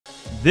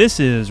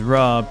This is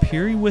Rob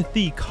Pirie with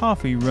the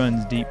Coffee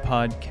Runs Deep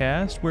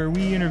podcast, where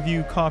we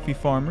interview coffee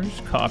farmers,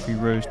 coffee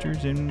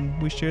roasters,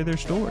 and we share their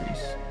stories.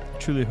 I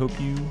truly hope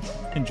you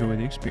enjoy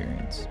the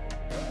experience.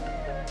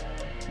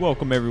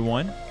 Welcome,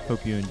 everyone.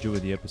 Hope you enjoy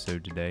the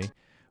episode today.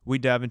 We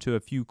dive into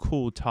a few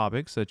cool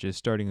topics, such as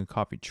starting a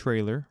coffee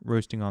trailer,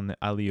 roasting on the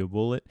Aillio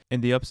bullet,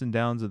 and the ups and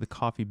downs of the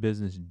coffee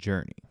business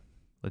journey.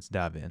 Let's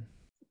dive in.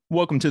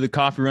 Welcome to the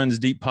Coffee Runs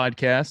Deep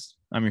podcast.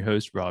 I'm your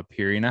host, Rob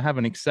Pirie, and I have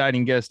an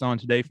exciting guest on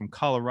today from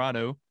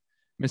Colorado,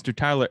 Mr.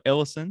 Tyler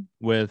Ellison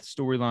with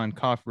Storyline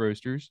Coffee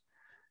Roasters,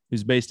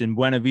 who's based in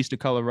Buena Vista,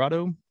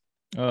 Colorado.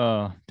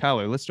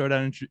 Tyler, let's start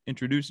out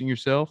introducing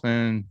yourself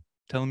and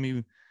telling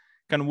me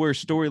kind of where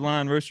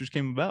Storyline Roasters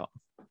came about.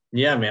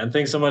 Yeah, man.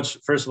 Thanks so much,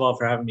 first of all,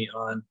 for having me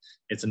on.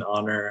 It's an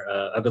honor.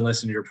 I've been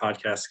listening to your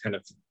podcast kind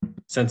of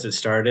since it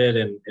started,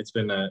 and it's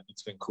been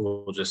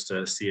cool just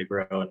to see it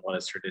grow and what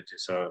it's turned into.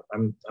 So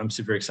I'm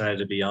super excited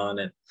to be on.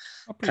 And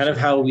kind of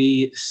how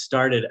we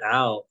started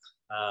out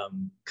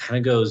kind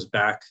of goes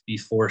back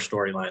before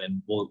Storyline,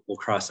 and we'll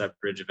cross that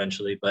bridge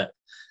eventually. But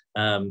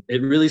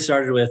it really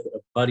started with a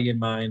buddy of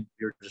mine.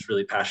 We were just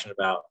really passionate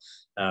about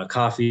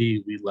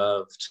coffee. We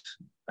loved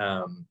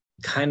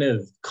kind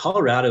of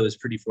Colorado is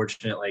pretty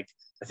fortunate. Like,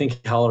 I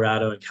think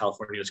Colorado and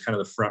California was kind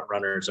of the front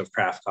runners of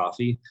craft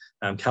coffee.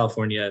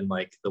 California and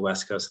like the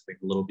West Coast, I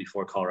think a little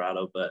before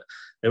Colorado, but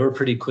they were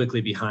pretty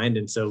quickly behind.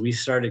 And so we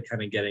started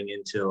kind of getting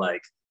into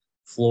like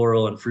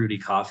floral and fruity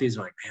coffees.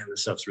 And like, man,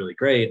 this stuff's really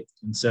great.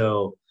 And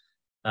so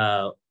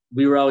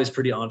we were always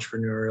pretty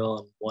entrepreneurial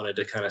and wanted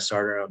to kind of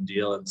start our own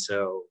deal. And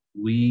so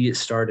we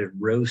started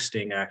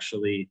roasting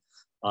actually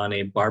on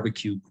a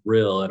barbecue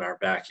grill in our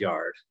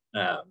backyard.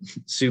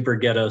 Super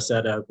ghetto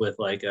setup with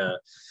like a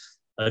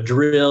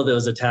drill that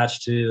was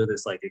attached to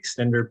this like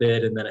extender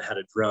bit, and then it had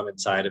a drum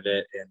inside of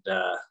it, and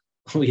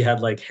we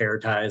had like hair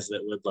ties that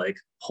would like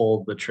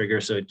hold the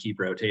trigger so it'd keep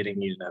rotating.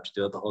 You didn't have to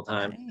do it the whole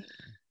time.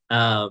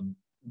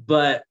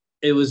 But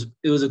it was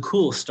a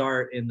cool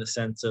start in the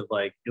sense of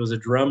like it was a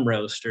drum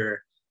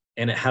roaster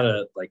and it had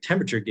a like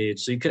temperature gauge,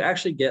 so you could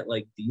actually get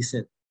like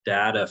decent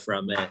data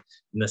from it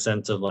in the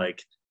sense of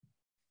like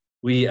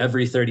we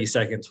every 30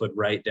 seconds would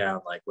write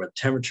down like where the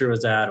temperature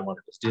was at and what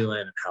it was doing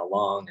and how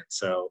long. And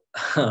so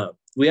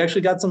we actually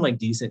got some like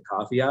decent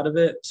coffee out of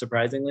it,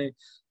 surprisingly.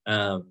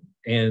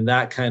 And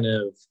that kind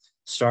of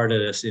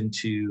started us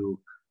into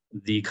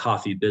the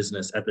coffee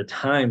business. At the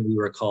time, we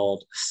were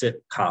called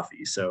Sip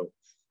Coffee. So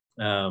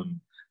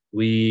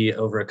we,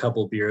 over a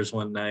couple beers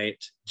one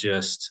night,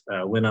 just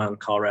went on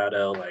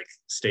Colorado, like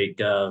state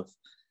gov,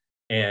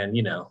 and,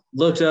 you know,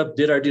 looked up,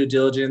 did our due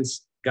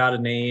diligence, got a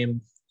name,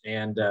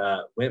 and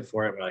went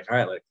for it. We're like, all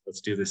right, like,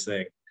 let's do this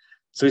thing.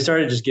 So we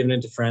started just giving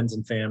it to friends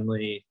and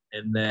family.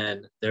 And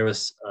then there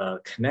was a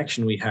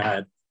connection we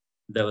had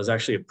that was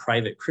actually a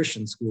private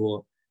Christian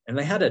school, and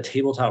they had a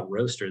tabletop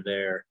roaster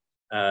there.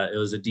 It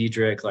was a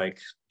Diedrich,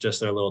 like just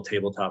their little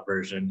tabletop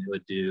version.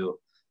 It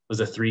was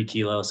a 3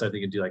 kilo. So I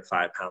think it'd do like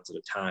 5 pounds at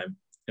a time.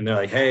 And they're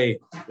like, hey,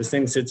 this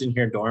thing sits in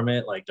here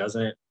dormant, like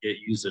doesn't get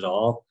used at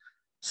all.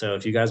 So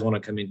if you guys want to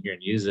come in here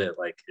and use it,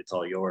 like it's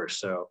all yours.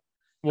 So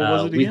what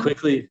was it again? We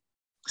quickly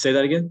say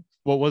that again.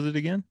 What was it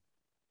again?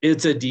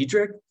 It's a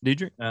Diedrich.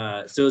 Diedrich.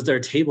 So it was their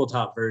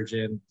tabletop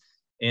version,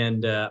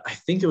 and I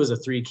think it was a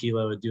 3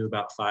 kilo. It'd do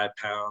about 5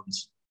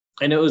 pounds,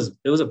 and it was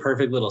a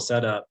perfect little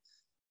setup,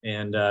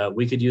 and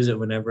we could use it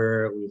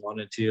whenever we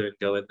wanted to and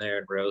go in there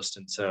and roast.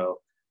 And so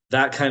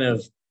that kind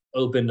of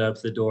opened up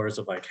the doors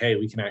of like, hey,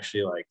 we can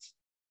actually like,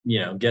 you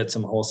know, get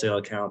some wholesale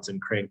accounts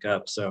and crank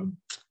up some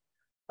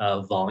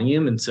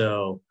volume. And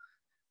so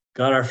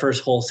got our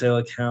first wholesale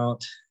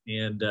account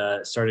and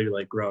started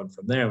like growing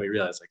from there. And we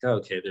realized like, oh,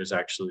 okay, there's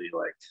actually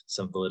like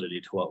some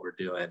validity to what we're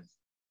doing.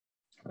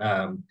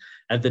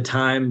 At the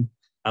time,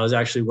 I was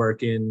actually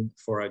working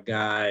for a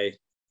guy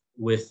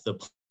with the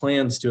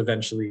plans to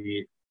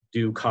eventually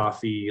do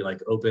coffee,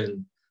 like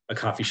open a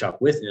coffee shop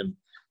with him.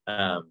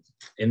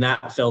 And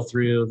that fell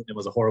through. It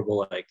was a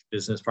horrible like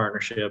business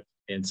partnership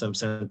in some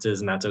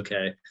senses, and that's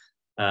okay.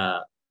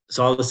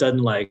 So all of a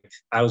sudden, like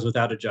I was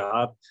without a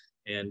job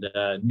and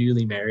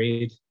newly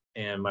married.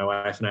 And my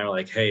wife and I were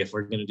like, hey, if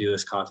we're going to do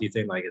this coffee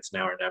thing, like it's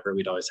now or never.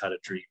 We'd always had a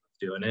dream of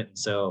doing it. And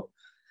so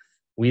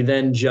we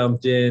then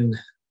jumped in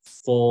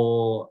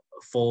full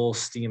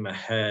steam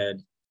ahead.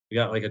 We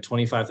got like a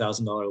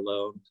 $25,000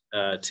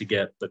 loan to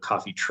get the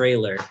coffee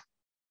trailer,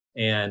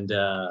 and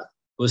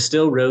was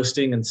still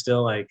roasting and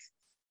still like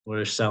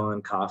we're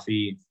selling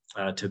coffee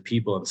to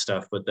people and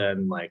stuff. But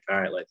then like, all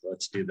right, like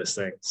let's do this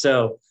thing.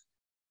 So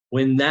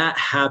when that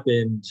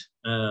happened,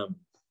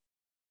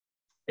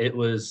 it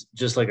was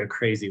just like a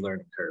crazy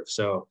learning curve.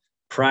 So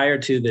prior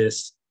to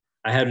this,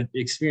 I had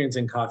experience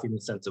in coffee in the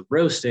sense of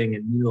roasting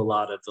and knew a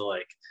lot of the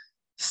like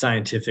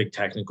scientific,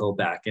 technical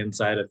back end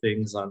side of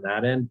things on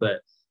that end, but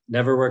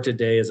never worked a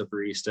day as a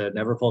barista,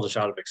 never pulled a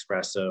shot of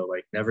espresso,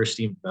 like never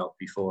steamed milk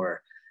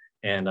before.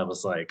 And I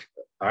was like,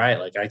 all right,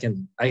 like I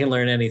can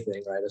learn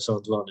anything, right? If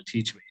someone's willing to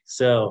teach me.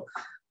 So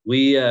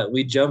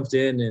we jumped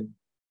in, and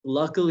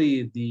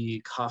luckily the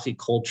coffee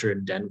culture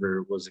in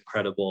Denver was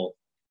incredible.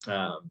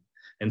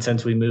 And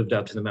since we moved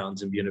up to the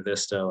mountains in Buena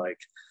Vista, like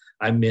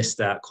I missed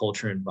that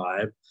culture and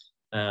vibe.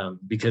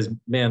 Because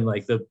man,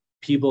 like the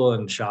people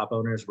and shop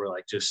owners were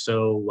like just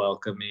so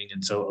welcoming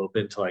and so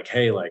open to like,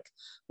 hey, like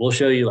we'll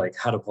show you like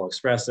how to pull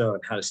espresso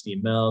and how to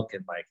steam milk,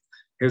 and like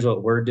here's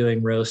what we're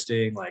doing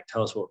roasting, like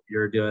tell us what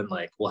you're doing,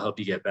 like we'll help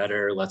you get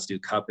better, let's do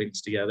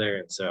cuppings together.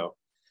 And so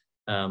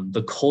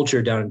the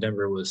culture down in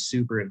Denver was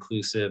super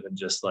inclusive, and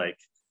just like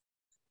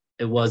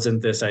it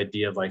wasn't this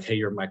idea of like, hey,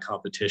 you're my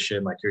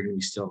competition, like you're going to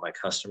be stealing my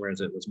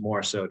customers. It was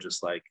more so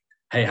just like,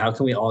 hey, how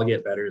can we all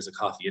get better as a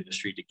coffee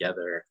industry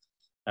together?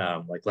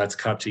 Like let's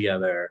cup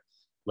together,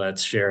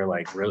 let's share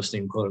like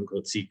roasting quote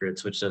unquote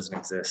secrets, which doesn't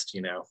exist,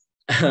 you know.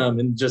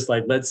 And just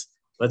like let's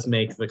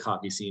make the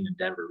coffee scene in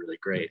Denver really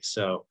great.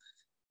 So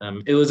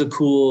it was a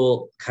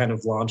cool kind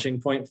of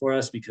launching point for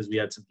us, because we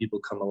had some people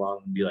come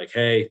along and be like,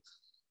 hey,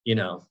 you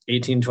know,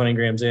 18, 20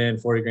 grams in,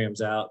 40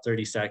 grams out,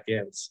 30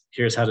 seconds.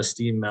 Here's how to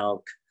steam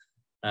milk.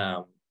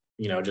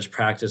 You know, just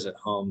practice at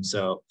home.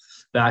 So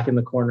back in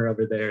the corner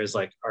over there is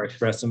like our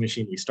espresso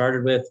machine we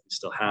started with. We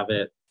still have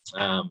it.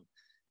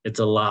 It's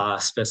a La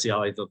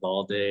Speciale de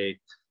Valde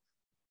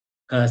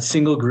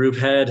single group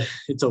head.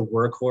 It's a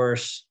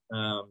workhorse.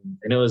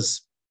 And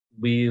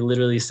we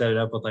literally set it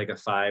up with like a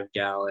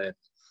 5-gallon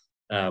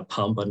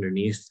pump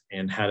underneath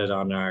and had it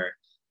on our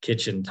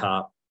kitchen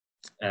top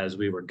as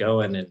we were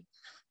going,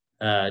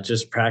 and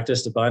just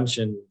practiced a bunch.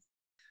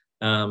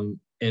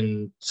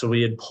 And so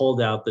we had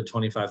pulled out the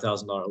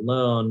 $25,000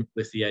 loan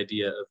with the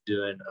idea of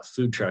doing a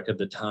food truck. At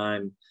the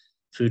time,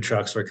 food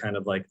trucks were kind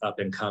of like up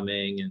and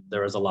coming, and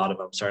there was a lot of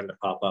them starting to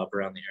pop up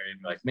around the area.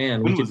 And we're like,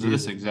 man, when was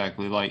this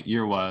exactly, like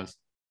year-wise?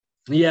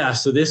 Yeah,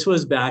 so this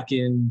was back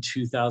in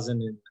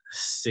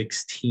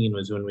 2016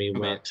 was when we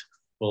went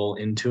full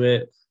into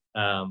it.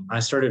 I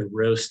started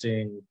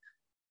roasting,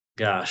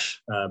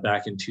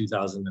 back in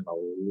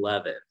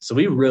 2011. So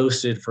we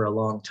roasted for a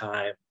long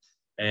time,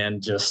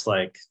 and just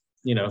like,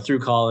 you know, through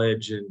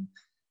college. And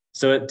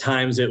so at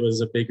times it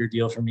was a bigger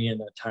deal for me,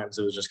 and at times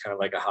it was just kind of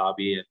like a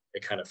hobby, and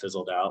it kind of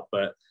fizzled out.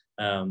 But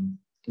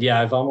yeah,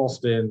 I've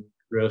almost been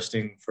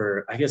roasting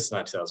for, I guess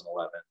not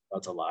 2011.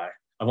 That's a lie.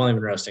 I've only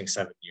been roasting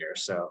 7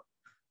 years. So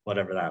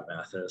whatever that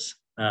math is,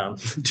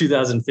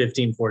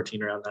 2015,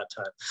 14, around that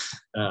time.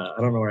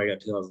 I don't know where I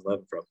got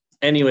 2011 from.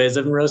 Anyways,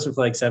 I've been roasting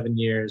for like 7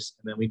 years.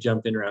 And then we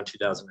jumped in around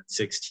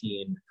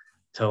 2016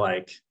 to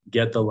like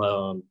get the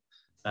loan,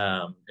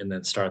 and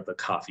then start the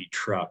coffee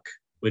truck,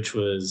 which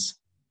was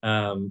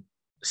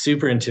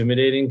super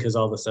intimidating, because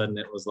all of a sudden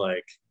it was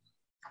like,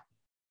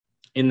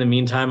 in the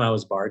meantime, I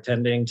was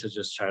bartending to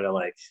just try to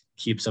like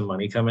keep some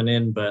money coming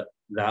in, but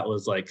that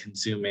was like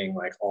consuming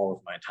like all of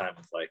my time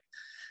with like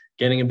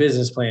getting a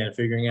business plan,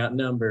 figuring out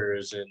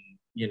numbers, and,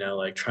 you know,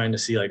 like trying to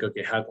see like,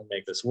 okay, how can we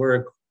make this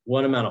work?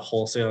 What amount of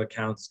wholesale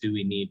accounts do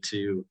we need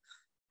to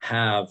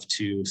have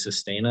to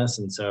sustain us?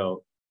 And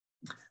so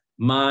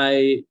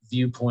my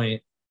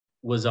viewpoint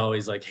was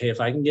always like, hey,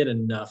 if I can get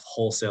enough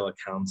wholesale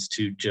accounts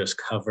to just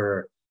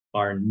cover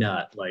our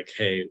nut, like,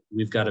 hey,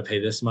 we've got to pay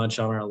this much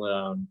on our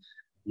loan.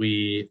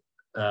 We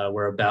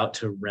were about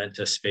to rent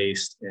a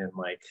space, and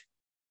like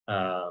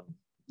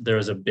there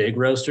was a big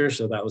roaster.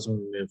 So that was when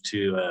we moved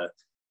to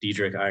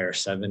Diedrich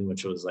IR7,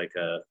 which was like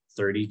a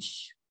 30,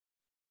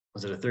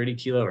 was it a 30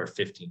 kilo or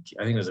 15?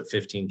 I think it was a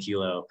 15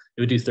 kilo.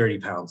 It would do 30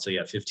 pounds. So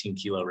yeah, 15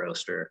 kilo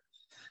roaster.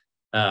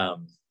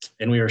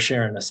 And we were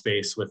sharing a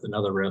space with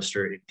another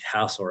roaster in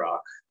Castle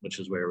Rock, which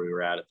is where we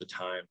were at the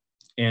time.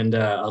 And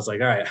I was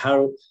like, all right,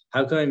 how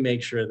can I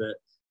make sure that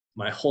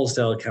my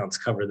wholesale accounts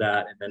cover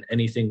that, and then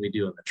anything we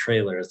do in the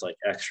trailer is like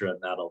extra, and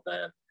that'll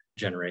then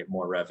generate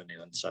more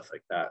revenue and stuff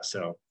like that.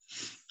 So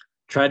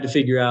tried to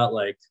figure out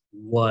like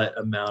what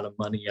amount of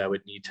money I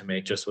would need to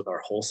make just with our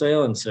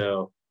wholesale. And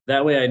so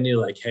that way I knew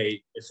like,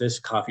 hey, if this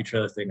coffee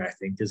trailer thing I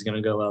think is going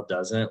to go well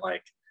doesn't,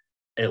 like,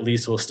 at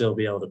least we'll still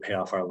be able to pay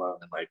off our loan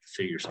and like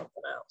figure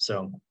something out.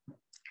 So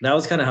that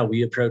was kind of how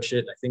we approached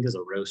it. I think as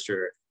a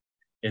roaster,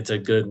 it's a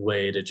good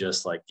way to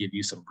just like give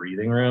you some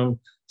breathing room,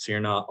 so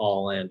you're not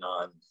all in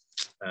on,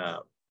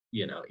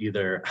 you know,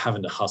 either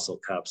having to hustle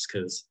cups.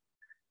 Because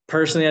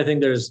personally, I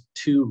think there's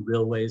two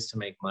real ways to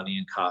make money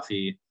in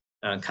coffee,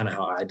 and kind of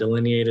how I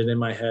delineate it in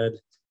my head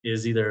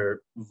is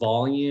either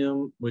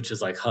volume, which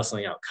is like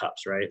hustling out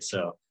cups, right?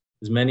 So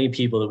as many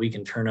people that we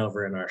can turn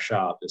over in our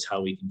shop is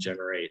how we can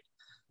generate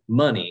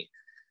money.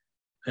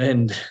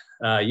 And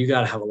you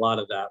got to have a lot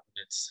of that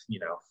when it's, you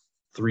know,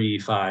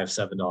 $3, $5,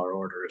 $7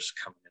 orders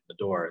coming in the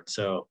door. And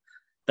so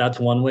that's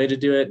one way to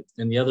do it.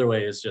 And the other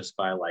way is just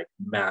by like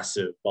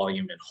massive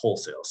volume in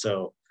wholesale.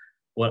 So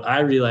what I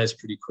realized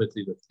pretty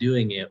quickly with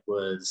doing it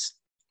was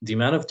the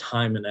amount of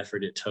time and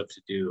effort it took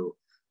to do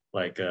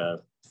like a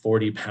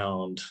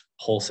 40-pound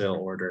wholesale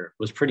order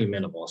was pretty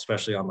minimal,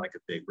 especially on like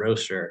a big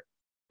roaster.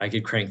 I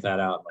could crank that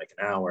out in like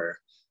an hour,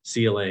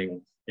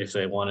 sealing if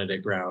they wanted it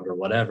ground or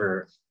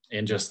whatever,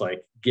 and just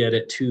like get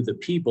it to the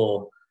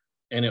people.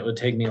 And it would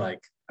take me like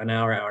an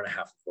hour, hour and a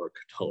half of work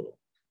total.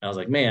 And I was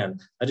like, man,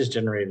 that just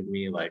generated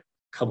me like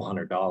a couple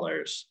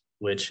 $100,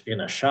 which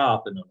in a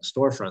shop and on the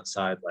storefront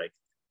side, like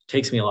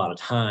takes me a lot of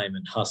time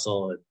and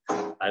hustle.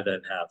 And I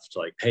then have to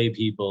like pay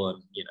people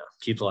and, you know,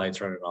 keep the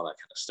lights running and all that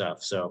kind of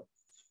stuff. So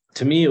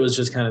to me, it was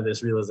just kind of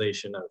this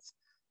realization of,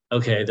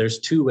 okay, there's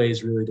two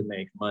ways really to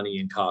make money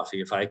in coffee.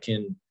 If I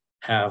can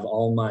have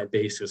all my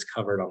bases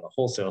covered on the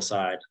wholesale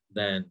side,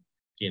 then,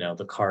 you know,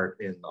 the cart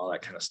and all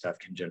that kind of stuff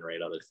can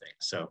generate other things.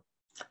 So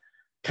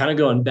kind of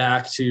going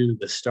back to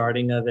the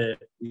starting of it,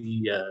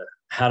 we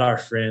had our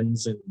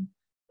friends and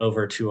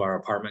over to our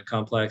apartment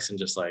complex and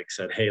just like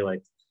said, hey,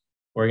 like,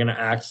 you're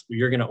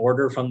going to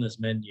order from this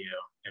menu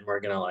and we're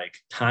going to like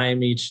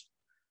time each,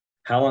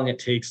 how long it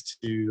takes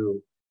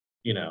to,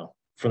 you know,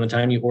 from the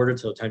time you order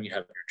till the time you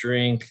have your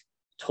drink,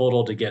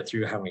 total to get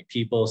through how many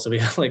people. So we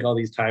had like all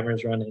these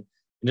timers running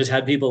and just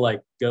had people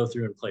like go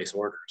through and place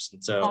orders.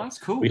 And so that's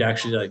cool. we'd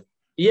actually like,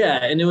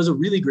 yeah. And it was a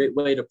really great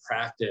way to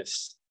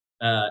practice.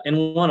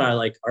 And one,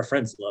 our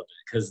friends loved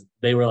it because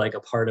they were like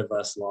a part of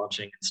us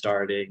launching and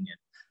starting.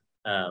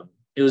 And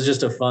it was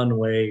just a fun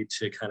way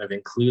to kind of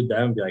include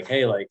them and be like,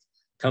 hey, like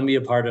come be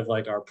a part of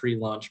like our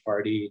pre-launch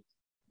party,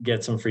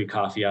 get some free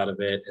coffee out of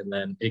it. And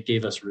then it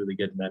gave us really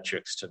good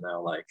metrics to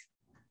know like,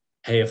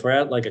 hey, if we're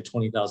at like a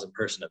 20,000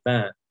 person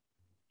event,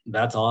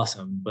 that's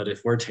awesome. But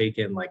if we're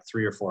taking like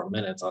 3 or 4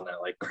 minutes on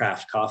that like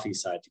craft coffee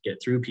side to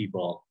get through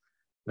people,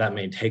 that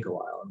may take a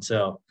while. And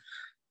so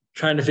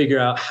trying to figure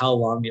out how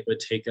long it would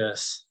take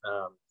us.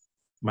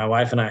 My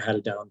wife and I had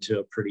it down to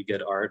a pretty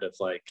good art of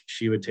like,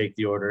 she would take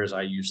the orders.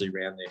 I usually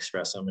ran the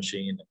espresso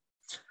machine.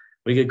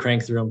 We could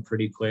crank through them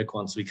pretty quick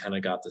once we kind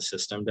of got the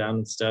system down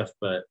and stuff.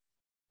 But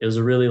it was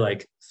a really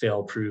like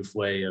fail-proof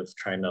way of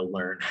trying to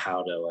learn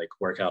how to like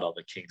work out all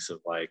the kinks of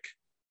like,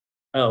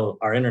 oh,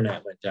 our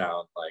internet went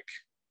down. Like,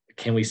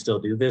 can we still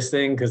do this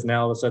thing? Because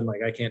now all of a sudden,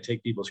 like I can't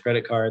take people's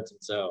credit cards.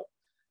 And so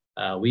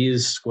we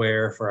use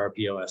Square for our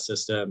POS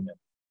system.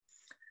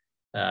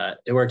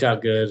 It worked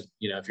out good.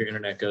 You know, if your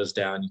internet goes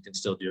down, you can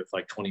still do it for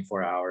like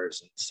 24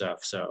 hours and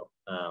stuff. So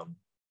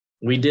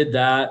we did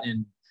that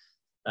and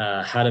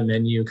had a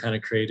menu kind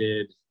of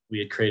created. We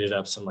had created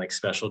up some like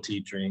specialty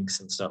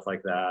drinks and stuff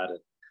like that.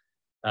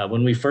 And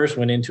when we first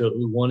went into it,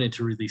 we wanted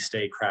to really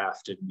stay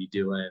craft and be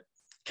doing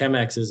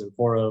Chemexes and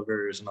pour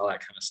overs and all that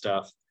kind of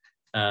stuff.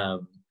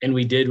 And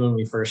we did when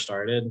we first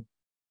started.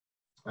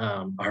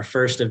 Our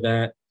first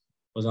event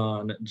was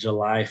on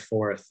July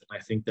 4th. And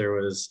I think there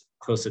was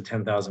close to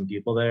 10,000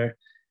 people there.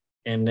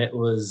 And it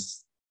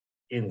was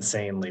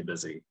insanely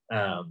busy.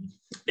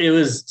 It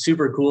was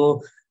super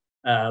cool.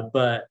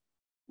 But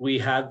we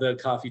had the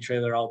coffee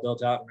trailer all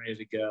built out and ready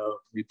to go.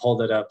 We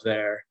pulled it up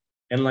there.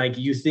 And like,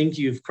 you think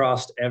you've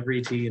crossed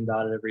every T and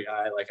dotted every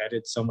I. Like I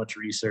did so much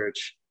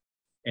research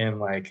and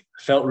like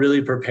felt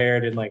really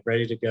prepared and like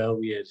ready to go.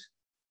 We had,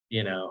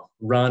 you know,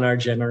 run our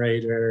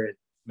generator and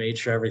made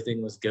sure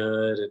everything was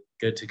good and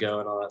good to go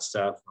and all that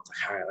stuff. And I was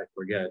like, all right, like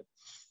we're good.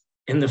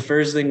 And the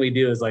first thing we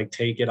do is like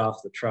take it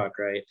off the truck,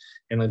 right?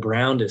 And the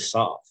ground is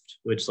soft,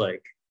 which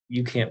like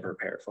you can't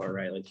prepare for,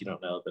 right? Like you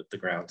don't know that the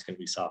ground's gonna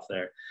be soft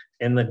there.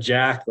 And the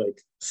jack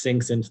like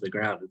sinks into the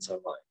ground. And so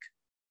I'm like,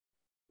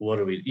 what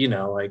do we, you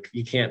know, like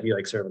you can't be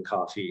like serving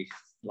coffee,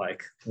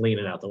 like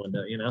leaning out the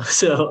window, you know?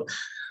 So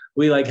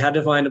we like had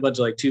to find a bunch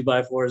of like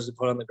 2x4s to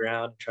put on the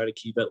ground, try to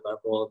keep it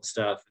level and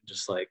stuff. And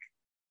just like,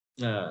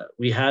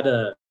 we had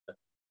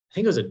I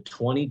think it was a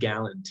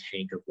 20-gallon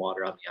tank of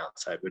water on the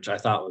outside, which I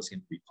thought was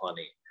going to be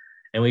plenty.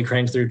 And we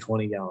cranked through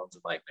 20 gallons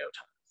in like no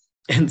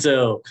time. And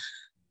so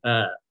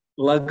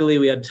luckily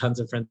we had tons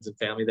of friends and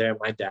family there.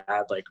 My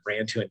dad like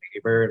ran to a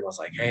neighbor and was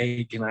like,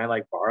 hey, can I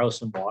like borrow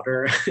some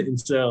water? And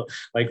so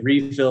like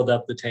refilled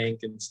up the tank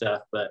and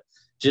stuff. But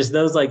just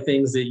those like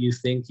things that you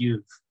think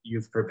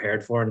you've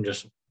prepared for and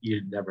just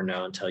you never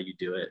know until you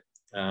do it.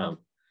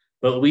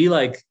 But we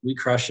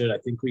crushed it. I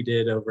think we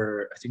did $1,100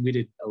 or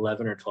 $1,200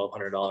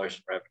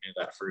 in revenue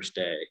that first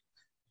day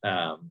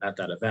at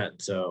that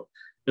event. So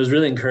it was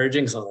really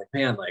encouraging. So I was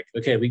like, man, like,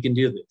 okay, we can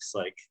do this.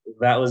 Like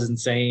that was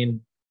insane.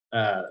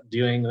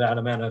 Doing that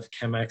amount of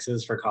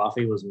Chemexes for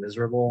coffee was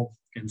miserable.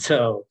 And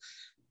so,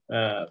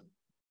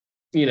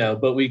 you know,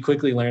 but we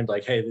quickly learned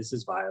like, hey, this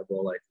is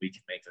viable. Like we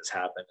can make this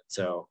happen. And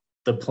so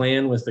the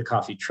plan with the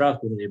coffee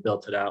truck when we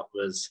built it out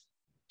was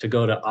to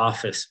go to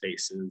office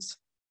spaces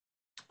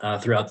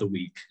throughout the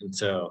week. And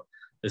so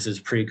this is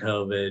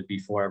pre-COVID,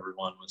 before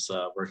everyone was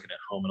working at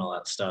home and all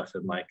that stuff.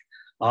 And like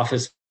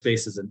office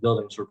spaces and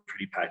buildings were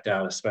pretty packed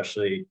out,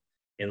 especially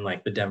in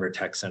like the Denver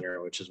Tech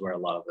Center, which is where a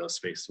lot of those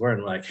spaces were.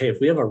 And like, hey, if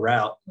we have a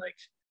route, like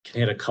can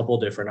hit a couple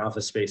different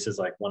office spaces,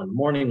 like one in the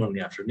morning, one in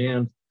the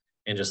afternoon,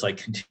 and just like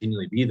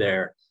continually be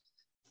there.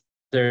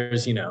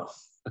 There's, you know,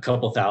 a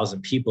couple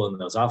thousand people in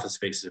those office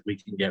spaces. If we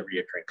can get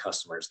reoccurring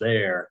customers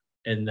there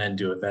and then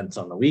do events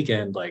on the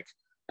weekend, like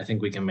I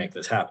think we can make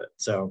this happen.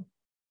 So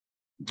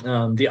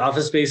the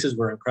office spaces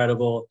were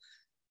incredible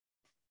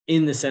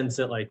in the sense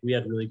that like we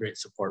had really great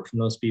support from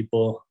those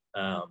people,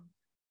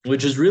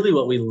 which is really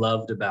what we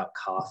loved about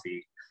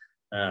coffee.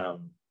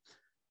 I'm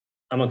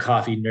a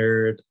coffee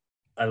nerd.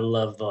 I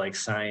love the like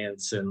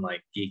science and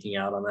like geeking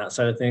out on that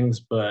side of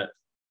things. But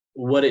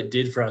what it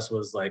did for us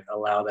was like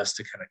allowed us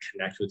to kind of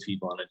connect with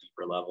people on a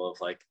deeper level of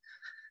like,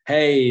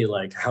 hey,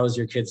 like, how's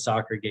your kid's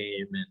soccer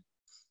game? And,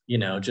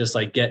 just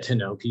like get to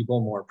know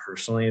people more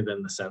personally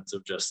than the sense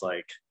of just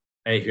like,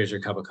 hey, here's your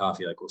cup of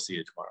coffee. Like, we'll see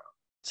you tomorrow.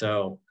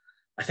 So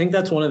I think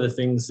that's one of the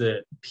things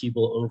that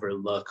people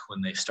overlook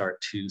when they start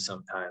to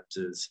sometimes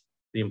is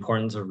the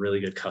importance of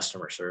really good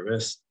customer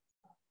service.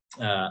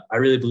 I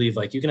really believe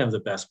like you can have the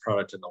best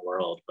product in the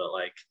world, but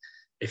like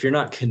if you're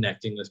not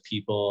connecting with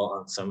people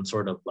on some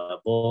sort of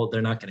level,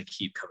 they're not going to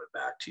keep coming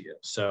back to you.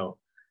 So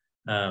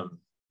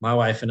my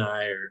wife and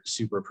I are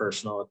super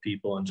personal with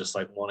people and just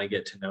like want to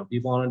get to know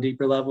people on a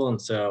deeper level.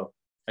 And so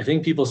I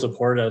think people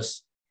support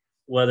us,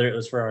 whether it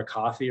was for our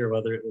coffee or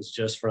whether it was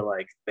just for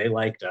like, they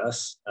liked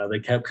us, they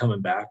kept coming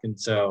back. And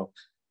so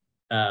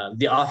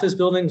the office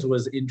buildings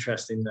was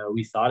interesting though.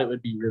 We thought it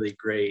would be really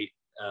great.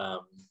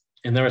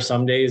 And there were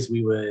some days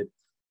we would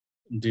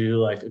do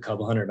like a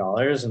couple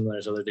 $100 and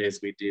there's other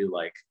days we do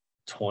like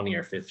 20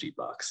 or $50.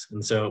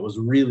 And so it was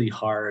really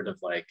hard of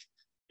like,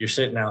 you're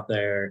sitting out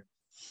there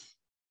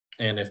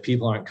and if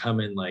people aren't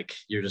coming, like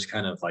you're just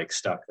kind of like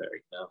stuck there,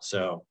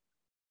 So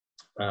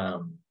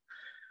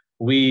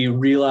we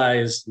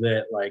realized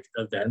that like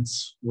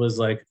events was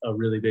like a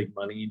really big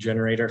money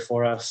generator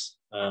for us.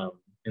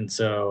 And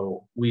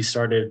so we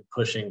started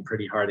pushing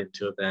pretty hard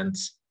into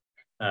events.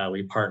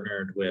 We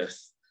partnered with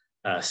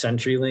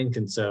CenturyLink.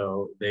 And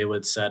so they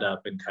would set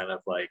up and kind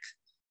of like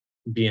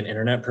be an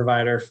internet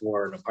provider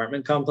for an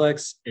apartment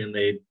complex and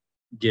they'd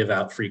give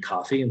out free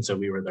coffee. And so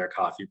we were their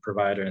coffee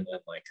provider. And then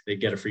like they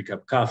get a free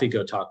cup of coffee,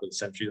 go talk with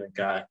the CenturyLink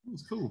guy.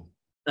 That's cool.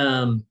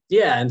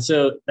 Yeah. And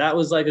so that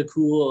was like a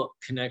cool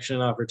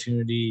connection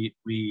opportunity.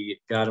 We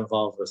got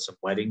involved with some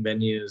wedding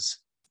venues.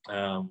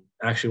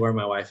 Actually, where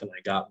my wife and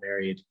I got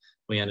married,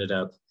 we ended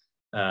up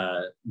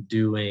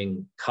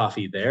doing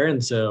coffee there.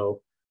 And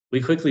so we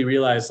quickly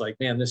realized like,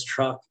 man, this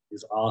truck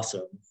is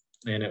awesome.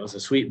 And it was a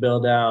sweet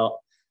build out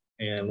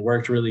and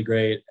worked really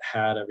great,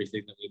 had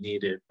everything that we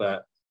needed.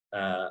 But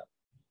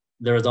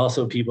there was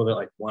also people that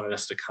like wanted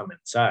us to come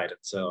inside. And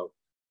so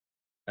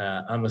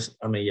I'm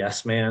a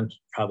yes man,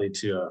 probably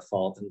to a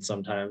fault. And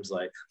sometimes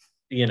like,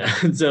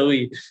 and so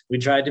we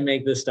tried to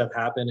make this stuff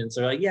happen. And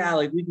so like, yeah,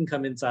 like we can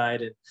come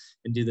inside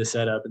and do the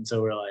setup. And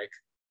so we're like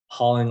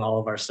hauling all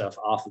of our stuff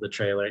off of the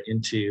trailer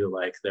into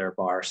like their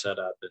bar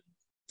setup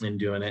and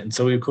doing it. And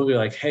so we quickly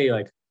like, hey,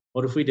 like,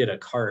 what if we did a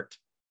cart?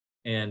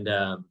 And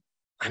I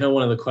know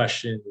one of the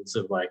questions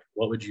of like,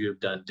 what would you have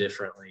done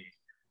differently?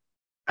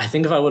 I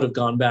think if I would have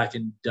gone back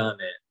and done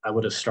it, I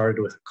would have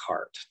started with a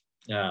cart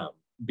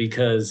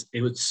because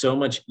it was so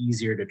much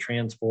easier to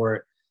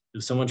transport. It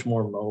was so much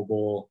more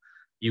mobile.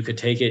 You could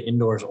take it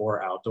indoors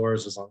or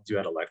outdoors as long as you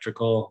had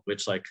electrical,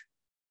 which like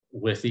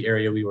with the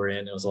area we were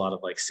in, it was a lot of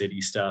like city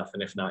stuff.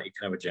 And if not, you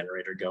can have a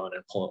generator going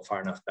and pull it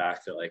far enough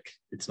back that like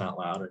it's not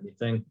loud or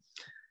anything.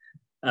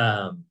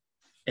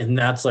 And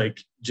that's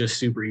like just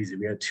super easy.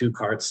 We had 2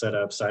 carts set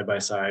up side by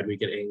side. We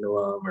could angle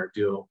them or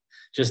do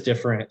just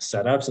different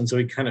setups. And so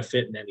we kind of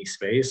fit in any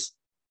space.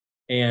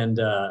 And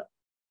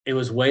it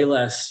was way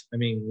less. I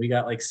mean, we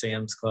got like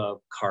Sam's Club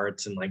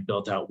carts and like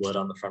built out wood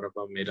on the front of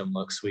them, made them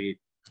look sweet.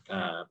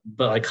 But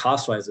like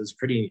cost wise, it was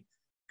pretty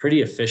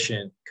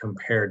efficient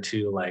compared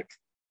to like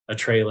a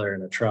trailer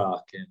and a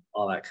truck and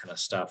all that kind of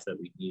stuff that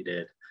we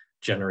needed.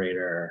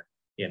 Generator,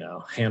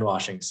 hand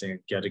washing sink.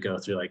 You had to go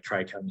through like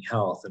Tri-County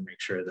Health and make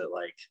sure that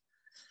like,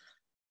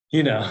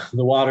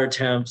 the water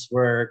temps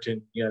worked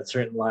and you had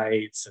certain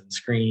lights and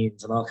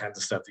screens and all kinds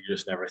of stuff that you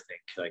just never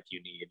think like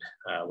you need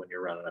when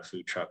you're running a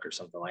food truck or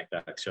something like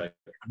that. So like,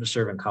 I'm just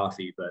serving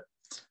coffee, but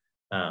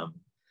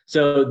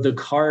so the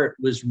cart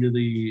was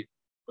really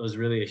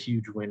a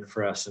huge win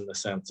for us in the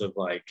sense of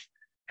like,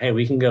 hey,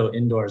 we can go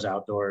indoors,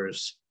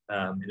 outdoors,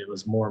 and it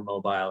was more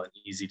mobile and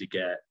easy to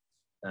get.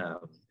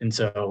 And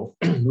so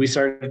we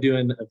started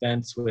doing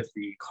events with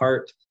the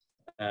cart.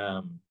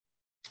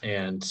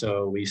 And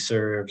so we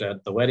served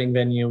at the wedding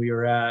venue we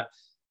were at.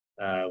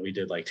 We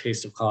did like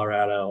Taste of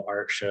Colorado,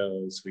 art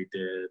shows. We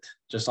did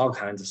just all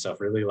kinds of stuff,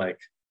 really like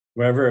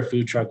wherever a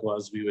food truck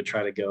was, we would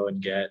try to go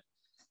and get.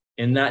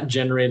 And that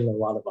generated a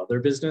lot of other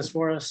business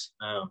for us.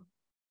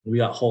 We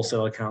got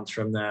wholesale accounts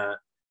from that.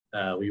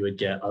 We would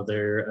get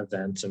other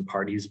events and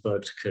parties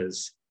booked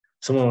because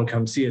someone would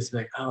come see us and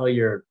be like, oh,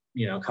 your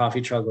coffee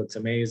truck looks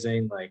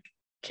amazing. Like,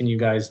 can you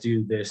guys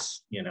do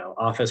this,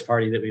 office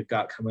party that we've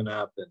got coming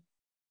up? And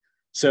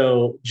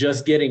so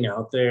just getting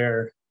out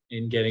there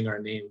and getting our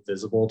name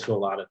visible to a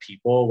lot of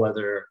people,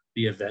 whether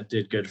the event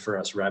did good for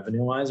us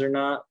revenue wise or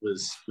not,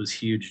 was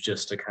huge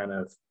just to kind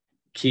of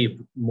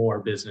keep more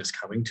business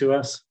coming to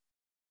us.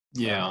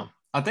 Yeah.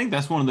 I think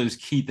that's one of those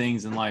key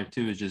things in life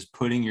too, is just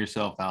putting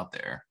yourself out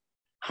there.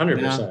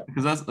 100%.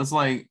 Because that's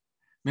like,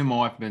 me and my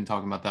wife have been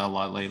talking about that a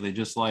lot lately.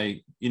 Just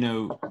like,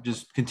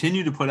 just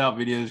continue to put out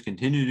videos,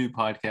 continue to do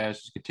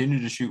podcasts,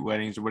 continue to shoot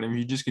weddings or whatever.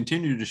 You just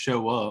continue to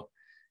show up,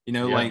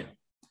 like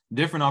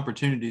different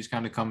opportunities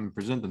kind of come and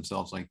present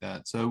themselves like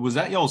that. So was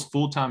that y'all's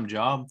full-time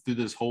job through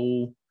this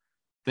whole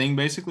thing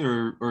basically,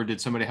 or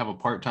did somebody have a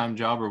part-time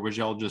job, or was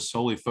y'all just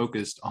solely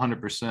focused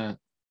 100%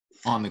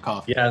 on the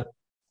coffee?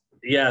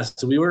 Yeah.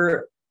 So we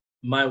were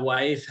my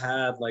wife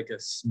had like a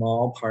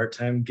small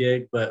part-time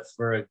gig, but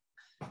for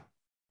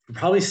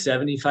probably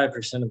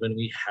 75% of when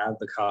we had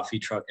the coffee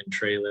truck and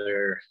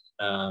trailer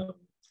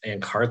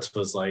and carts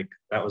was like,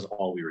 that was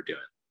all we were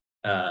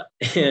doing.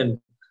 And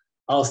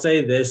I'll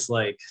say this,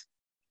 like,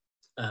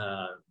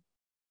 I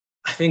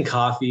think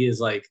coffee is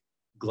like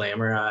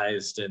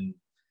glamorized and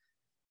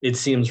it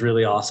seems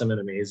really awesome and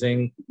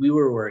amazing. We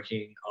were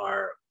working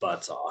our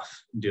butts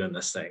off doing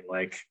this thing.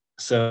 Like,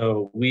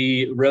 so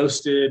we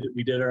roasted,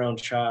 we did our own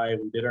chai,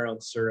 we did our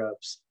own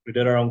syrups, we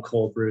did our own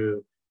cold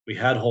brew, we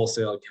had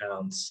wholesale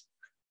accounts,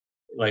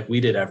 like we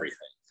did everything.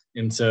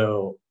 And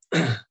so,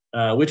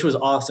 which was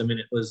awesome. And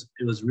it was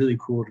really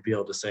cool to be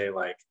able to say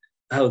like,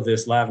 oh,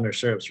 this lavender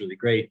syrup's really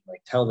great.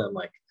 Like tell them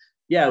like,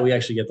 yeah, we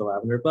actually get the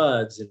lavender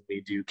buds and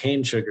we do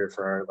cane sugar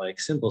for our like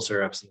simple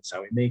syrups and that's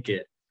how we make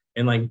it.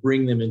 And like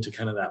bring them into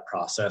kind of that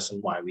process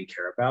and why we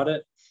care about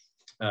it.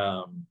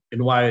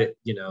 And why,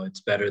 you know,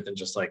 it's better than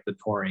just like the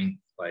pouring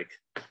like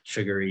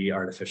sugary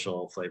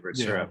artificial flavored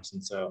syrups.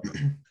 And so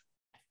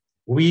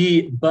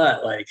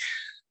but like,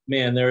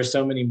 man, there were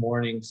so many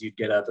mornings you'd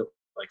get up at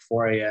like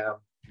 4 a.m.,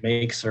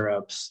 make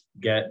syrups,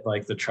 get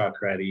like the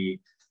truck ready.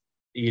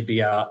 You'd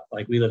be out,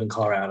 like we live in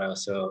Colorado,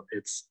 so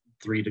it's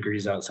 3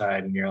 degrees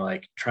outside and you're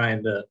like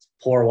trying to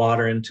pour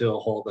water into a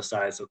hole the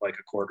size of like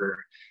a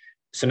quarter.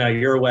 So now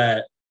you're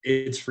wet,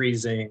 it's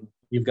freezing.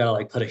 You've got to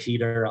like put a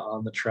heater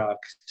on the truck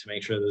to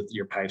make sure that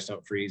your pipes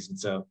don't freeze. And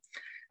so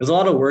there's a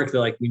lot of work that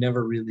like we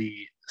never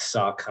really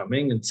saw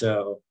coming. And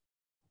so,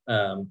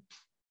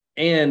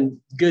 and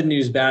good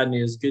news, bad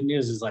news. Good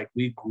news is like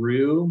we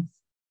grew,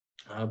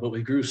 but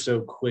we grew so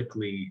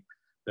quickly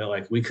that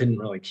like we couldn't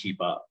really keep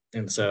up.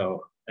 And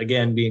so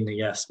again, being a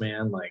yes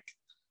man, like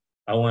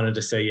I wanted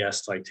to say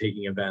yes to like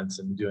taking events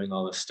and doing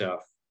all this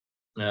stuff.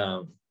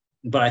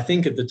 But I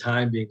think at the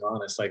time, being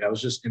honest, like I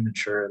was just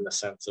immature in the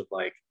sense of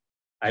like,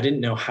 I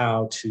didn't know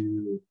how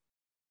to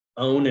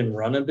own and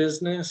run a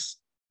business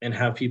and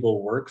have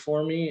people work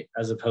for me,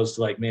 as opposed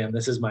to like, man,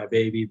 this is my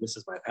baby. This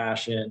is my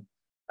passion.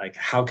 Like,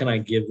 how can I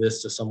give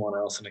this to someone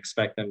else and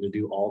expect them to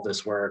do all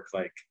this work?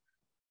 Like,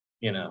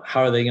 you know,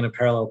 how are they going to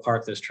parallel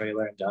park this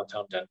trailer in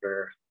downtown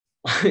Denver?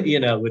 You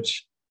know,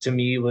 which to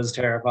me was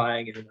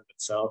terrifying in and of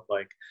itself.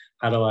 Like,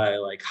 how do I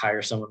like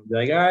hire someone and be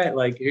like, all right,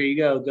 like, here you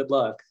go, good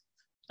luck.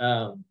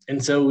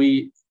 And so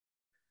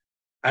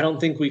I don't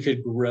think we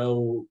could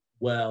grow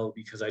well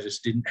because I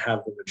just didn't have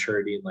the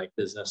maturity and like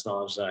business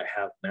knowledge that I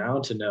have now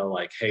to know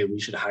like, hey, we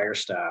should hire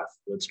staff,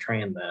 let's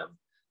train them.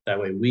 That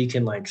way we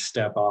can like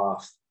step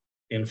off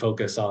and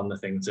focus on the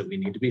things that we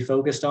need to be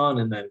focused on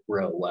and then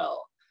grow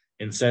well.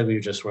 Instead, we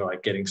just were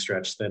like getting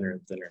stretched thinner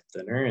and thinner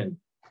and thinner. And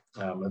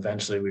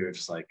eventually we were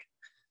just like,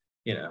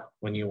 you know,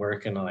 when you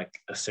work in like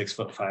a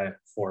 6'5",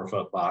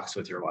 4-foot box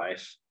with your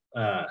wife,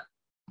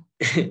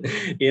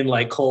 in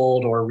like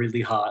cold or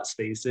really hot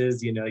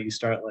spaces, you know, you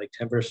start like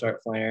tempers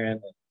start flaring.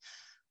 And,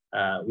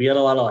 we had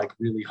a lot of like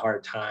really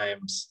hard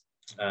times.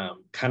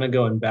 Kind of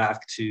going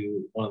back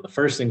to one of the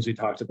first things we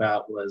talked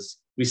about was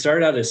we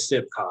started out as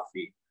sip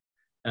coffee.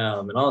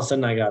 And all of a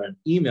sudden I got an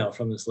email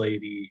from this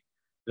lady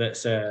that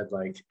said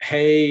like,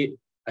 hey,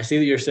 I see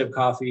that you're sip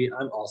coffee.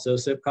 I'm also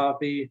sip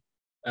coffee.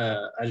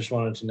 I just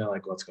wanted to know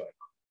like what's going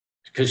on.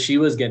 Because she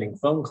was getting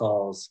phone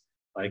calls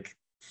like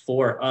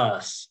for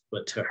us,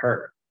 but to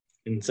her.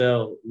 And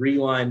so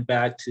rewind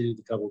back to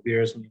the couple of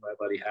beers me and my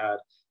buddy had,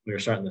 we were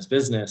starting this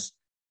business.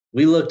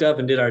 We looked up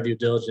and did our due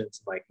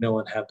diligence. Like no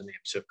one had the name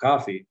Sip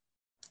Coffee.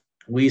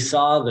 We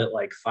saw that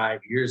like 5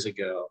 years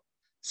ago,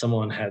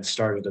 someone had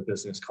started a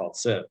business called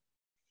Sip,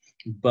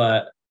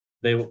 but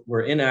they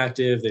were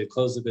inactive. They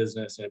closed the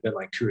business and it had been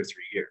like 2 or 3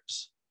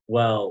 years.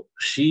 Well,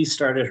 she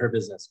started her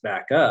business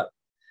back up.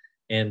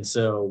 And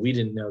so we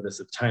didn't know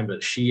this at the time,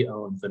 but she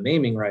owned the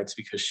naming rights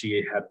because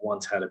she had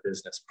once had a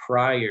business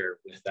prior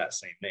with that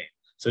same name.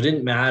 So it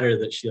didn't matter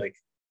that she like,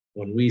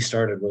 when we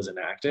started was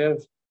inactive,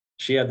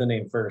 she had the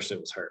name first, it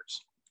was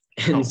hers.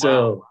 And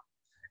so,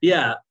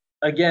 yeah,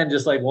 again,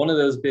 just like one of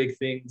those big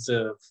things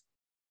of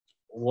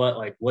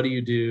what do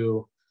you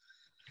do?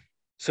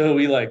 So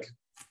we like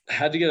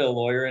had to get a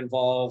lawyer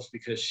involved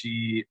because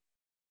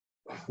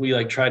we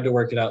like tried to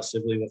work it out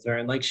civilly with her.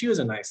 And like, she was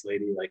a nice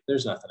lady. Like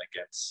there's nothing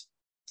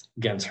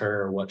against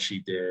her or what she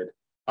did.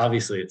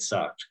 Obviously it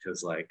sucked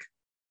because like,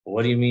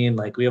 what do you mean?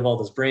 Like we have all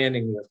this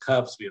branding, we have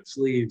cups, we have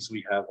sleeves,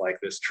 we have like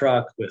this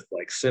truck with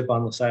like Sip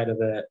on the side of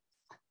it.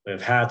 We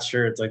have hats,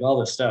 shirts, like all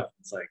this stuff.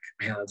 It's like,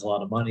 man, that's a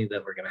lot of money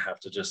that we're going to have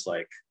to just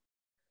like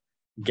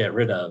get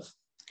rid of.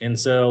 And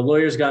so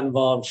lawyers got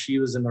involved. She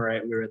was in the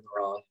right, we were in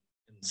the wrong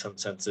in some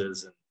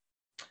senses. And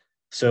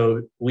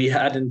so we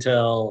had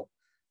so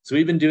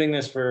we've been doing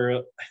this for,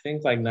 I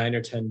think like 9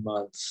 or 10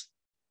 months.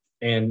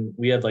 And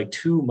we had like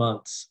 2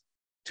 months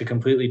to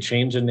completely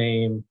change the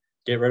name,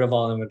 get rid of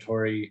all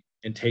inventory,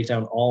 and take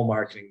down all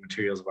marketing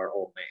materials of our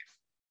old name.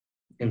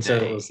 And so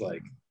it was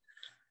like,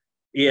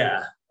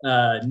 yeah,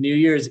 New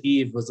Year's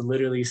Eve was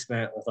literally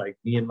spent with like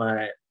me and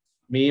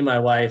my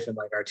wife and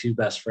like our 2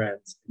 best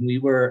friends. And we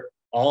were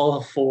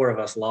all 4 of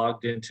us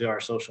logged into our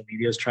social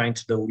medias trying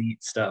to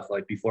delete stuff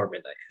like before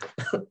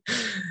midnight.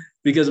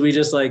 because we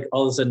just like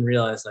all of a sudden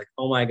realized like,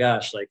 oh my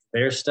gosh, like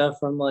there's stuff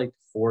from like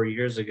 4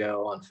 years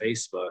ago on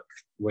Facebook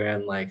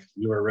when like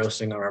we were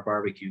roasting on our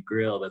barbecue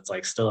grill that's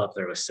like still up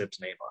there with Sip's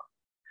name on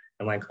it.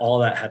 And like all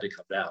that had to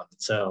come down.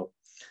 So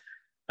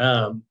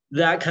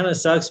that kind of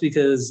sucks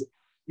because,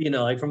 you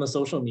know, like from a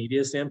social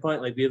media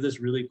standpoint, like we have this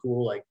really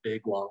cool, like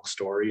big, long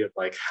story of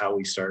like how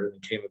we started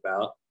and came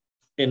about.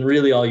 And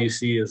really all you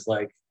see is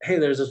like, hey,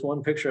 there's this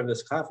one picture of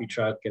this coffee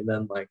truck and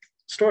then like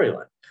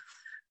storyline.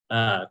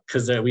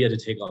 Because we had to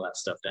take all that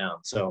stuff down.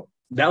 So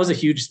that was a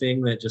huge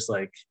thing that just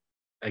like,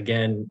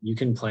 again, you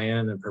can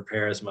plan and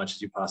prepare as much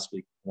as you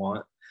possibly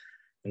want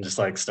and just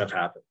like stuff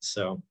happens.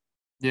 So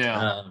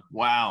yeah.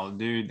 Wow,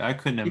 dude. I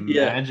couldn't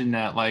yeah. imagine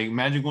that. Like,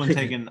 imagine going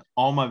taking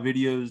all my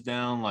videos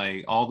down,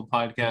 like all the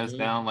podcasts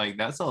down. Like,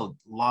 that's a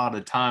lot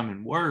of time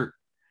and work.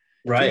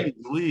 Right.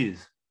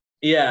 Please.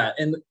 Yeah.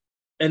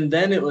 And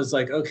then it was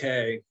like,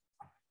 okay,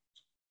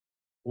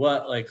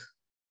 what, like,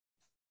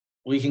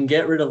 we can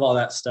get rid of all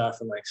that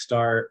stuff and like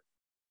start,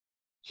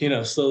 you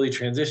know, slowly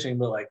transitioning,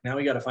 but like now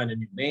we got to find a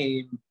new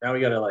name. Now we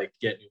got to like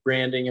get new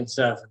branding and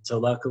stuff. And so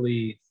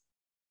luckily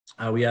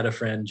we had a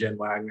friend, Jen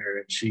Wagner,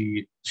 and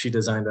she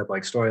designed up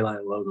like storyline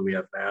and logo we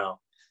have now.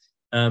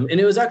 And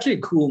it was actually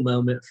a cool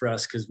moment for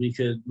us because we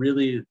could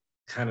really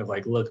kind of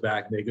like look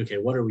back and think, okay,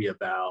 what are we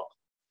about?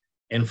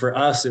 And for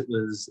us, it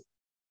was,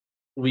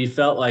 we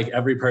felt like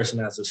every person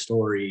has a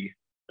story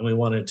and we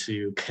wanted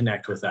to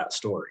connect with that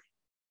story.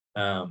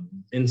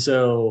 And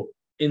so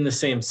in the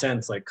same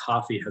sense, like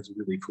coffee has a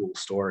really cool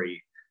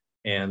story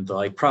and the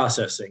like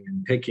processing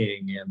and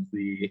picking and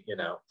the, you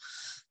know,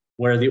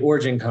 where the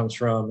origin comes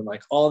from and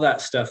like all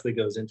that stuff that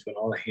goes into it,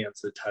 all the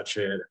hands that touch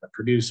it, and the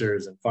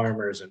producers and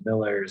farmers and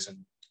millers and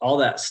all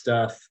that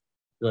stuff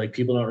that like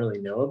people don't really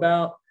know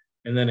about.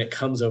 And then it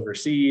comes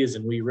overseas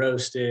and we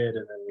roast it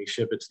and then we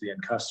ship it to the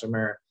end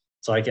customer.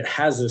 So like it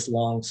has this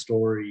long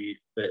story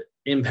that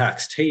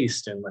impacts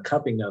taste and the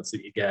cupping notes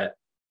that you get.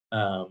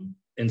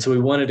 And so we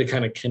wanted to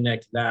kind of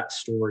connect that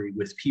story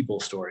with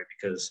people's story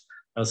because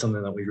that was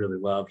something that we really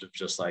loved of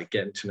just like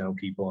getting to know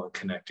people and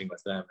connecting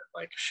with them and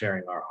like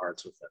sharing our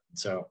hearts with them. And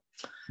so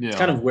it's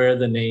kind of where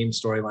the name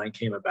storyline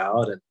came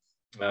about.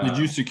 And did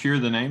you secure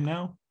the name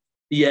now?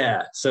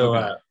 Yeah.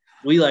 So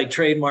we like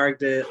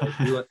trademarked it.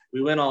 Like,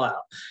 we went all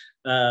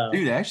out.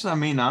 Dude, actually, I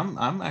mean,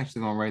 I'm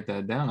actually gonna write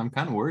that down. I'm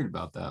kind of worried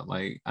about that.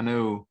 Like, I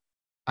know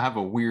I have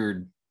a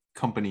weird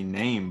company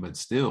name, but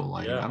still,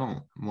 like, I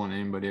don't want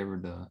anybody ever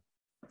to.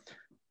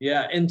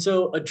 Yeah, and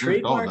so a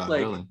trademark, like,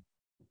 really.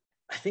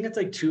 I think it's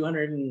like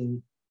 200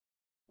 and,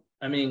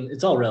 I mean,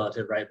 it's all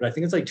relative, right? But I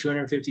think it's like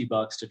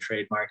 $250 to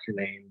trademark your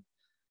name.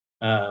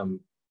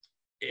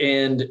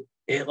 And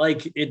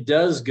it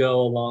does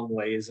go a long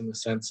ways in the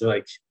sense of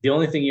like, the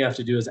only thing you have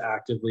to do is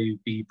actively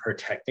be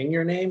protecting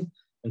your name.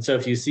 And so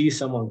if you see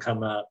someone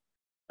come up,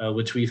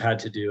 which we've had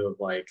to do of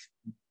like,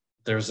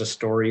 there's a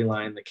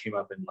storyline that came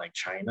up in like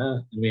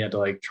China and we had to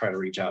like try to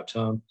reach out to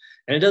them.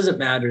 And it doesn't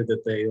matter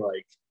that they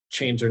like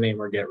change their name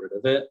or get rid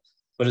of it,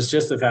 but it's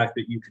just the fact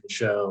that you can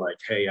show like,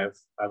 hey,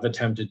 I've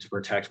attempted to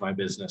protect my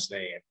business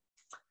name,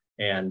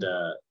 and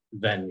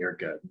then you're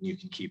good. You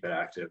can keep it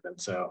active. And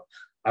so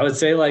I would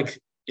say like,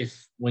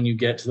 if when you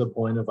get to the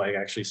point of like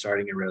actually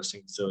starting a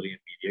roasting facility and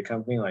media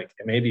company, like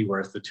it may be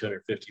worth the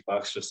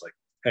 $250, just like,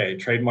 hey,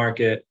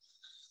 trademark it.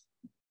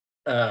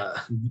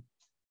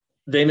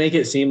 They make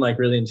it seem like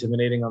really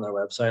intimidating on their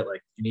website.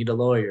 Like you need a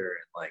lawyer.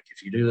 And like,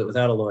 if you do it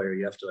without a lawyer,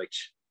 you have to like,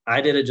 I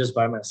did it just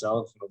by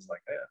myself and I was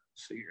like, yeah,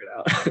 figure it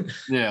out.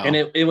 Yeah. And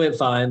it went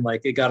fine.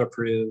 Like it got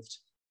approved.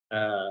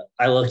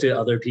 I looked at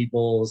other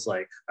people's,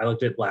 like I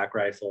looked at Black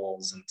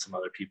Rifles and some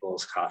other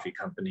people's coffee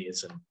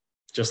companies and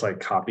just like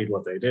copied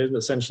what they did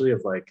essentially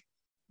of like,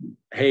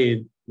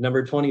 hey,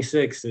 number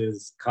 26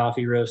 is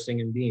coffee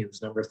roasting and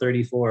beans, number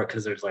 34,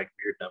 because there's like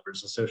weird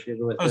numbers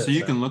associated with it. So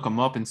you can look them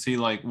up and see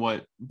like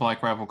what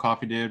Black Rifle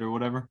Coffee did or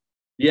whatever.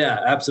 Yeah,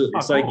 absolutely.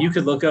 It's like you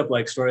could look up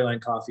like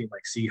Storyline Coffee and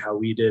like see how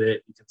we did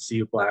it. You can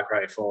see Black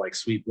Rifle, like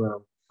Sweet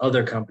Bloom,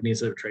 other companies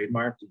that have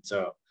trademarked. And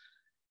so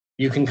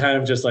you can kind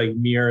of just like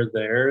mirror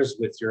theirs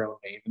with your own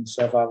name and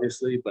stuff,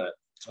 obviously. But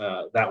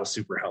that was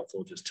super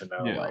helpful just to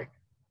know, like,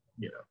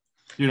 you know.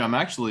 Dude, I'm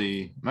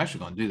actually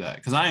gonna do that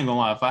because I ain't gonna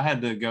lie. If I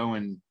had to go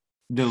and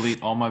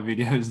delete all my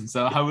videos and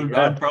stuff,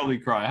 I'd probably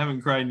cry. I haven't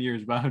cried in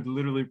years, but I would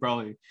literally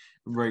probably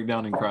break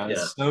down and cry.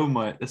 It's so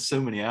much. It's so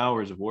many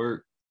hours of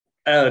work.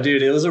 Oh,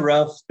 dude, it was a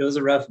rough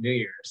New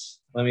Year's.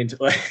 I mean,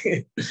 like,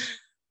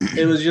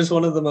 it was just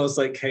one of the most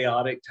like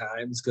chaotic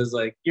times because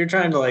like you're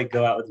trying to like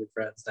go out with your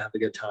friends to have a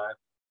good time,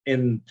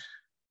 and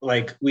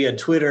like we had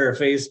Twitter,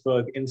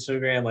 Facebook,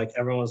 Instagram, like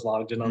everyone was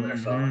logged in on their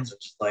phones.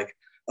 It's just like,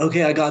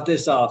 okay, I got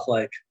this off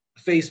like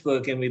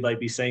Facebook, and we'd like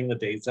be saying the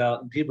dates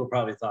out, and people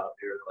probably thought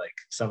we were like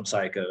some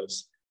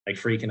psychos like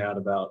freaking out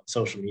about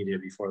social media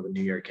before the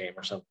new year came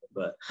or something.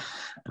 But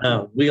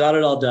we got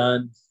it all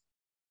done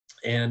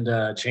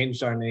and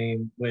changed our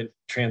name,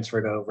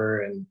 transferred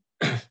over, and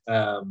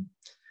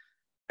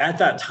at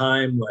that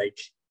time, like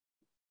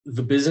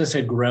the business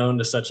had grown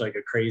to such like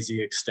a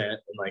crazy extent,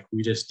 and like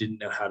we just didn't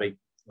know how to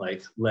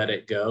like let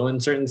it go in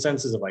certain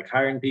senses of like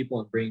hiring people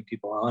and bringing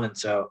people on. And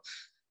so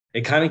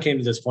it kind of came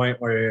to this point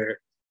where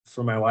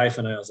for my wife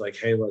and I was like,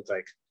 hey, look,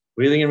 like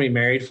we're either gonna be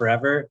married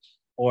forever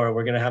or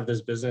we're gonna have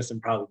this business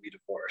and probably be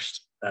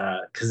divorced.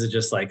 Because it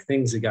just like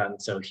things had gotten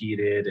so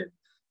heated and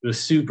it was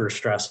super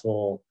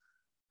stressful.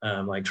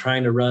 Like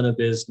trying to run a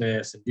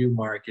business and do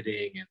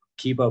marketing and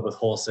keep up with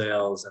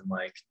wholesales and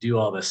like do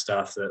all this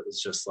stuff that was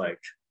just like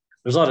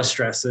there's a lot of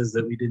stresses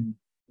that we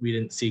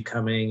didn't see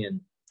coming. And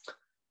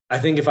I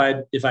think if I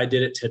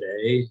did it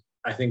today,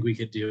 I think we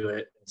could do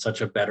it in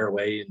such a better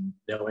way and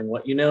knowing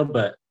what you know.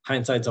 But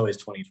hindsight's always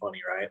 2020,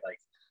 right? Like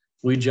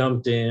we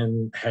jumped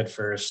in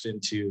headfirst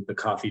into the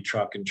coffee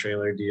truck and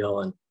trailer deal,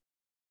 and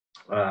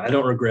I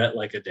don't regret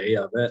like a day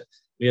of it.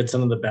 We had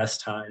some of the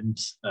best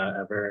times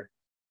ever.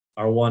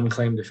 Our one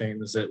claim to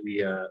fame is that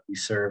we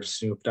served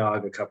Snoop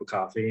Dogg a cup of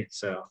coffee.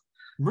 So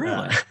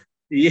Really?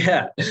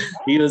 yeah,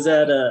 he was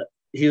at a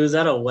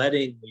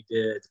wedding we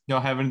did.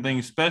 Y'all have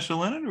anything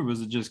special in it, or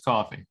was it just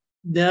coffee?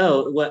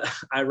 No, what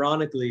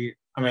ironically,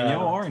 I mean,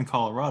 y'all are in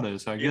Colorado,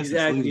 so I guess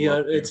exactly.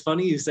 It's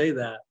funny you say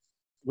that,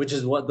 which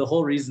is what the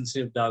whole reason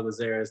Snoop Dogg was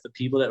there is the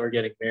people that were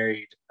getting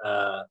married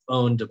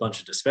owned a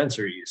bunch of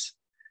dispensaries.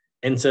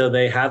 And so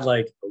they had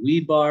like a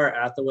weed bar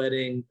at the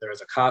wedding. There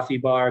was a coffee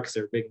bar because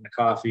they were big into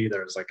coffee.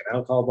 There was like an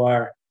alcohol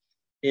bar.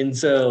 And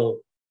so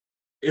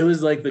it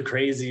was like the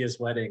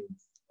craziest wedding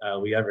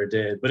we ever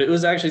did. But it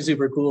was actually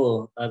super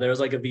cool. There was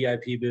like a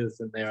VIP booth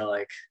and they were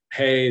like,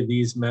 hey,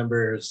 these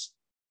members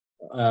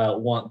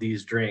want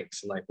these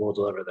drinks and like we'll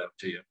deliver them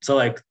to you. So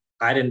like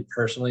I didn't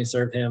personally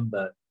serve him,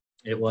 but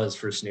it was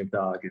for Snoop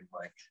Dogg. And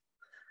like,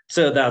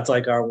 so that's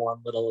like our one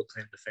little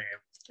claim to fame.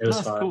 It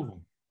was fun.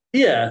 Cool.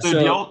 Yeah.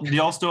 So do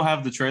y'all still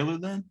have the trailer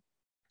then?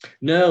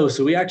 No.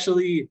 So we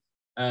actually,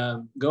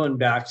 going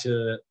back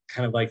to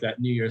kind of like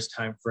that New Year's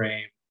time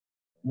frame,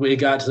 we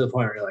got to the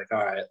point where you're like,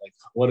 all right, like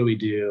what do we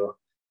do?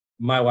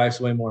 My wife's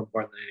way more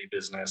important than any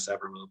business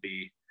ever will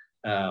be.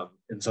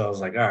 And so I was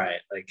like, all right,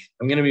 like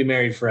I'm going to be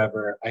married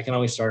forever. I can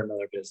always start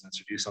another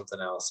business or do something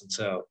else. And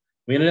so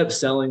we ended up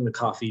selling the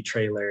coffee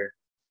trailer.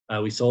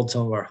 We sold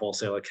some of our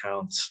wholesale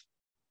accounts.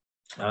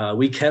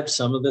 We kept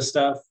some of the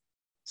stuff.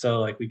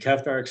 So like we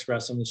kept our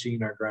espresso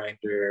machine, our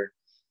grinder.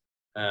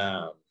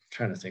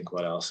 Trying to think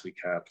what else we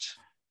kept.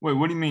 Wait,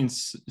 what do you mean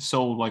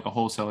sold like a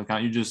wholesale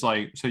account? You just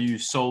like, so you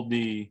sold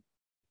the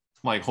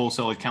like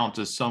wholesale account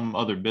to some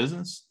other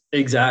business?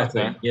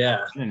 Exactly. Okay. Yeah.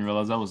 I didn't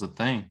realize that was a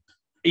thing.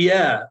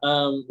 Yeah.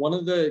 One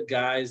of the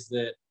guys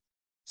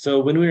so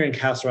when we were in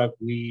Castle Rock,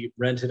 we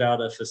rented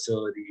out a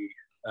facility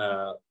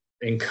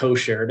and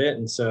co-shared it.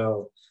 And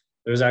so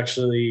there's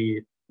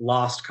actually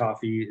Lost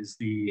Coffee is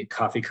the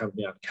coffee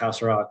company out of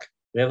Castle Rock.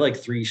 They have like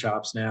 3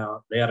 shops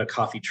now. They had a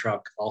coffee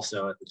truck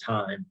also at the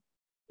time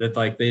that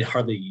like they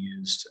hardly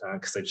used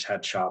because they just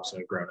had shops and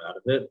had grown out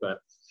of it. But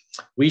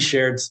we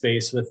shared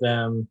space with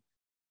them.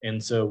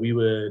 And so we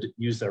would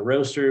use their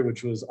roaster,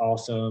 which was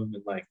awesome.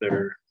 And like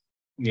their,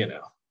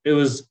 it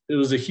was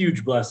a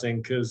huge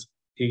blessing because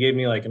he gave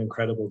me like an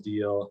incredible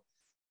deal.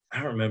 I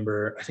don't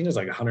remember, I think it was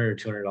like $100 or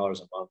 $200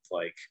 a month,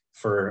 like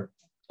for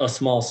a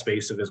small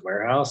space of his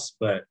warehouse.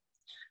 But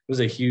it was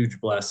a huge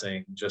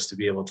blessing just to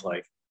be able to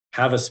like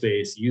have a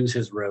space, use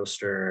his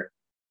roaster,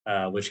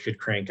 which could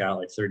crank out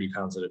like 30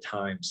 pounds at a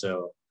time.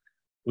 So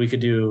we could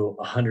do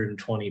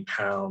 120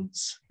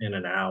 pounds in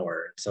an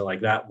hour. So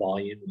like that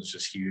volume was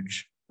just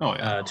huge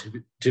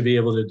to be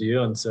able to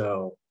do. And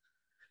so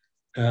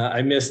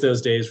I miss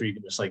those days where you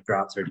can just like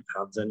drop 30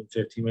 pounds in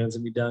 15 minutes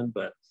and be done.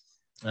 But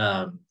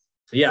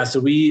yeah, so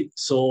we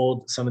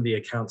sold some of the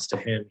accounts to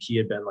him. He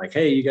had been like,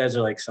 hey, you guys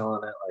are like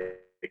selling it.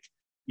 Like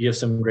you have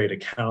some great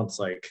accounts.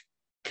 Like,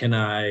 can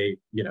I,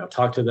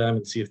 talk to them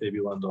and see if they'd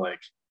be willing to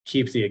like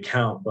keep the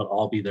account, but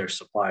I'll be their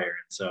supplier.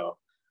 And so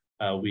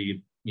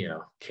we,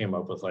 came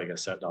up with like a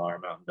set dollar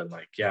amount and been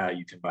like, yeah,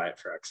 you can buy it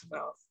for X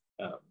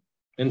amount.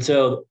 And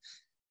so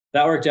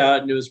that worked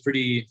out and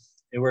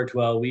it worked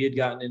well. We had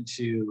gotten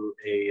into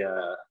a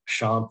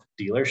Champ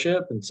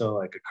dealership. And so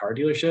like a car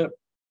dealership,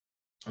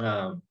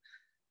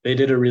 they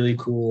did a really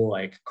cool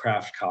like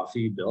craft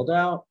coffee build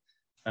out.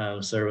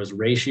 So there was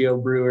ratio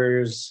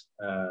brewers.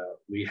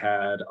 We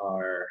had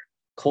our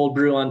cold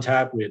brew on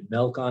tap. We had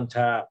milk on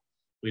tap.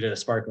 We did a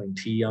sparkling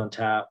tea on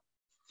tap.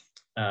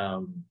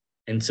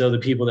 And so the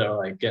people that were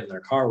like getting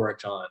their car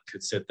worked on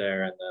could sit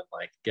there and then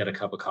like get a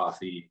cup of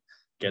coffee,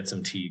 get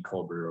some tea,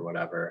 cold brew or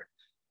whatever.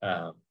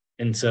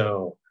 And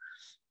so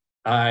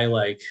I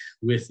like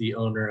with the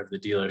owner of the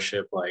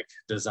dealership, like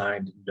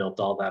designed and built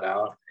all that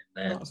out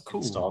and then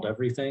installed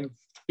everything.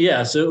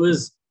 Yeah. So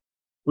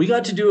we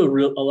got to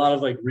do a lot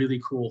of like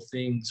really cool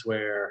things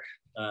where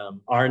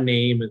our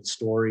name and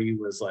story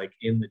was like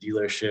in the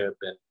dealership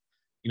and,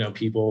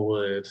 people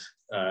would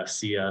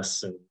see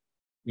us and,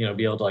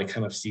 be able to like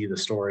kind of see the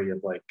story of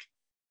like,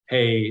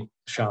 hey,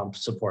 Champ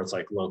supports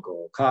like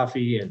local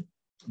coffee and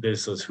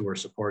this is who we're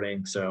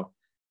supporting. So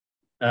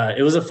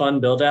it was a fun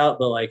build out,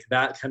 but like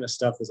that kind of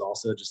stuff was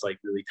also just like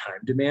really time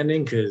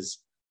demanding because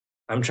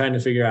I'm trying to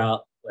figure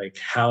out like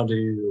how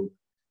to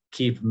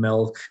keep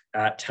milk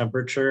at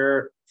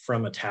temperature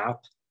from a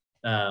tap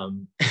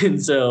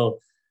And so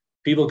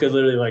people could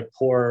literally like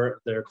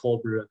pour their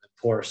cold brew and then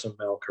pour some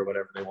milk or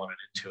whatever they wanted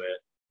into it.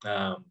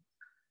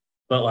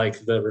 But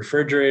like the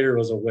refrigerator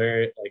was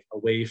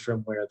away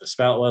from where the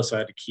spout was. So I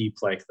had to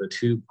keep like the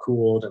tube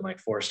cooled and like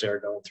forced air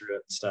going through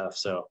it and stuff.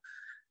 So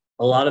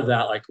a lot of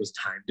that like was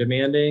time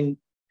demanding.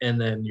 And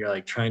then you're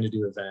like trying to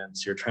do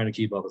events, you're trying to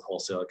keep up with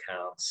wholesale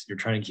accounts, you're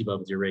trying to keep up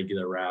with your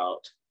regular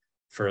route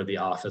for the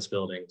office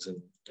buildings.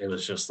 And it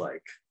was just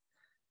like,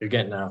 you're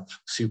getting up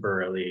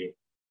super early,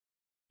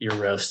 you're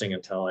roasting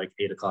until like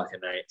 8 o'clock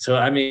at night. So,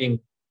 I mean,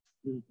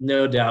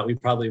 no doubt we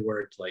probably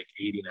worked like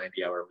 80,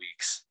 90-hour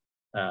weeks.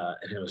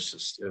 And it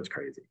was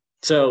crazy.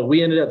 So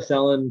we ended up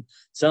selling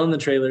the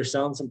trailer,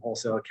 selling some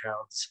wholesale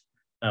accounts.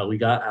 We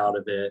got out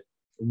of it,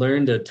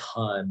 learned a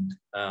ton.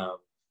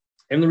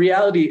 And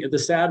the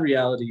sad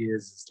reality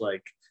is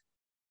like,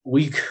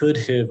 we could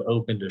have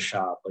opened a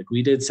shop. Like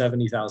we did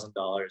 $70,000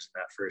 in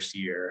that first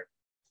year,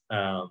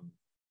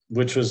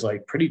 which was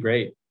like pretty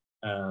great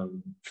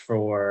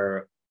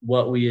for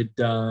what we had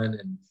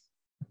done.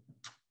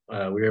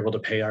 And we were able to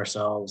pay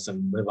ourselves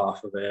and live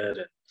off of it,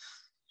 and,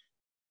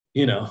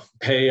 you know,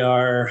 pay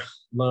our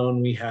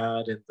loan we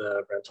had in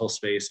the rental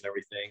space and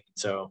everything.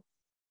 So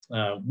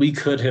we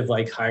could have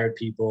like hired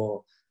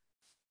people,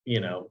 you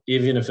know,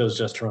 even if it was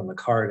just to run the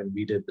cart, and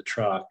we did the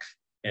truck,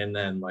 and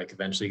then like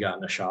eventually got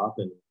in a shop.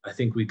 And I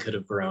think we could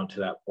have grown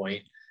to that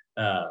point.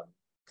 But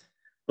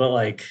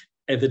like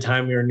at the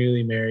time we were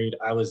newly married,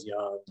 I was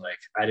young. Like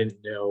I didn't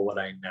know what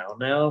I now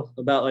know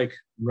about like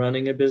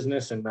running a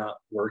business and not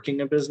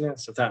working a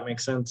business, if that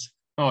makes sense.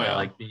 Oh yeah.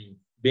 Like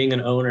being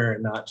an owner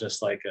and not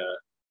just like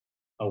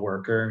a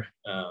worker.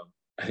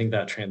 I think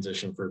that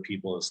transition for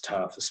people is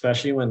tough,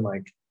 especially when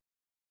like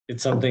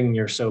it's something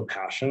you're so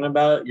passionate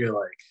about. You're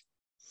like,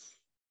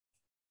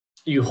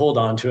 you hold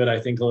on to it, I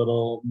think, a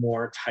little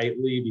more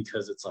tightly,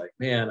 because it's like,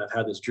 man, I've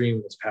had this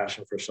dream, this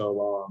passion for so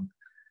long.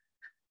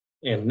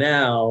 And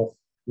now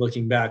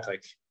looking back,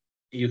 like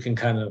you can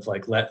kind of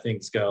like let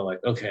things go.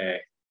 Like, okay,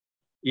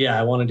 yeah,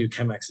 I want to do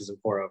Chemexes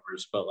and pour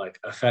overs, but like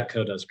a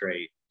Fetco does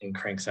great and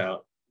cranks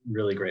out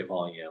really great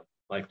volume.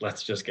 Like,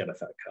 let's just get a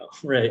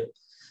Fetco, right?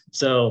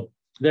 So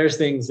there's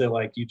things that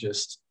like you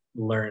just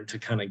learn to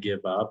kind of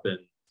give up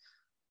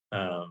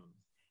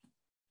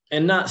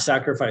and not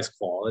sacrifice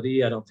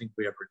quality. I don't think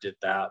we ever did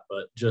that,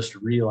 but just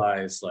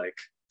realize like,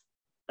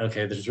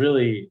 okay, there's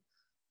really,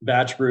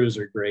 batch brews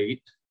are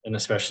great. And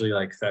especially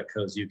like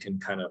Fetcos, you can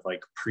kind of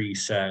like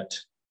preset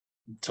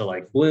to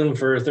like bloom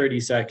for 30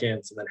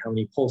 seconds and then how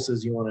many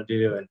pulses you want to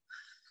do.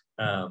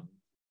 And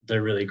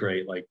they're really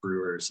great like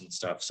brewers and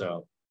stuff.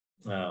 So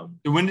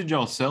when did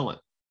y'all sell it?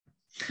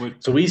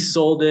 So we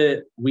sold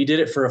it, we did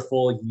it for a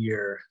full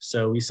year.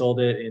 So we sold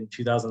it in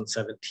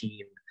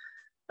 2017.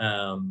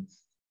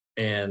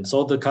 And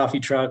sold the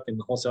coffee truck and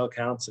the wholesale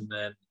accounts. And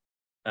then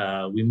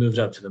we moved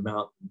up to the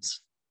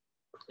mountains,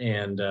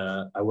 and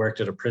I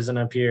worked at a prison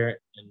up here,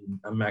 and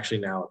I'm actually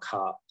now a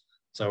cop.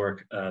 So I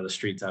work the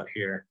streets out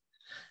here.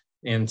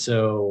 And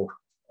so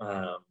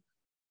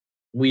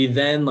we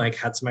then like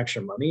had some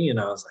extra money, and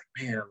I was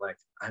like, man, like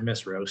I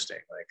miss roasting.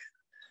 Like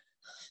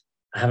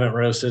I haven't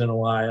roasted in a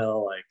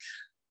while. Like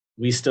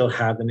we still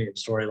have the name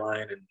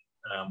storyline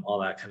and all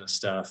that kind of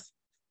stuff.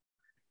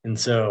 And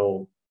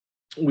so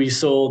we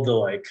sold the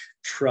like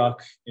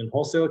truck in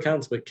wholesale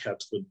accounts, but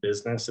kept the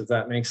business, if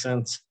that makes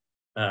sense.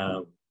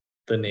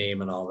 The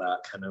name and all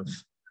that kind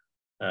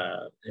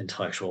of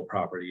intellectual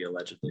property,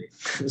 allegedly.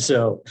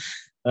 So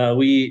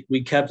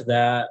we kept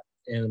that,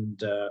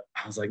 and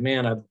I was like,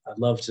 man, I'd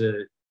love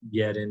to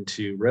get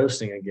into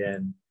roasting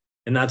again.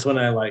 And that's when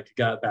I like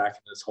got back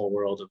in this whole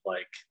world of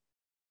like,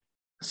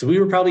 so we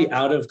were probably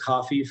out of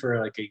coffee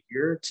for like a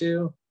year or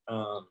two.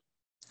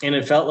 And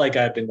it felt like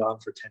I'd been gone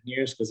for 10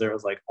 years, because there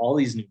was like all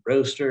these new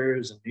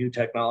roasters and new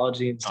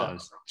technology and stuff. Oh,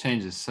 it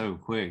changes so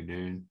quick,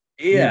 dude.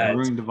 Yeah. New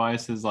brewing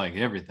devices, like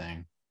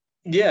everything.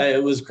 Yeah,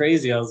 it was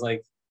crazy. I was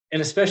like,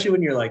 and especially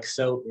when you're like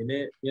so in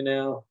it, you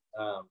know,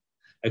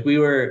 like we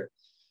were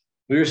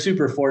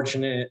super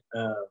fortunate.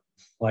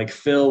 Like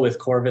Phil with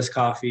Corvus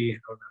Coffee. I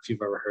don't know if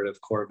you've ever heard of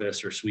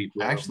Corvus or Sweet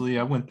Bloom. Actually,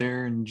 I went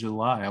there in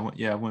July. I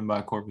went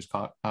by Corvus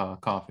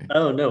Coffee.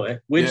 Oh, no way.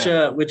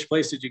 Which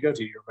place did you go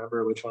to? You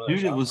remember which one?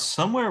 Dude, it was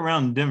somewhere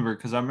around Denver,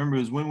 because I remember it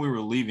was when we were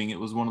leaving. It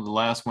was one of the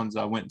last ones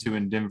I went to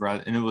in Denver,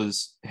 and it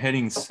was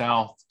heading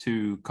south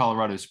to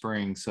Colorado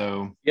Springs.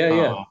 So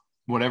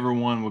whatever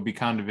one would be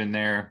kind of in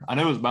there. I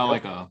know it was about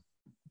like I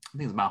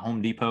think it was about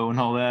Home Depot and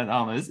all that. I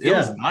don't know. It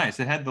was nice.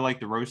 It had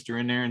the roaster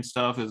in there and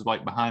stuff. It was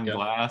like behind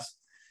glass.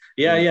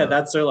 Yeah,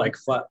 that's their like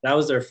flat. That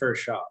was their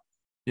first shop.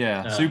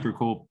 Yeah, super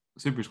cool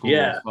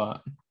Yeah,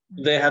 spot.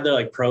 They had their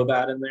like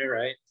Probat in there,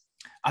 right?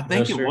 I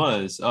think it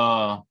was.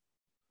 I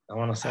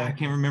want to say I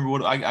can't remember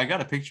what I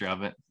got a picture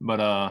of it, but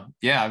I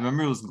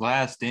remember it was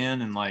glassed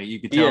in, and like you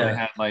could tell they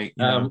had like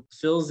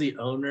Phil's the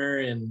owner,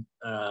 and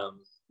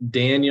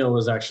Daniel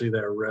was actually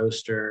their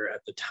roaster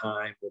at the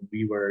time when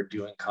we were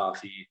doing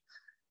coffee.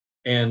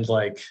 And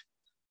like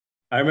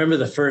I remember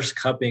the first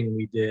cupping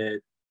we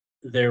did,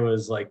 there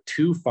was like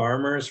 2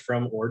 farmers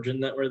from Origin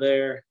that were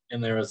there,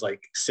 and there was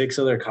like 6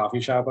 other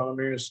coffee shop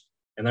owners,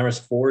 and there was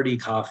 40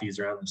 coffees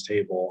around this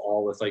table,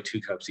 all with like 2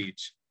 cups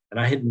each. And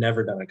I had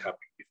never done a cupping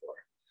before.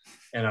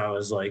 And I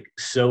was like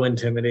so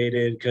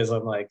intimidated because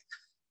I'm like,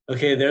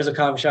 okay, there's a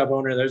coffee shop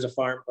owner, there's a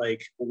farm,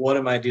 like, what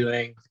am I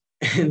doing?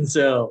 And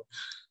so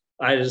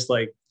I just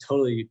like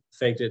totally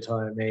faked it till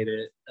I made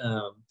it.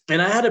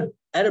 And I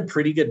had a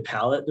pretty good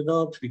palate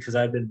developed because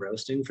I'd been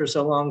roasting for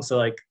so long. So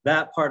like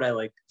that part I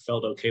like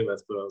felt okay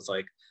with, but I was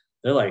like,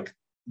 they're like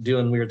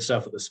doing weird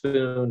stuff with a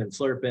spoon and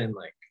slurping,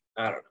 like,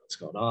 I don't know what's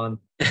going on.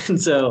 And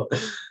so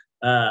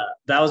that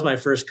was my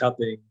first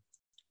cupping,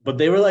 but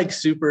they were like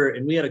super,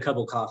 and we had a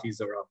couple coffees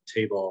that were on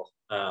the table.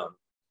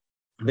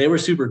 They were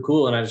super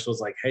cool. And I just was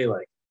like, hey,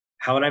 like,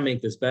 how would I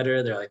make this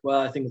better? They're like, well,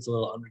 I think it's a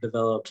little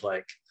underdeveloped,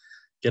 like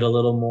get a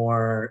little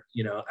more,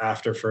 you know,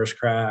 after first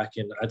crack,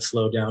 and I'd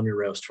slow down your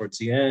roast towards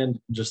the end,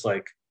 and just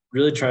like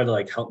really try to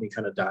like help me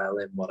kind of dial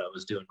in what I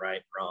was doing right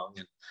and wrong.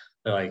 And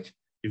they're like,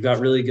 you've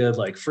got really good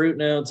like fruit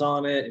notes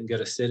on it and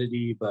good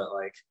acidity, but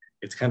like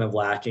it's kind of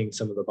lacking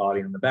some of the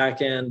body on the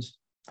back end.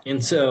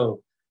 And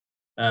so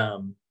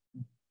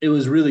it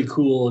was really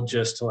cool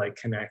just to like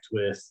connect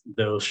with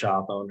those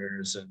shop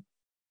owners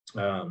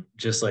and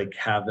just like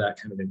have that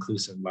kind of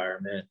inclusive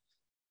environment.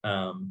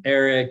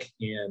 Eric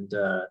and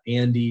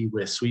Andy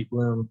with Sweet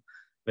Bloom,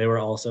 they were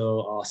also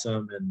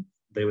awesome, and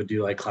they would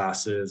do like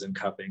classes and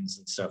cuppings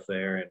and stuff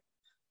there.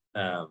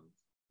 And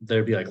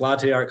there'd be like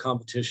latte art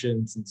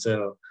competitions. And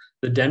so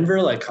the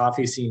Denver like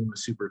coffee scene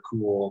was super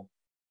cool.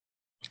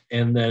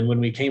 And then when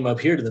we came up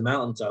here to the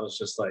mountains, I was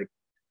just like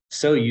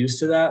so used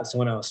to that. So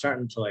when I was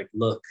starting to like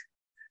look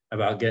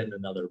about getting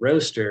another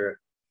roaster,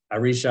 I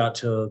reached out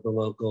to the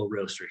local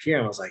roaster here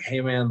and was like,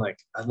 hey man, like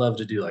I'd love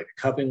to do like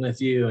a cupping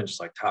with you and just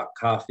like talk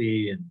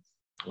coffee and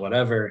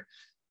whatever.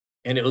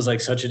 And it was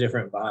like such a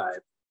different vibe.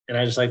 And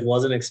I just like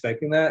wasn't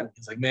expecting that. And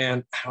he's like,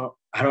 man,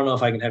 I don't know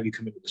if I can have you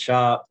come into the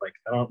shop. Like,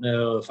 I don't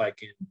know if I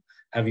can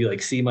have you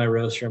like see my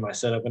roaster and my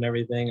setup and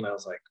everything. And I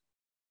was like,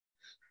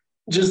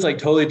 just like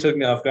totally took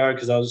me off guard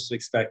because I was just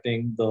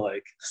expecting the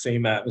like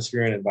same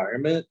atmosphere and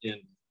environment.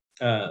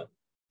 And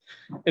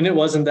it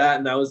wasn't that.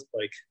 And that was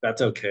like,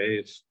 that's okay.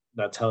 If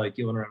that's how like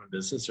you want to run a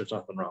business, there's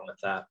nothing wrong with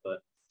that. But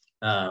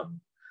I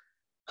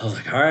was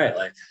like, all right,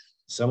 like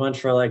so much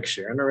for like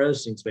sharing a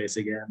roasting space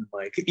again.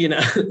 Like, you know,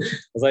 I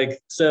was like,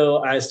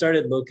 so I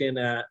started looking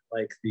at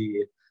like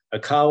the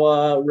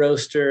Akawa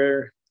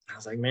roaster. I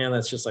was like, man,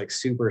 that's just like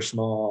super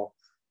small.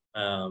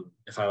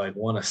 If I like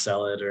want to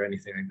sell it or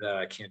anything like that,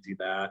 I can't do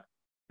that.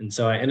 And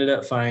so I ended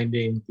up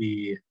finding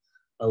the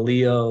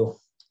Aillio,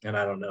 and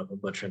I don't know if I'm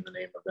butchering the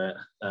name of it.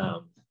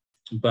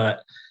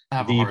 But I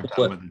have a hard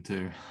time with it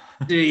too.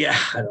 Yeah,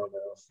 I don't know.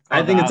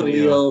 I think it's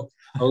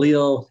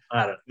Aillio,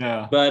 I don't know.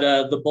 Yeah.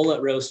 But the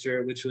bullet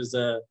roaster, which was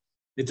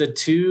it's a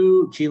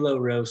 2 kilo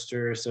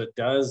roaster. So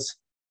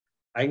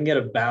I can get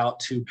about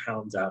 2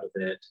 pounds out of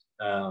it.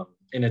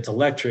 And it's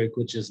electric,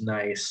 which is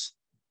nice.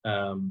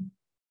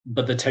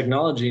 But the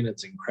technology in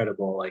it's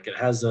incredible. Like it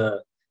has a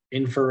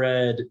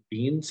infrared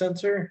bean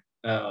sensor.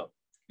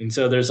 And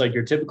so there's like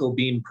your typical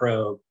bean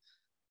probe,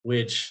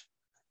 which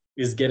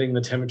is getting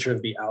the temperature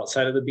of the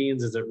outside of the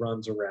beans as it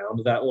runs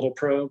around that little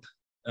probe.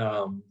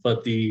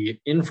 But the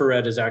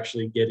infrared is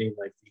actually getting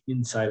like the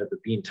inside of the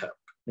bean temp.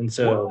 And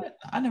so what?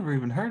 I never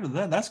even heard of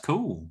that. That's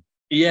cool.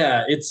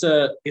 Yeah,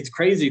 it's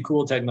crazy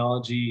cool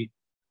technology.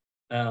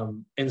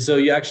 And so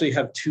you actually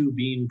have 2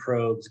 bean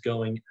probes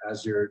going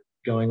as you're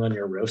going on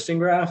your roasting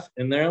graph.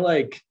 And they're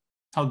like,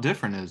 how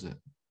different is it?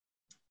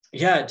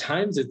 Yeah, at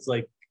times it's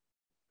like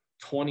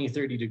 20,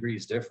 30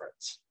 degrees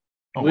difference.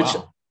 Oh, which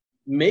wow.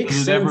 Makes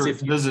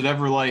sense. Does it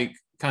ever like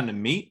kind of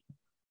meet?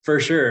 For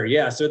sure.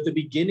 Yeah. So at the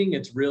beginning,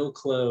 it's real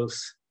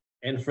close.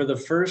 And for the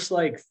first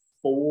like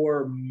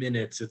 4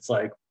 minutes, it's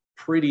like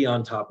pretty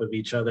on top of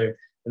each other.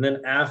 And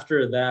then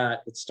after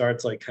that, it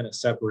starts like kind of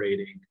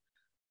separating,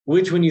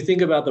 which when you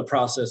think about the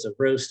process of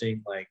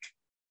roasting, like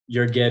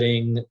you're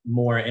getting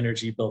more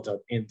energy built up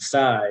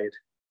inside,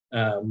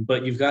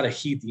 but you've got to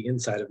heat the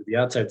inside of it. The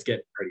outside's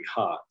getting pretty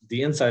hot.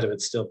 The inside of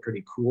it's still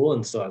pretty cool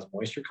and still has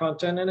moisture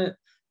content in it.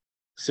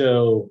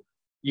 So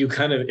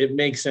it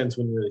makes sense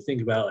when you really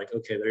think about it, like,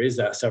 okay, there is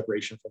that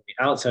separation from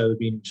the outside of the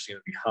bean, which is going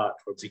to be hot,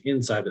 towards the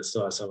inside that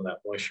still has some of that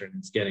moisture and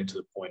it's getting to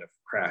the point of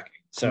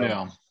cracking. So,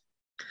 yeah.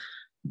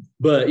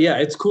 But yeah,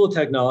 it's cool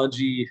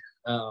technology.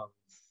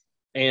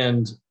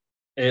 And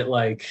it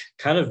like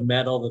kind of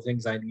met all the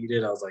things I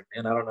needed. I was like,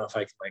 man, I don't know if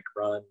I can like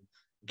run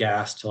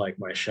gas to like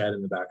my shed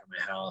in the back of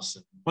my house.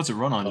 And what's it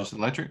run on? Just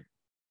electric?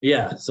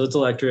 Yeah, so it's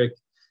electric.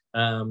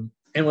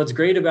 And what's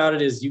great about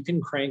it is you can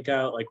crank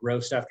out like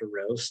roast after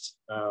roast,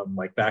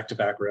 like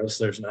back-to-back roast.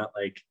 There's not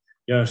like,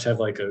 you don't have to have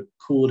like a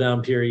cool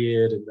down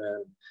period and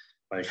then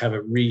like have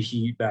it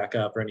reheat back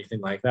up or anything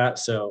like that.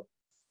 So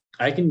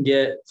I can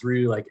get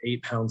through like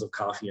 8 pounds of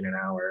coffee in an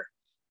hour,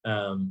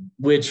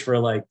 which for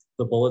like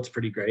the bullet's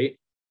pretty great.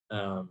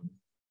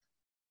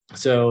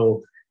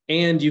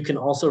 And you can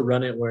also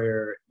run it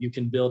where you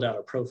can build out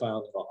a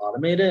profile that'll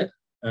automate it.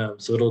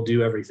 So it'll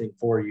do everything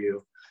for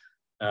you.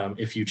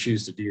 if you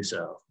choose to do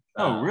so.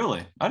 Oh,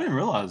 really? I didn't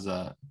realize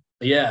that.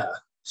 Yeah.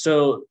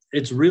 So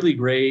it's really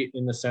great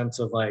in the sense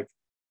of like,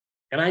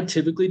 and I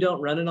typically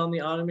don't run it on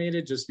the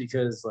automated just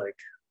because like,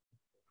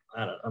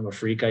 I'm a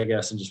freak, I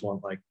guess, and just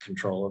want like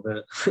control of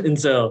it. And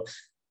so,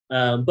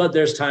 but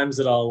there's times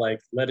that I'll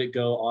like let it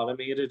go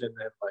automated and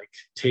then like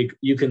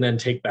you can then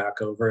take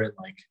back over and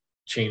like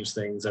change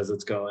things as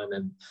it's going.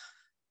 And,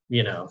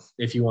 you know,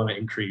 if you want to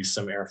increase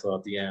some airflow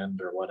at the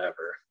end or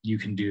whatever, you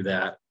can do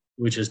that,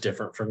 which is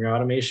different from your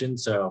automation.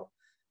 So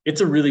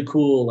it's a really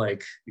cool,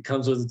 like it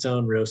comes with its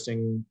own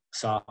roasting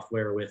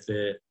software with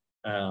it.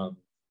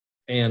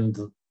 And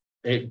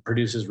it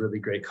produces really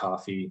great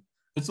coffee.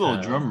 It's a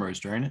little drum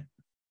roaster, ain't it?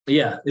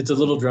 Yeah, it's a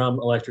little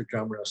electric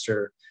drum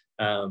roaster.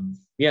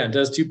 Yeah, it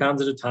does 2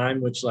 pounds at a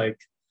time, which like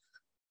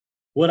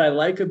what I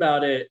like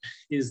about it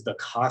is the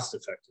cost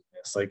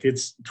effectiveness. Like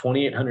it's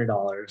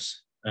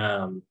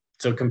 $2,800.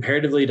 So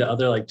comparatively to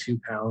other like 2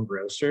 pound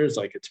roasters,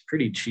 like it's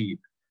pretty cheap.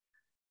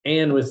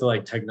 And with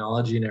like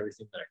technology and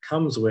everything that it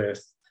comes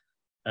with,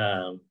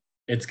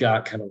 it's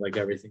got kind of like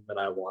everything that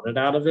I wanted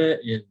out of it.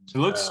 And it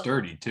looks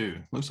sturdy too.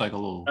 Looks like a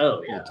little,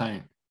 little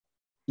tank.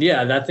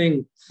 Yeah, that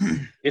thing,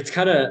 it's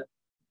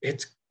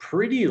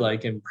pretty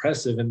like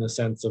impressive in the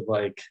sense of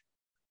like,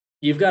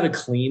 you've got to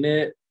clean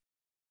it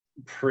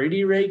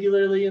pretty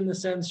regularly in the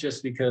sense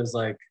just because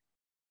like,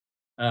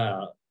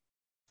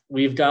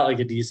 we've got like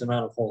a decent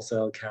amount of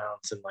wholesale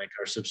accounts and like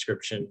our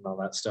subscription and all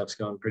that stuff's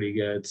going pretty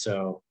good.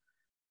 So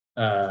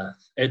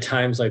at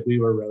times like we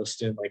were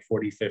roasting like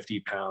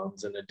 40-50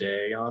 pounds in a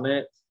day on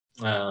it,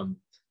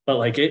 but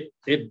like it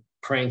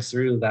cranks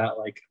through that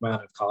like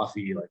amount of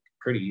coffee like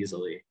pretty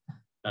easily.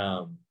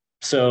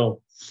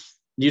 So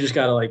you just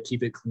got to like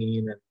keep it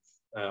clean.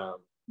 And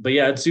but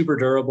yeah, it's super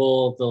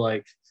durable. The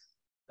like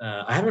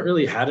I haven't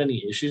really had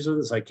any issues with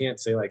this. I can't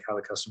say like how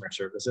the customer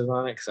service is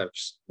on it because I've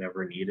just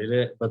never needed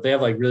it, but they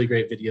have like really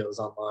great videos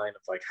online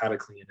of like how to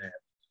clean it,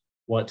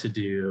 what to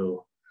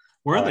do.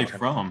 Where are they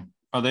from?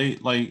 Are they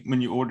like when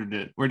you ordered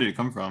it, where did it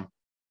come from?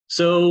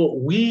 So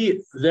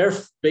they're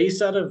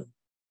based out of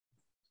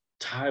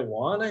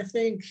Taiwan, I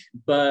think,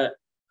 but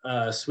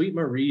Sweet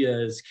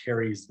Maria's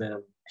carries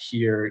them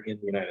here in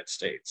the United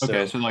States.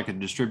 Okay, so like a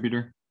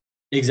distributor?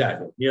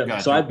 Exactly. Yeah.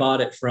 Gotcha. So I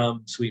bought it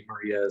from Sweet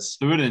Maria's.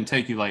 So it didn't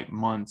take you like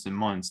months and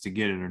months to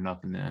get it or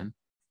nothing then?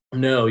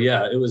 No,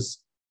 yeah. It was,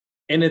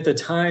 and at the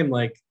time,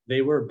 like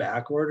they were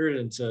back ordered.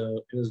 And so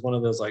it was one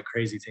of those like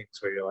crazy things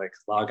where you're like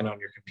logging on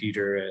your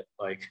computer at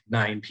like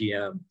 9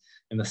 p.m.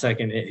 And the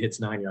second it hits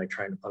 9, you're like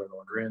trying to put an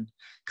order in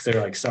because they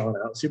were like selling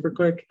out super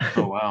quick.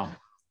 Oh, wow.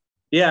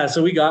 Yeah.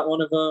 So we got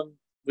one of them,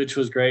 which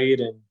was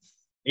great. And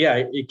yeah,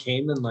 it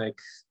came in like,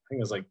 I think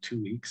it was like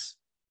 2 weeks.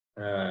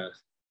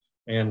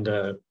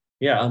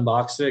 Yeah,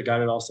 unboxed it,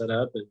 got it all set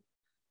up, and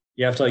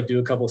you have to like do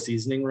a couple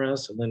seasoning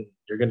roasts, and then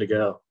you're good to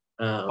go.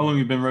 How long have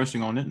you been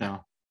roasting on it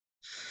now?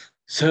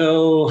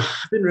 So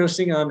I've been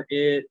roasting on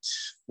it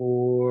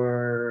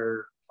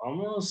for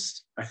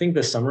almost, I think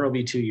this summer will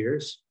be 2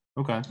 years.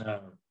 Okay.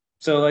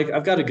 So like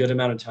I've got a good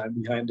amount of time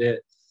behind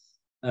it.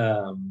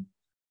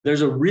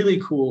 There's a really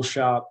cool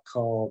shop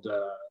called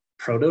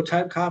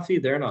Prototype Coffee.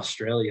 They're in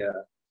Australia,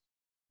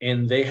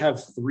 and they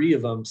have 3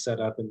 of them set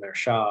up in their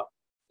shop.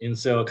 And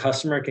so a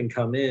customer can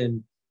come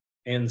in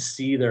and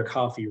see their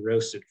coffee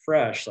roasted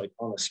fresh, like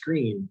on a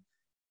screen.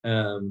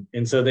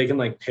 And so they can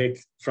like pick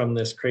from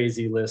this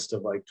crazy list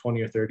of like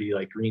 20 or 30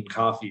 like green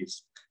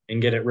coffees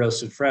and get it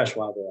roasted fresh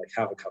while they like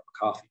have a cup of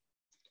coffee.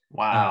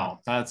 Wow,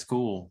 that's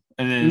cool.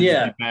 And then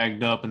it's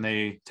bagged up and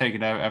they take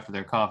it out after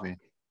their coffee.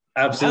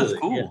 Absolutely.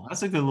 That's cool. Yeah.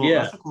 That's a good little,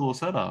 that's a cool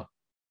setup.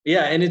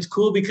 Yeah. And it's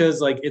cool because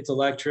like it's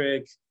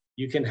electric.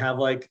 You can have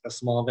like a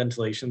small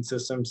ventilation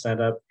system set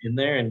up in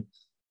there, and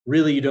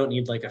really you don't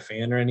need like a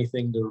fan or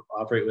anything to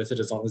operate with it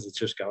as long as it's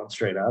just going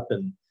straight up.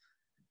 And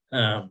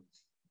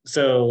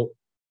so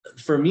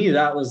for me,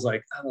 that was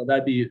like, I don't know,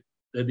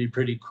 that'd be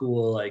pretty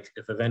cool. Like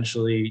if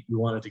eventually you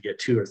wanted to get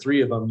 2 or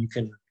 3 of them,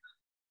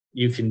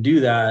 you can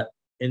do that.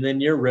 And then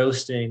you're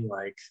roasting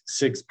like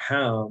 6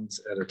 pounds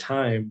at a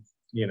time,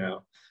 you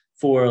know,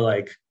 for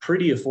like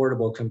pretty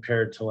affordable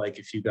compared to like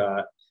if you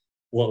got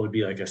what would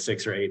be like a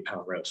 6 or 8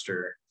 pound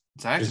roaster.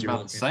 It's actually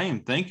about the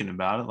same thinking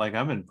about it. Like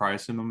I've been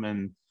pricing them,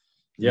 and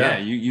yeah,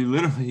 you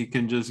literally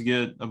can just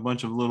get a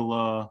bunch of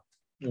little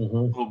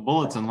little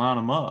bullets and line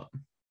them up.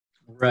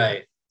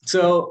 Right.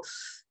 So,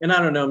 and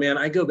I don't know, man,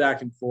 I go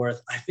back and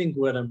forth. I think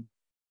what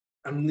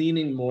I'm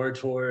leaning more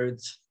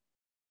towards,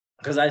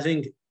 because I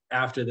think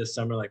after this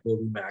summer, like we'll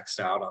be maxed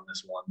out on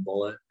this one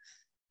bullet.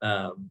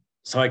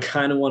 So I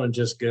kind of want to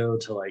just go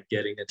to like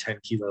getting a 10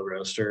 kilo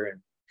roaster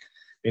and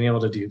being able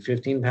to do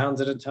 15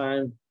 pounds at a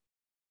time,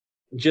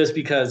 just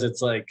because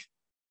it's like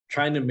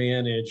trying to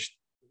manage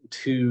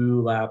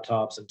 2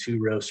 laptops and 2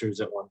 roasters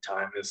at one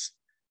time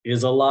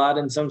is a lot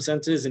in some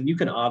senses, and you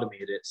can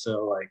automate it.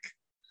 So like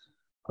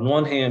on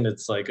one hand,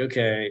 it's like,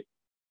 okay,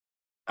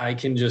 I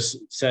can just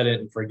set it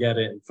and forget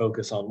it and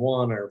focus on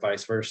one, or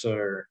vice versa,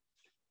 or,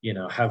 you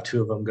know, have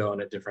 2 of them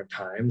going at different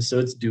times. So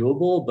it's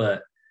doable,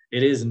 but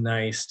it is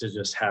nice to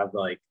just have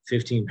like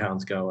 15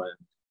 pounds going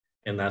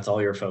and that's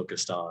all you're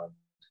focused on,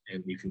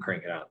 and you can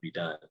crank it out and be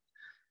done.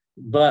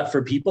 But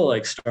for people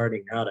like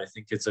starting out, I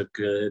think it's a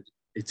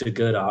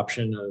good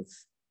option of,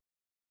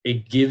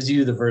 it gives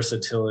you the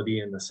versatility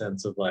in the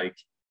sense of like,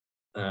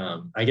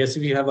 I guess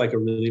if you have like a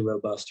really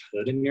robust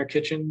hood in your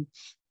kitchen,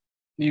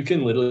 you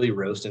can literally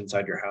roast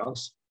inside your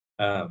house.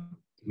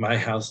 My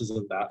house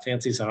isn't that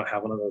fancy, so I don't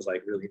have one of those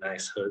like really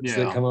nice hoods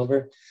that come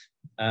over.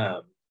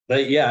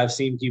 But yeah, I've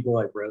seen people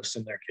like roast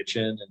in their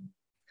kitchen. And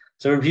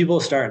so for people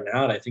starting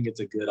out, I think it's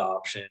a good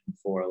option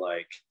for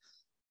like,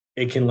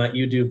 it can let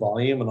you do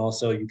volume, and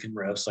also you can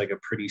roast like a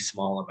pretty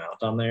small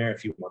amount on there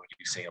if you want to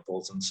do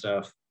samples and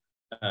stuff.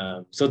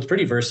 So it's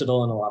pretty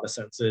versatile in a lot of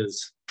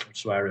senses, which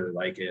is why I really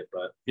like it.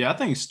 But yeah, I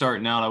think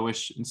starting out, I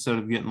wish instead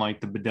of getting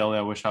like the Bedeli,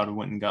 I wish I would have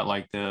went and got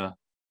like the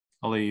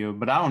Aillio.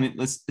 But I don't.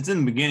 It's in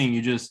the beginning.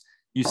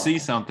 You see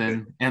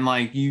something, and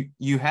like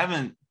you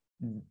haven't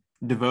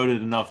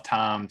devoted enough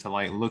time to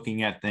like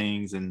looking at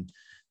things and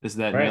this,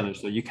 that, and the other.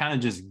 So you kind of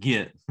just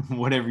get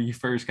whatever you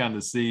first kind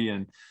of see,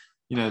 and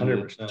the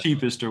 100%.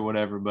 cheapest or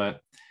whatever.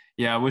 But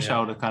yeah, I wish I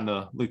would have kind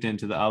of looked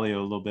into the Aillio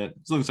a little bit.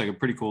 It looks like a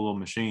pretty cool little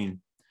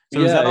machine. So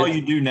is that all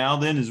you do now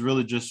then, is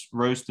really just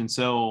roast and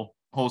sell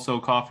wholesale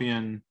coffee?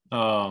 And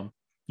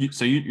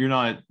you're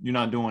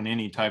not doing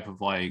any type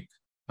of like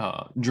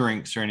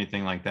drinks or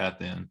anything like that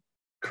then?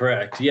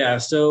 Correct. Yeah.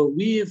 So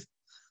we've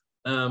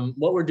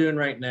what we're doing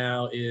right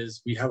now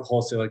is we have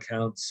wholesale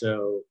accounts.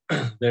 So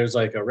there's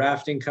like a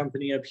rafting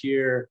company up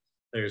here.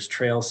 There's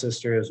Trail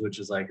Sisters, which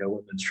is like a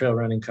women's trail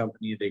running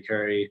company. They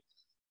carry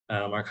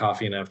our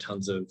coffee and have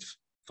tons of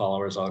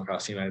followers all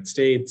across the United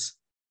States.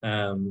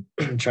 I'm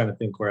trying to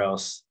think where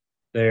else.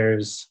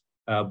 There's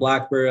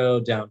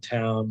Blackborough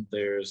downtown.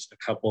 There's a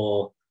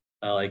couple,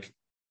 like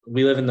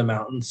we live in the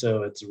mountains,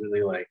 so it's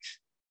really like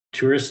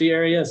touristy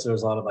area. So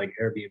there's a lot of like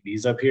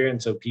Airbnbs up here.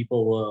 And so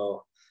people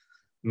will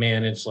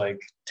manage like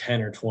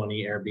 10 or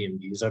 20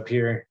 Airbnbs up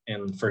here.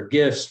 And for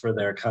gifts for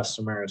their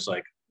customers,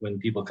 like when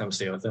people come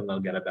stay with them, they'll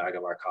get a bag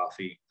of our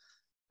coffee.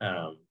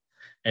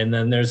 And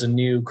then there's a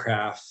new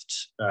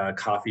craft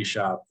coffee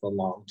shop, the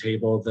Long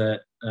Table,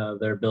 that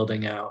they're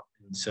building out.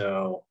 And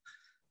so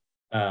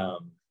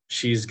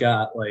she's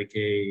got like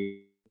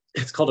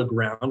it's called a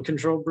ground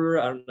control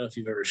brewer. I don't know if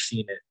you've ever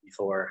seen it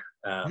before,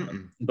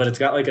 but it's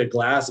got like a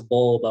glass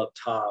bulb up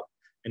top,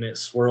 and it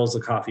swirls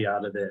the coffee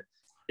out of it.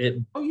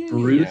 It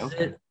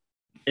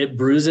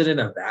brews it in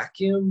a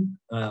vacuum,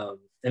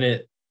 and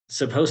it's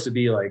supposed to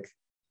be like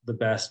the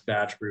best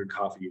batch brewed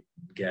coffee you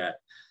can get.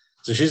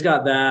 So she's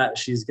got that.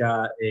 She's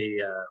got a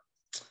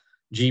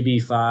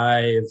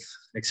GB5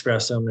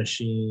 espresso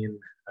machine.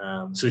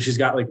 So she's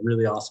got like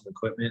really awesome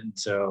equipment. And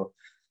so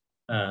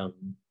I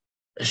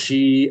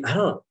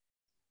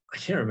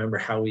can't remember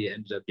how we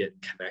ended up getting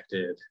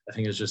connected. I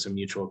think it was just a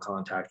mutual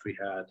contact we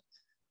had.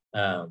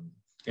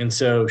 And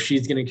so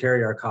she's going to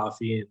carry our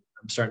coffee, and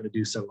I'm starting to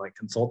do some like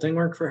consulting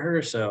work for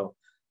her. So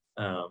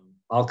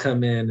I'll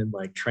come in and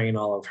like train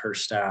all of her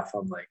staff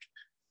on like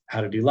how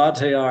to do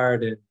latte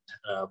art and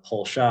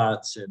pull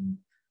shots, and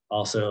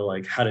also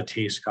like how to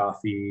taste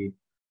coffee,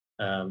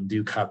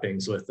 do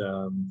cuppings with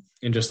them,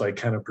 and just like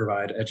kind of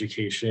provide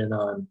education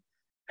on,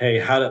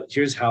 hey,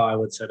 here's how I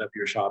would set up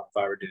your shop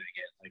if I were doing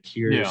it. Like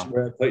here's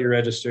where I put your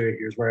register,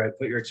 here's where I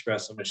put your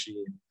espresso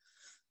machine,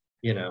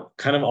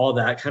 kind of all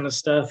that kind of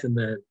stuff. And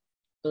then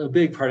a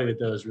big part of it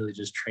though is really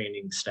just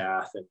training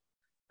staff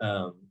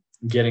and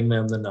getting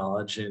them the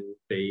knowledge and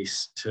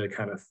base to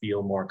kind of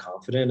feel more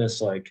confident.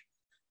 It's like,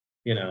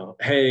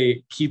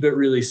 hey, keep it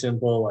really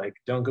simple. Like,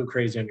 don't go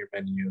crazy on your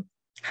menu.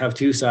 Have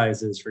 2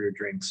 sizes for your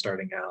drinks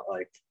starting out.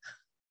 Like,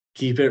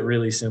 keep it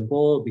really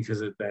simple,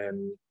 because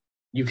then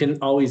you can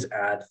always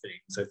add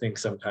things. I think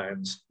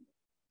sometimes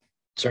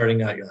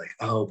starting out, you're like,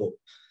 oh, but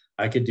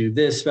I could do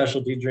this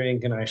specialty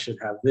drink and I should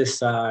have this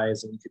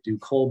size, and we could do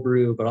cold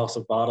brew, but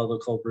also bottle the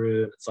cold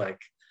brew. And it's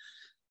like,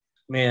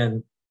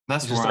 man,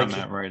 that's where I'm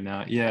at right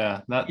now.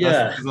 Yeah. That's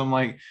because I'm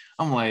like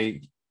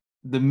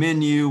the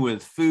menu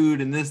with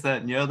food and this,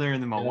 that, and the other.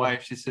 And then my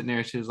wife, she's sitting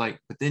there, she was like,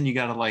 but then you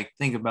got to like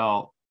think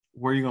about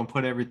where you're going to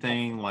put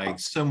everything. Like,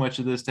 so much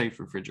of this takes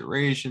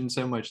refrigeration,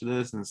 so much of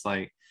this. And it's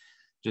like,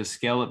 just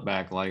scale it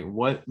back. Like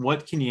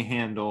what can you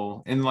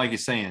handle? And like you're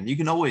saying, you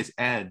can always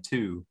add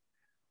too,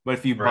 but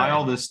if you buy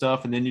all this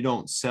stuff and then you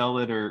don't sell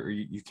it, or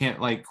you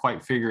can't like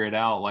quite figure it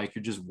out, like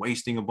you're just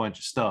wasting a bunch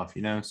of stuff,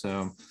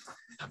 so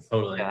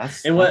totally. Yeah,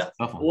 and what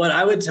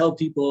I would tell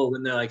people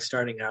when they're like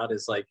starting out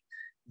is like,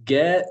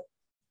 get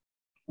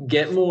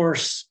more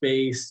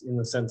space in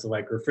the sense of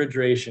like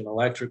refrigeration,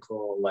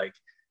 electrical, like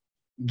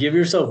give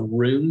yourself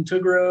room to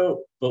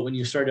grow. But when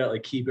you start out,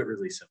 like keep it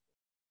really simple,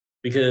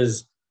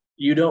 because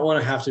you don't want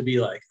to have to be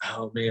like,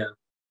 oh man,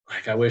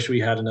 like I wish we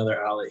had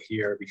another outlet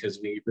here because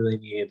we really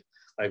need,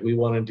 like we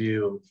want to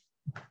do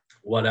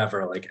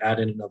whatever, like add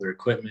in another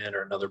equipment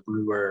or another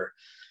brewer.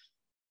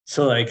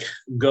 So like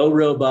go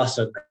robust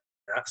on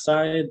that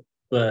side.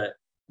 But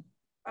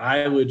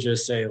I would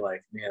just say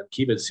like, man,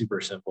 keep it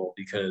super simple,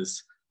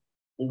 because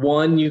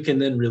one, you can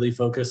then really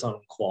focus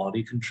on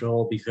quality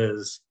control,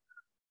 because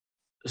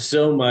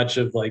so much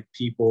of like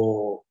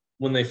people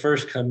when they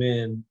first come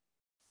in,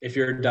 if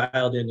you're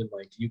dialed in and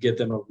like you get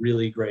them a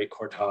really great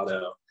cortado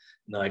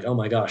and they're like, oh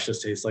my gosh,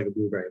 this tastes like a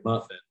blueberry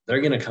muffin,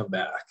 they're going to come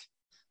back.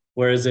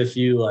 Whereas if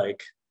you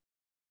like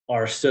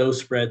are so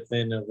spread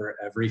thin over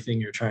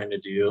everything you're trying to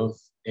do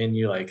and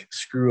you like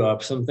screw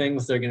up some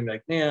things, they're going to be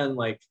like, man,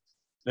 like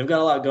they've got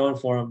a lot going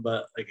for them,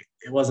 but like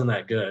it wasn't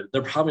that good.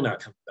 They're probably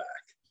not coming back.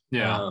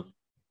 Yeah.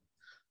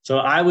 So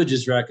I would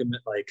just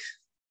recommend like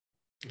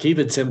keep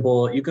it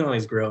simple. You can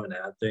always grow and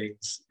add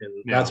things.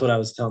 And that's what I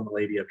was telling the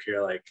lady up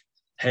here, like,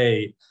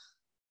 hey,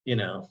 you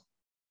know,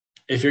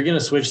 if you're going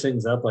to switch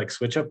things up, like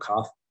switch up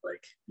coffee.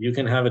 Like you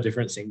can have a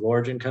different single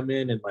origin come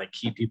in and like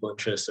keep people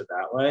interested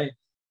that way.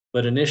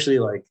 But initially,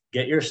 like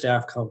get your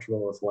staff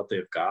comfortable with what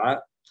they've got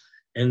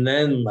and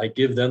then like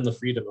give them the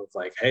freedom of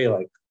like, hey,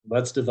 like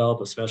let's develop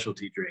a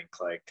specialty drink.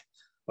 Like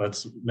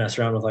let's mess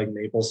around with like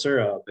maple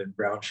syrup and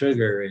brown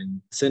sugar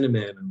and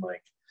cinnamon and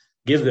like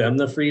give them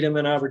the freedom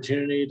and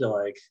opportunity to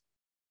like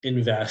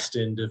invest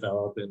and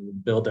develop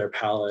and build their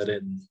palate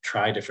and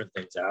try different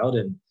things out.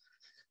 And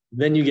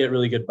then you get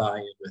really good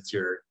buy-in with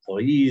your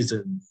employees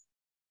and,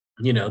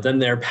 you know, then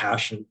they're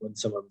passionate when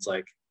someone's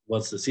like,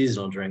 what's the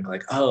seasonal drink?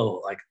 Like,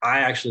 oh, like I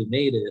actually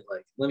made it.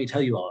 Like, let me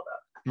tell you all about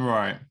it.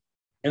 Right.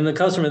 And the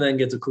customer then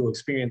gets a cool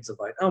experience of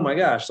like, oh my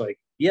gosh, like,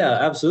 yeah,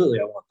 absolutely.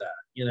 I want that,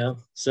 you know?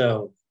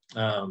 So,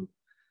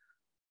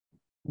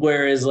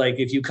 whereas like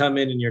if you come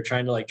in and you're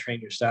trying to like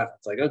train your staff,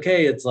 it's like,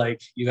 okay, it's like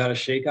you got to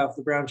shake off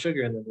the brown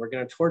sugar and then we're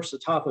going to torch the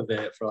top of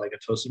it for like a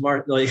toasted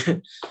mark. Like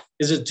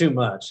it's just too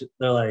much.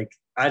 They're like,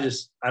 I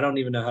don't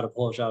even know how to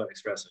pull a shot of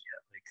espresso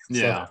yet.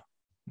 Like, yeah.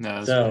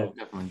 No, that's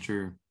definitely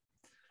true.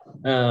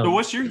 So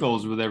what's your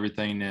goals with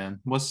everything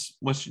then?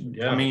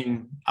 I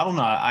mean, I don't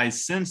know. I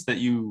sense that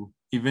you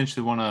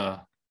eventually want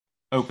to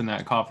open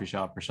that coffee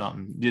shop or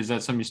something. Is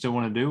that something you still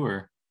want to do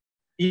or?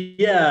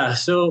 Yeah.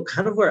 So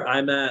kind of where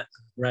I'm at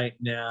right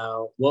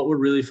now, what we're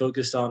really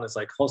focused on is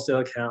like wholesale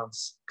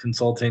accounts,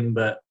 consulting,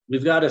 but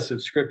we've got a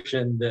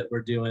subscription that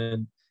we're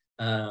doing.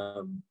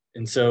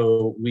 And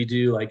so we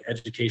do like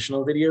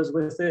educational videos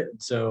with it.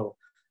 And so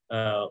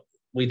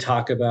we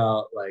talk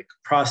about like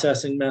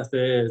processing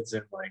methods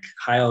and like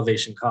high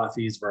elevation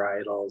coffees,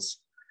 varietals.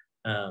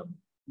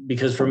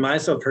 Because for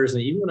myself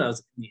personally, even when I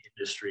was in the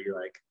industry,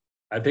 like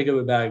I pick up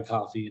a bag of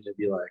coffee and it'd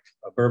be like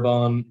a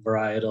bourbon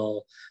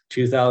varietal,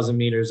 2,000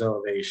 meters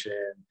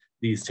elevation,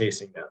 these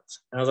tasting notes.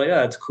 And I was like, oh,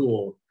 that's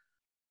cool.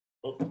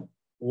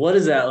 What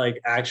is that like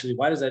actually?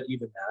 Why does that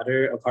even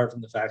matter apart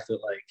from the fact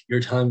that like you're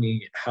telling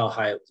me how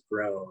high it was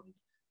grown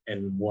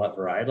and what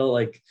varietal?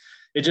 Like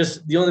it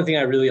just, the only thing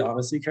I really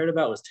honestly cared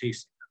about was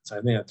tasting notes.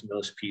 I think that's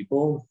most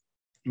people.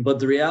 But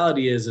the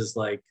reality is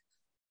like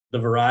the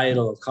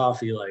varietal of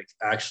coffee like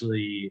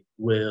actually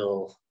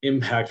will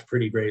impact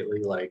pretty greatly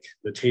like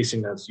the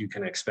tasting notes you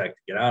can expect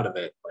to get out of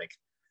it. Like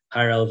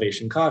higher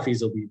elevation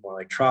coffees will be more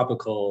like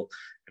tropical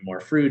and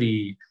more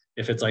fruity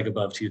if it's like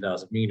above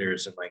 2,000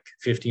 meters, and like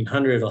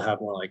 1,500 it'll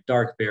have more like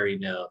dark berry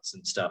notes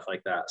and stuff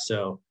like that.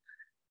 So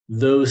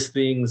those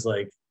things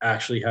like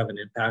actually have an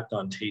impact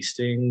on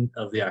tasting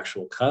of the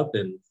actual cup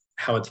and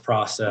how it's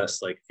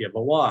processed. Like if you have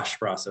a wash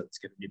process, it's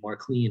going to be more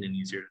clean and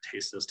easier to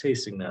taste those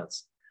tasting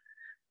notes.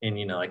 And,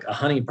 you know, like a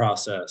honey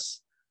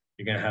process,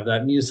 you're going to have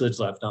that mucilage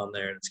left on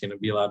there and it's going to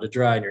be allowed to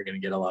dry and you're going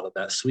to get a lot of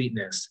that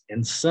sweetness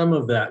and some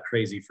of that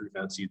crazy fruit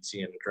notes you'd see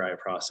in a dry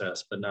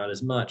process, but not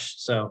as much.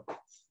 So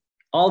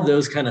all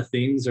those kind of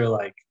things are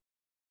like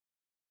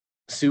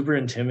super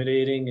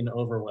intimidating and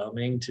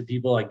overwhelming to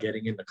people like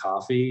getting into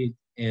coffee,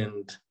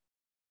 and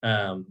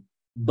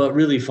but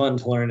really fun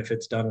to learn if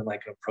it's done in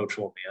like an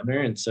approachable manner.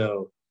 And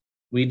so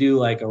we do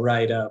like a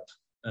write-up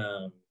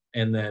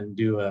and then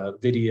do a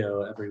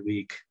video every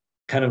week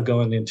kind of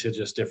going into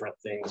just different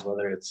things,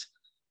 whether it's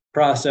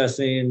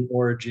processing,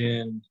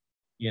 origin,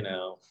 you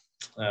know,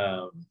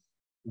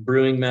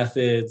 brewing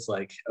methods.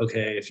 Like,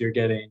 okay, if you're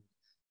getting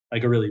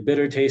like a really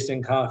bitter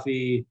tasting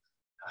coffee,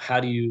 how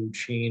do you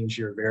change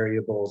your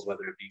variables,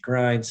 whether it be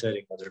grind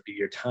setting, whether it be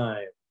your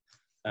time?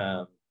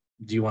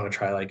 Do you want to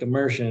try like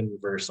immersion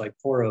versus like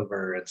pour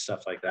over and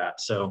stuff like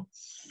that? So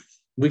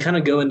we kind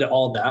of go into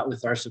all that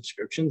with our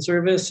subscription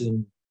service,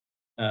 and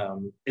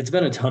it's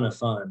been a ton of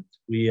fun.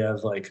 We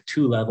have like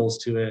 2 levels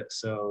to it.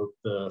 So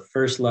the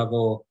first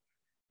level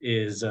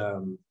is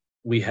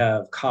we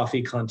have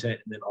coffee content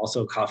and then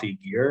also coffee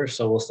gear.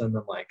 So we'll send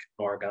them like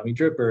an origami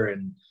dripper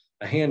and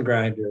a hand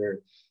grinder,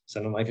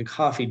 send them like a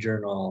coffee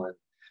journal. And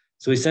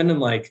so we send them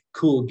like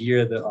cool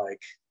gear that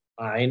like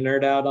I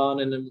nerd out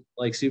on and I'm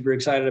like super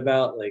excited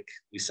about. Like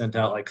we sent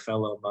out like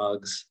fellow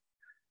mugs,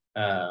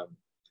 and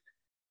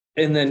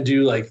then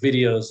do like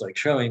videos like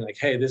showing like,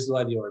 hey, this is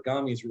why the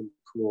origami is really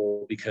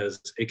cool,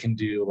 because it can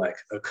do like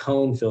a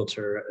cone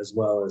filter as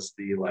well as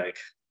the like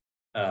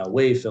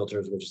wave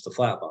filters, which is the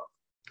flat bottom.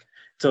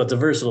 So it's a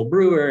versatile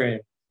brewer,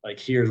 and like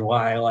here's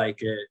why I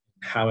like it,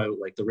 how I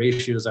like the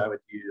ratios I would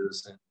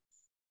use, and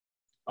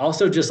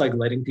also just like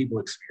letting people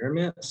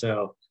experiment.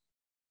 So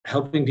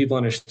helping people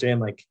understand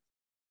like,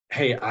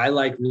 hey, I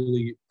like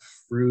really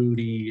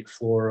fruity,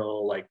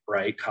 floral, like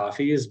bright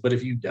coffees, but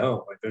if you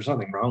don't, like there's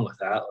nothing wrong with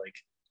that. Like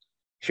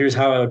here's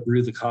how I would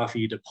brew the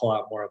coffee to pull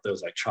out more of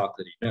those like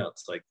chocolatey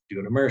notes, like do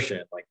an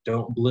immersion, like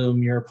don't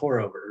bloom your pour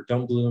over, or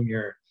don't bloom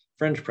your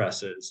French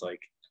presses.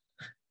 Like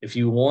if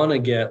you want to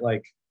get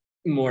like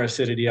more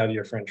acidity out of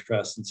your French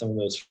press and some of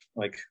those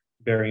like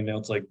berry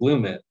notes, like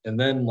bloom it and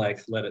then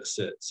like let it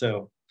sit.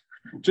 So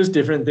just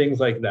different things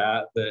like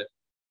that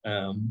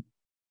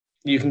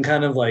you can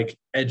kind of like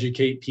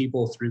educate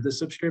people through the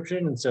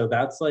subscription. And so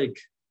that's like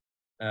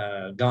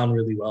gone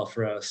really well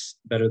for us,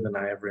 better than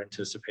I ever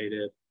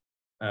anticipated.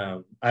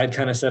 I'd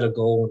kind of set a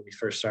goal when we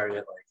first started,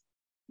 like,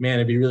 man,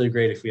 it'd be really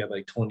great if we had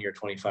like 20 or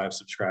 25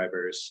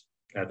 subscribers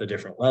at the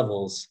different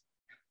levels,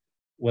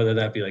 whether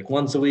that be like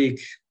once a week,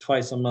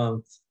 twice a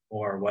month,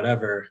 or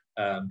whatever.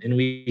 And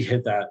we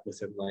hit that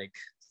within like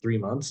 3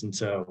 months. And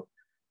so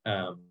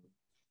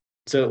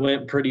it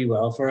went pretty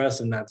well for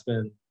us. And that's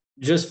been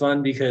just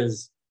fun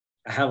because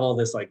I have all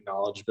this like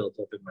knowledge built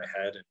up in my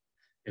head, and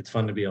it's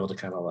fun to be able to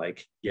kind of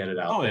like get it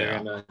out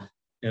there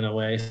in a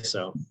way.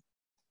 So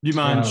do you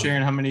mind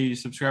sharing how many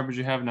subscribers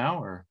you have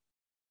now, or?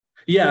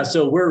 Yeah,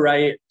 so we're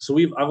right. So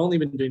I've only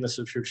been doing the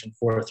subscription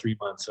for 3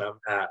 months. So I'm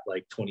at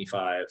like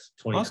 25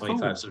 cool.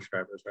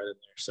 subscribers right in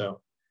there.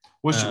 So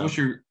what's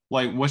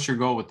your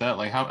goal with that?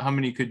 Like how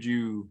many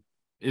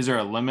is there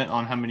a limit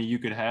on how many you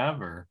could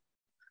have, or?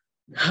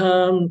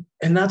 And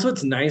that's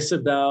what's nice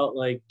about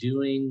like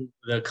doing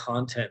the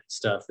content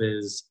stuff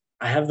is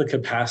I have the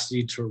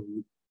capacity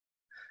to,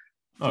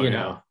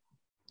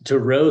 to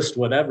roast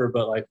whatever.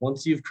 But like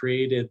once you've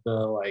created the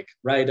like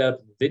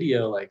write-up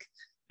video, like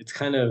it's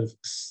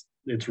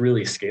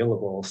really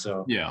scalable.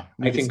 So yeah,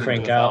 I can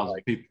crank out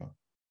like people.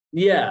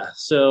 Yeah.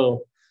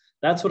 So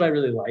that's what I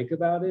really like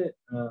about it.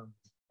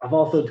 I've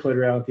also toyed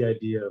around with the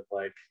idea of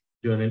like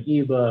doing an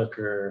ebook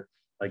or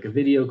like a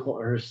video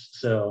course.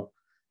 So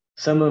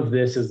some of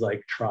this is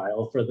like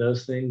trial for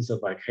those things of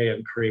like, hey,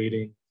 I'm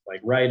creating like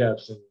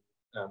write-ups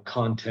and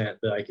content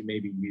that I can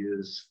maybe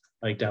use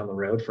like down the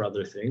road for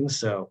other things.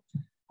 So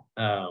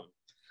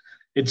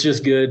it's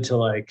just good to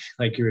like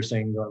you were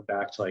saying, going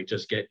back to like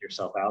just getting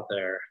yourself out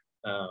there.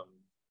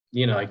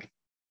 Like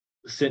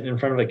sitting in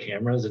front of a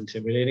camera is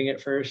intimidating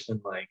at first, and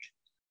like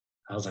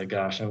I was like,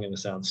 gosh, I'm gonna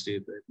sound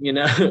stupid,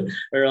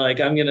 or like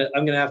I'm gonna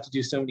have to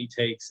do so many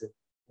takes. And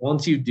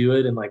once you do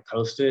it and like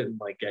post it and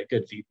like get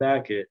good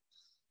feedback, it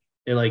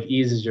like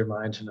eases your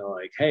mind to know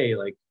like, hey,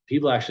 like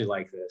people actually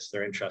like this,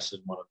 they're interested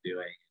in what I'm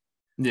doing.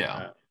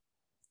 Yeah.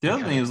 The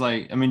other thing is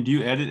like, I mean, do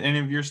you edit any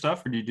of your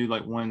stuff, or do you do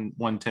like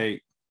one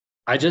take?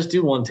 I just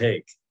do one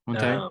take.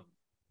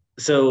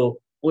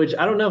 So, which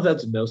I don't know if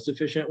that's the most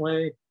efficient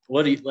way.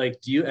 What do you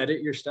like? Do you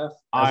edit your stuff?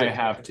 I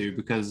have to,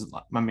 because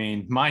I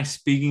mean, my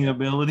speaking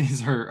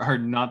abilities are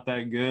not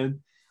that good.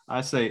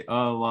 I say a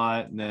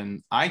lot, and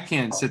then I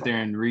can't sit there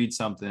and read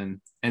something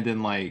and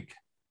then like,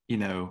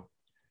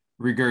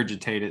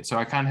 regurgitate it. So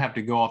I kind of have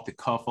to go off the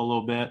cuff a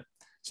little bit.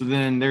 So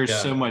then there's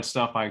so much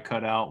stuff I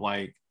cut out.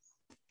 Like,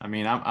 I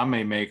mean, I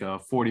may make a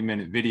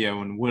 40-minute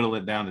video and whittle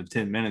it down to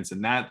 10 minutes.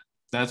 And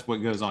that's what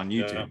goes on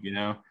YouTube,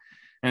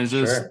 and it's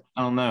just,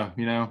 I don't know,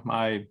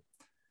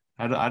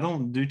 I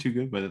don't do too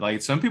good with it.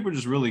 Like some people are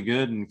just really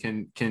good and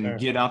can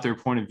get out their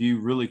point of view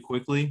really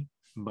quickly,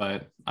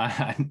 but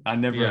I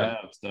never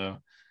have. So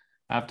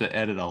I have to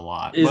edit a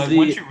lot.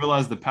 Once you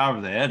realize the power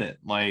of the edit,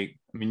 like,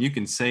 I mean, you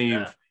can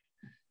save,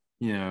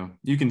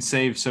 you can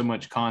save so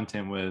much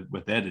content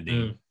with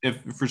editing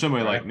if for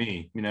somebody like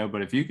me,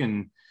 but if you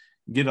can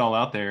get it all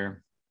out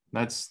there,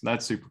 that's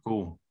super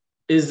cool.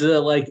 Is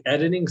the like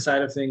editing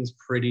side of things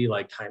pretty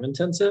like time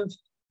intensive?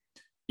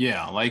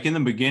 Yeah, like in the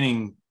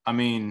beginning, I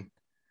mean,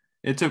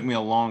 it took me a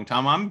long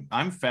time.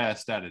 I'm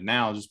fast at it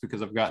now just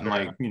because I've gotten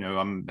like,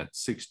 I'm at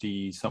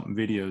 60 something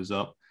videos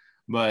up,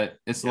 but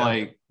it's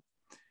like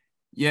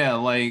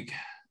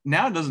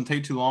now it doesn't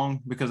take too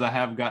long because I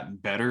have gotten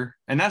better.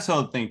 And that's the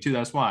other thing too.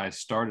 That's why I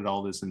started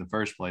all this in the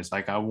first place.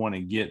 Like I want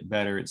to get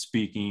better at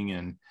speaking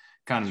and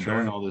kind of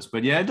doing all this,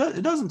 but yeah,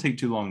 it doesn't take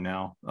too long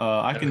now.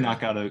 I can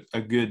knock out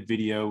a good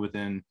video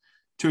within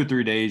 2 or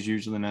 3 days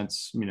usually. And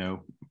that's,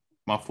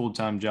 my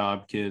full-time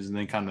job, kids, and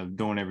then kind of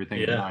doing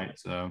everything at night.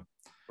 So.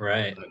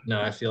 Right.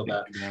 No, I feel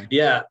that.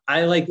 Yeah.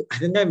 I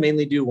think I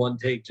mainly do one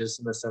take just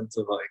in the sense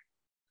of like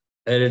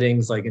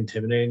editing's like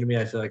intimidating to me.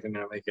 I feel like I'm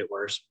going to make it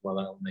worse while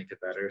I'll make it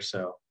better.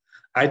 So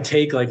I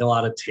take like a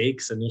lot of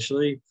takes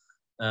initially,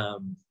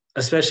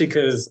 especially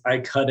because I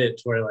cut it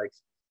to where like,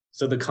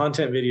 so the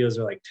content videos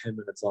are like 10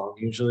 minutes long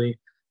usually,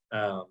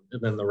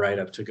 and then the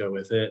write-up to go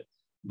with it.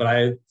 But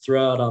I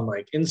throw out on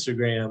like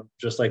Instagram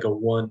just like a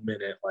 1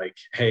 minute, like,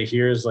 hey,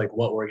 here's like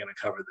what we're going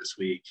to cover this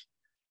week.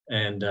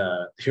 And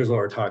here's what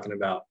we're talking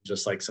about,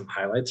 just like some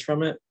highlights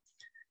from it.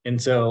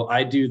 And so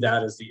I do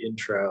that as the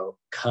intro,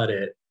 cut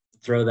it,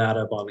 throw that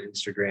up on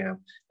Instagram.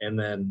 And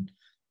then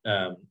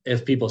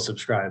if people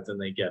subscribe, then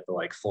they get the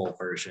like full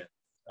version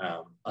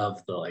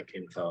of the like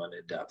info and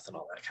in-depth and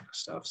all that kind of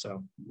stuff.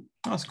 So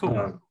that's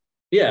cool.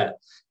 Yeah,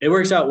 it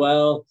works out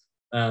well.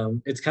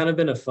 It's kind of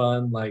been a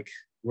fun, like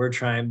we're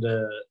trying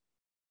to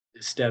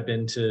step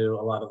into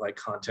a lot of like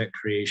content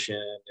creation,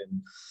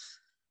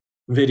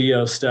 and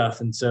video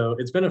stuff. And so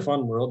it's been a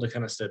fun world to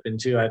kind of step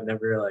into. I'd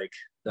never like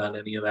done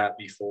any of that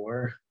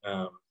before.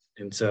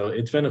 And so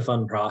it's been a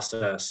fun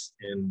process,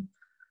 and,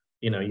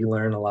 you know, you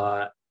learn a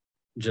lot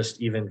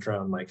just even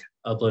from like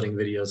uploading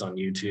videos on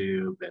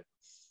YouTube, and,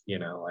 you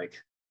know, like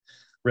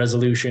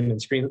resolution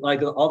and screen,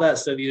 like all that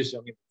stuff you just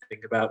don't even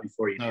think about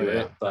before you do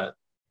it. But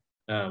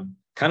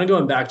kind of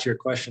going back to your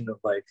question of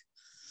like,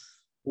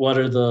 what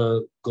are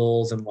the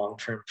goals and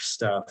long-term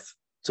stuff?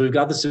 So we've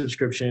got the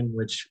subscription,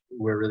 which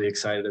we're really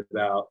excited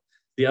about.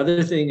 The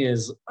other thing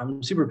is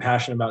I'm super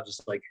passionate about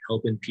just like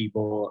helping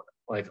people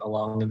like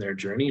along in their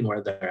journey and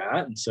where they're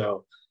at. And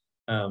so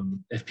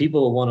if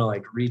people want to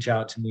like reach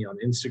out to me on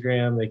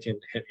Instagram, they can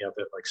hit me up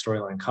at like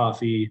Storyline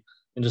Coffee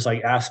and just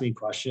like ask me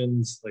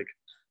questions. Like,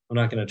 I'm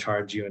not going to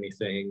charge you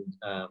anything.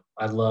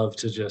 I'd love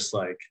to just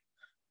like,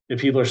 if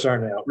people are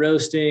starting out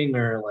roasting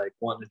or like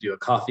wanting to do a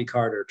coffee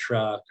cart or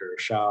truck or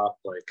shop,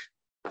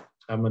 like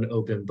I'm an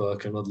open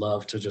book and would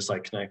love to just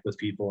like connect with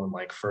people and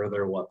like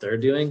further what they're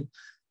doing.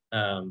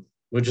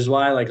 Which is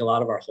why like a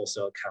lot of our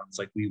wholesale accounts,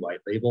 like we white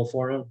label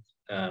for them.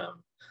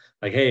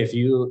 Like, hey, if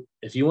you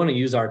want to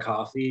use our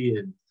coffee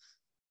and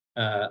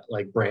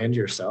like brand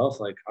yourself,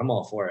 like I'm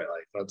all for it.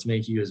 Like, let's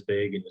make you as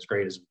big and as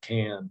great as we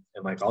can.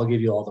 And like, I'll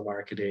give you all the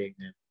marketing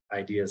and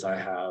ideas I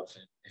have.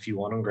 And if you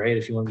want them, great.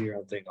 If you want to do your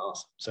own thing,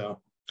 awesome.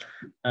 So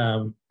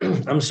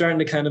I'm starting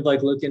to kind of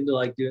like look into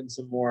like doing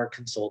some more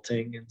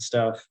consulting and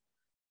stuff.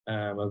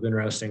 I've been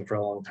roasting for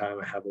a long time.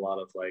 I have a lot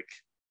of like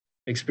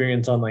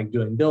experience on like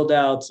doing build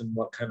outs and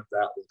what kind of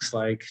that looks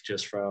like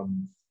just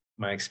from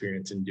my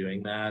experience in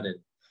doing that,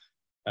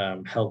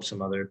 and help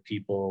some other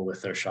people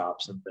with their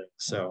shops and things.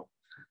 So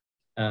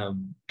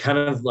kind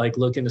of like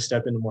looking to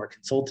step into more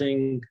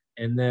consulting.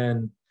 And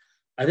then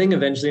I think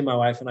eventually my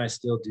wife and I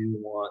still do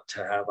want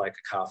to have like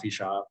a coffee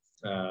shop.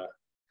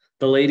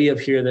 The lady up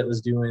here that was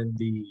doing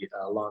the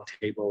long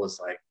table was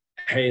like,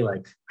 hey,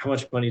 like, how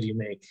much money do you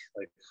make?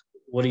 Like,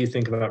 what do you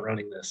think about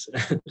running this?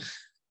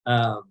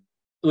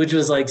 Which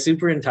was like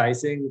super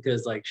enticing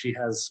because like she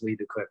has sweet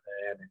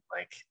equipment and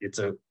like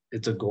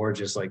it's a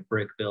gorgeous like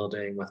brick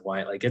building with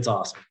white, like it's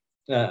awesome.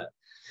 But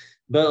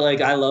like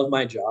I love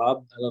my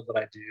job. I love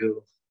what I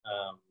do.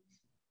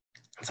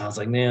 So I was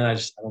like, man, I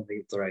don't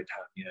think it's the right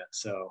time yet.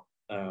 So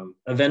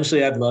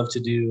eventually I'd love to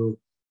do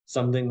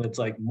something that's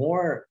like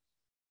more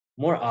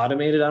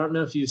automated. I don't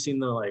know if you've seen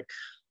the like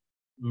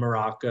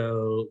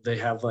Morocco, they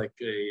have like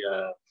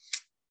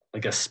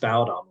a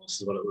spout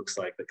almost is what it looks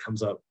like that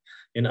comes up,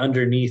 and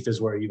underneath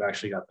is where you've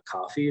actually got the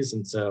coffees.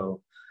 And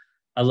so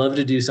I love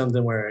to do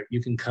something where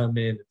you can come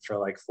in for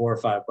like $4 or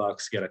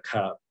 $5, get a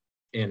cup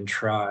and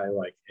try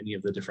like any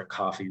of the different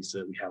coffees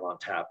that we have on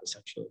tap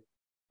essentially.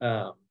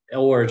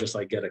 Or just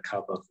like get a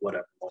cup of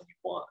whatever one you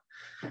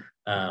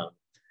want.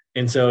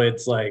 And so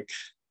it's like,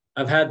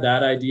 I've had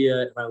that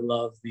idea, and I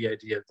love the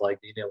idea of like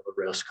being able to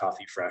roast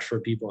coffee fresh for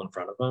people in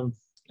front of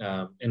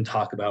them, and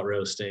talk about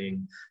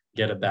roasting,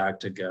 get a bag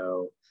to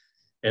go,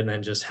 and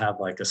then just have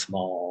like a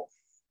small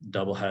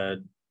double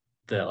head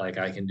that like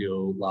I can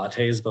do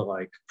lattes, but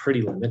like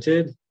pretty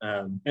limited.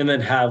 And then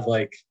have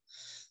like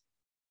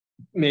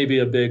maybe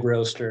a big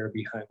roaster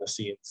behind the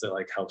scenes that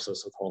like helps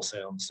us with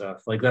wholesale and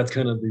stuff. Like that's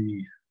kind of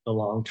the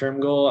long-term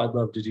goal. I'd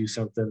love to do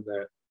something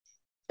that,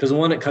 because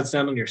one, it cuts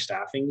down on your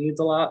staffing needs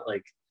a lot.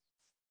 Like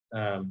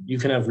you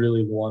can have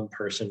really one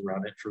person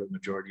run it for the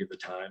majority of the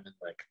time and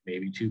like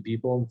maybe two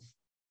people.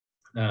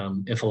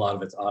 If a lot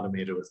of it's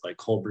automated with like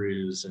cold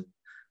brews and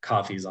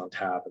coffees on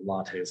tap and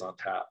lattes on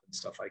tap and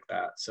stuff like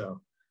that.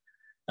 So,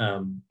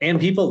 and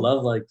people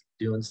love like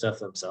doing stuff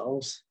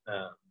themselves.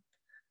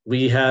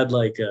 We had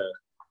like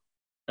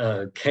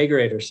a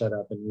kegerator set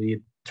up, and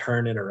we'd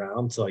turn it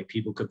around so like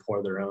people could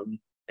pour their own,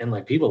 and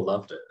like people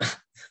loved it.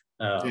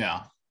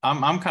 Yeah,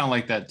 I'm kind of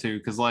like that too,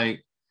 because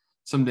like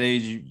some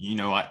days you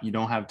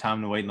don't have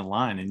time to wait in the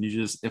line, and you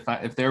just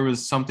if there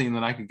was something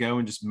that I could go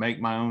and just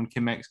make my own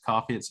Chemex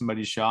coffee at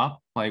somebody's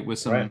shop, like with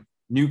some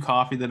new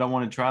coffee that I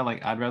want to try,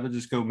 like I'd rather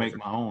just go make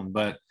my own.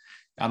 But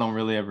I don't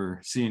really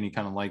ever see any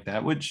kind of like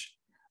that, which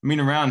I mean,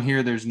 around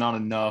here there's not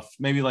enough.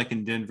 Maybe like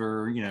in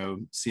Denver,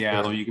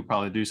 Seattle, you could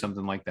probably do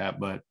something like that,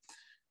 but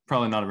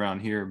probably not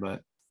around here.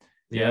 But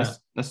yeah,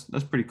 that's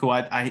pretty cool.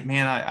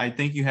 I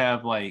think you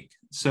have like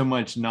so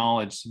much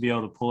knowledge to be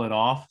able to pull it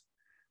off.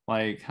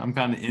 Like I'm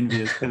kind of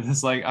envious because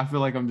it's like I feel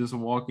like I'm just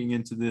walking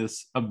into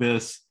this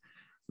abyss,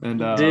 and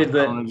Dude,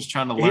 I'm just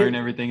trying to learn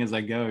everything as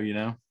I go.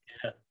 Yeah.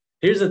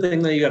 Here's the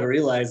thing that you got to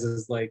realize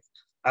is like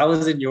I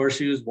was in your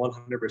shoes 100%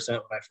 when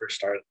I first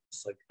started.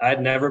 It's like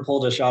I'd never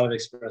pulled a shot of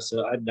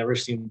espresso. I'd never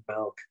seen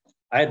milk.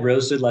 I had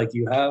roasted like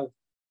you have,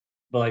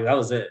 but like that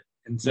was it.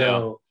 And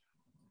so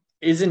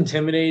it's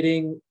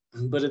intimidating,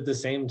 but at the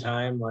same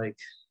time, like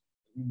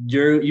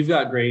you've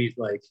got great,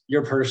 like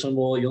you're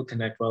personable, you'll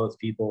connect well with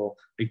people.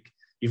 Like,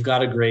 you've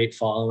got a great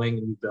following,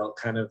 and you built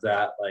kind of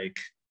that like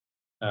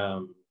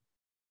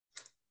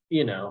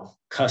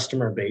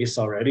customer base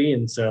already.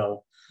 And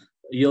so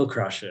you'll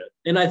crush it.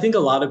 And I think a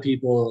lot of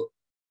people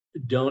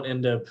don't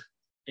end up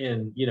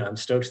in, I'm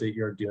stoked that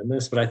you're doing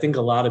this, but I think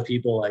a lot of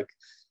people like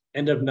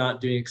end up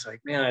not doing it. It's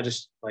like, man, I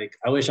just like,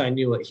 I wish I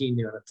knew what he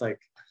knew. And it's like,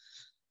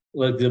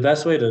 look, the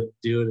best way to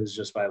do it is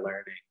just by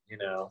learning, you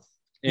know.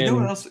 You know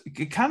what else?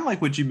 Kind of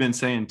like what you've been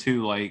saying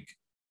too, like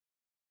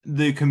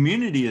the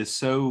community is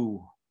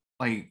so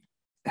like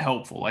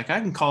helpful. Like I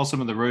can call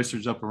some of the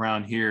roasters up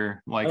around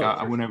here. Like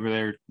I went over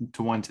there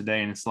to one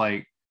today, and it's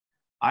like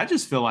I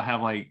just feel I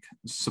have like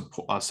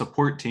a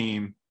support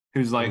team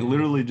who's like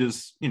literally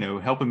just, you know,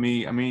 helping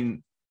me. I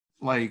mean,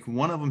 like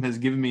one of them has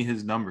given me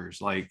his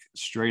numbers, like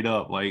straight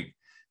up, like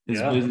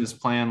his business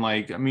plan,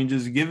 like I mean,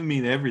 just giving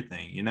me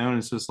everything, you know. And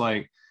it's just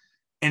like,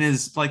 and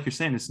it's like you're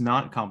saying, it's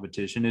not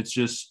competition. It's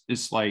just,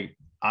 it's like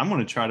I'm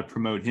going to try to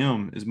promote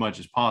him as much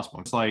as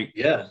possible. It's like,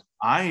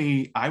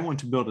 I want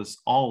to build us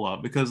all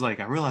up because like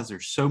I realize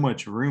there's so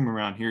much room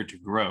around here to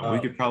grow. We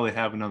could probably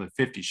have another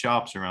 50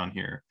 shops around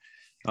here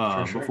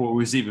before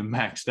we was even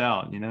maxed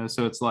out, you know.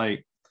 So it's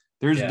like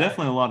there's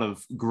definitely a lot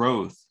of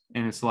growth,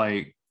 and it's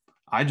like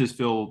I just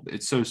feel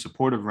it's so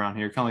supportive around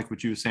here, kind of like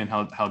what you were saying,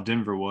 how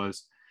Denver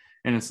was.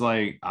 And it's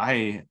like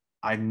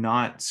I'm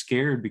not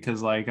scared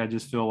because like I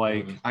just feel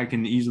like I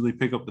can easily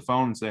pick up the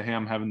phone and say, hey,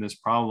 I'm having this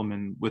problem,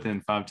 and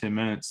within 5-10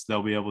 minutes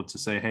they'll be able to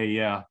say, hey,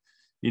 yeah,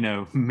 you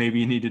know, maybe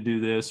you need to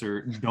do this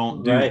or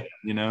don't do it,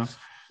 you know.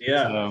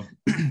 So.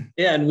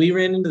 And we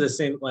ran into the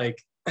same,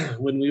 like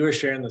when we were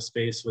sharing the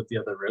space with the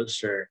other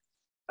roaster,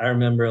 I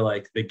remember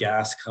like the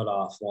gas cut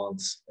off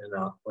once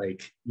and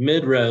like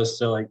mid roast,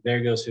 so like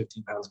there goes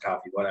 15 pounds of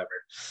coffee, whatever,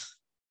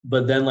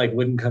 but then like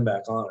wouldn't come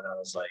back on, and I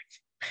was like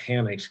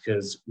panicked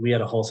because we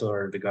had a wholesale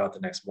order to go out the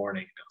next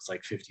morning, and it was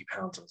like 50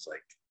 pounds. I was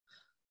like,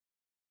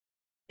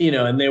 you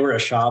know, and they were a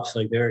shop, so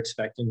like they were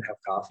expecting to have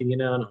coffee, you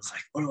know, and I was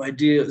like, what do I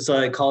do? So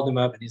I called him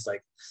up, and he's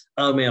like,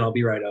 oh man, I'll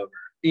be right over,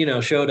 you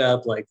know, showed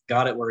up, like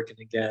got it working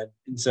again.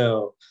 And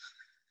so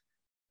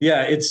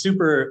yeah, it's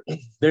super,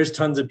 there's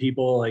tons of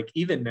people, like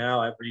even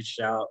now I've reached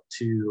out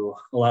to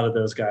a lot of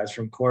those guys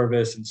from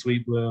Corvus and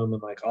Sweet Bloom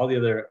and like all the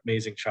other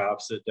amazing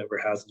shops that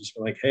Denver has, and just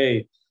been like,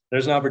 hey,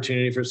 there's an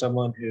opportunity for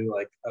someone who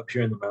like up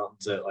here in the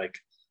mountains that like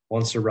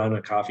wants to run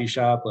a coffee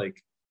shop,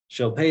 like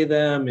she'll pay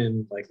them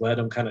and like let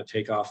them kind of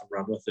take off and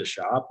run with the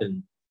shop.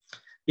 And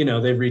you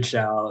know, they've reached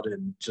out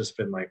and just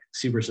been like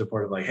super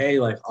supportive, like, hey,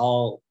 like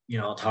I'll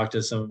talk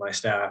to some of my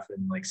staff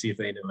and like see if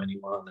they know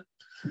anyone.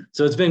 And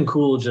so it's been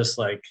cool, just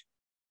like,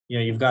 you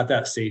know, you've got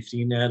that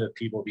safety net of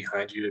people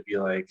behind you to be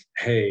like,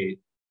 hey,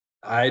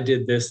 I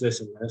did this,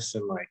 and this,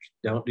 and like,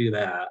 don't do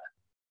that.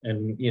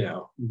 And, you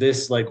know,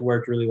 this like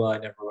worked really well. I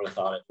never would have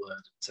thought it would.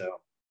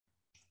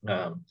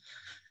 So,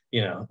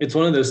 you know, it's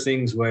one of those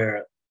things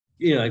where,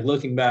 you know, like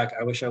looking back,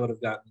 I wish I would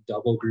have gotten a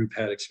double group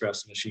head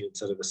espresso machine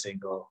instead of a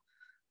single.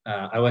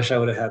 I wish I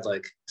would have had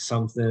like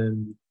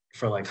something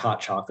for like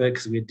hot chocolate,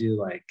 because we'd do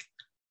like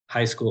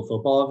high school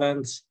football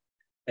events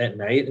at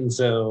night. And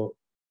so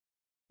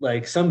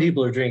like some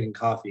people are drinking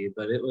coffee,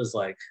 but it was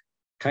like,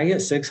 can I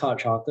get 6 hot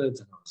chocolates?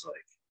 And I was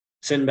like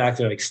sitting back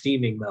there, like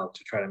steaming milk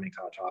to try to make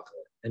hot chocolate.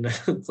 And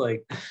it's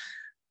like,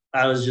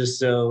 I was just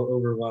so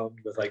overwhelmed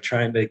with like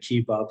trying to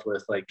keep up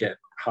with like getting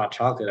hot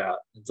chocolate out.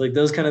 It's like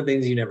those kind of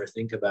things you never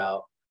think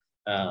about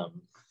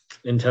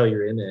until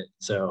you're in it.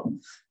 So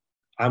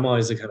I'm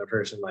always the kind of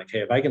person like, hey,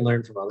 if I can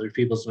learn from other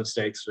people's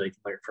mistakes, so they can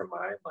learn from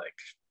mine, like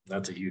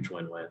that's a huge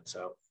win-win.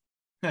 So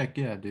heck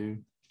yeah,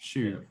 dude.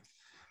 Shoot.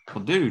 Yeah.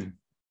 Well, dude,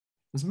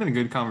 it's been a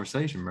good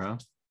conversation, bro.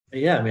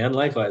 Yeah, man.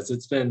 Likewise.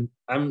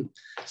 I'm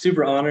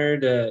super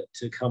honored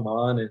to come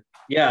on. And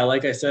yeah,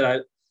 like I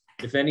said,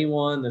 if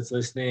anyone that's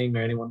listening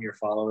or anyone of your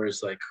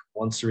followers like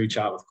wants to reach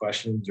out with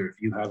questions, or if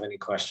you have any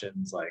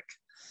questions, like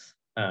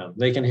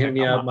they can hit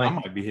me up. I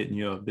might be hitting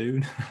you up,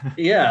 dude.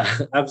 Yeah,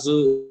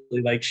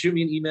 absolutely. Like shoot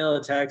me an email,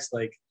 a text.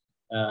 Like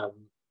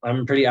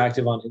I'm pretty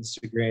active on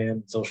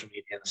Instagram, social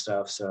media and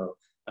stuff. So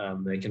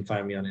they can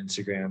find me on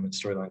Instagram at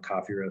Storyline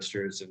Coffee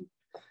Roasters. And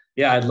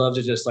yeah, I'd love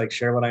to just like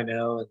share what I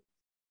know.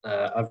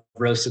 And I've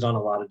roasted on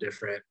a lot of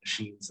different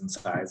machines and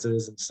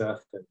sizes and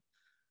stuff.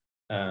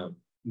 And,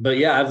 but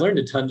yeah, I've learned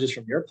a ton just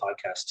from your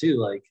podcast too.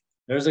 Like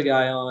there's a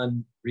guy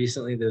on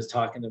recently that was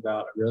talking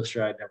about a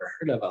roaster I'd never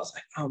heard of. I was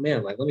like, oh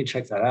man, like let me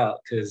check that out,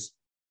 because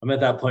I'm at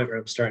that point where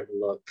I'm starting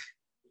to look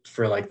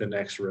for like the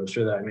next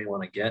roaster that I may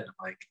want to get. And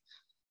I'm like,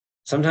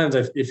 sometimes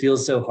it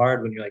feels so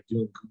hard when you're like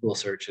doing Google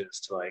searches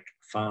to like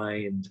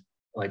find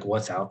like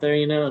what's out there,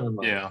 you know? And I'm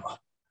like, oh,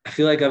 I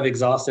feel like I've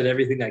exhausted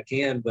everything I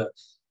can, but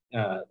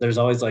there's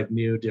always like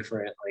new,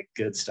 different, like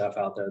good stuff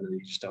out there that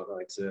you just don't know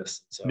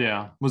exists. So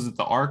yeah, was it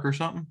the Arc or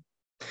something?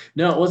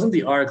 No, it wasn't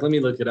the Arc. Let me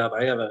look it up.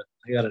 I got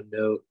a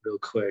note real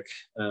quick.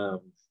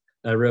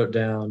 I wrote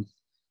down.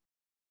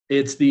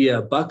 It's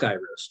the Buckeye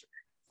roaster.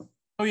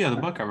 Oh yeah, the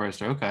Buckeye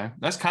roaster. Okay,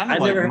 that's kind of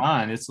like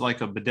mine. It's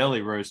like a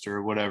Bedelli roaster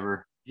or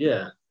whatever.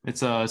 Yeah,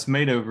 it's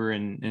made over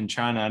in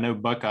China. I know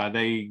Buckeye,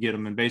 they get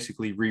them and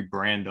basically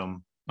rebrand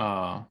them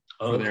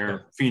for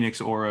their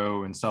Phoenix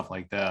Oro and stuff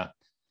like that.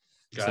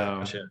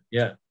 Gotcha. So,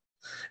 yeah.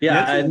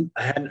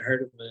 I hadn't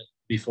heard of it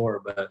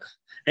before,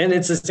 and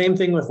it's the same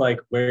thing with like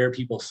where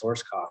people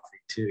source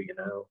coffee too, you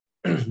know.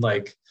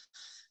 Like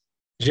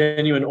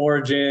genuine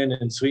origin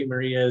and sweet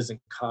Marias and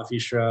coffee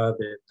shrub.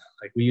 And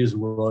like we use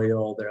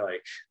royal.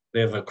 They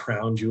have a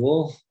crown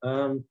jewel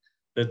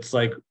that's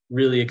like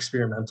really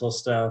experimental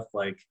stuff,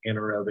 like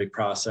anaerobic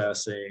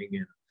processing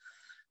and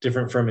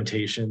different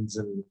fermentations.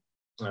 And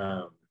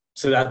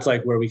so that's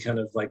like where we kind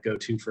of like go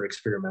to for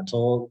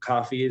experimental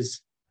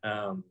coffees.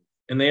 And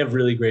they have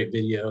really great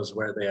videos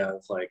where they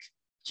have like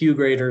Q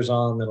graders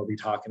on that'll be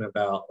talking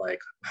about like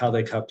how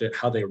they cupped it,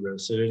 how they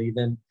roasted it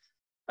even.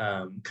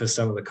 Because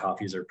some of the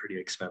coffees are pretty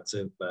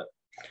expensive. But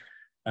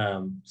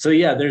so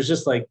yeah,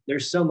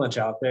 there's so much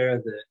out there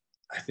that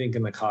I think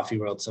in the coffee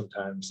world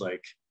sometimes,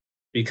 like,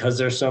 because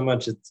there's so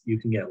much, you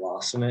can get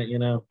lost in it, you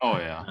know? Oh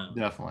yeah,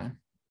 definitely.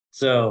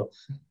 So,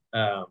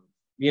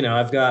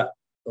 I've got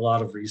a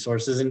lot of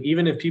resources, and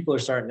even if people are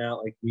starting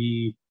out, like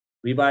we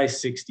buy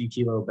 60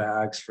 kilo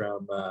bags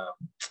from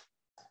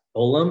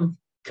Olam,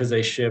 because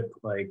they ship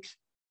like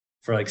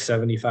for like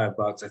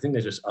 $75. I think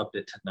they just upped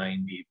it to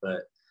 90,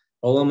 but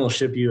Olam will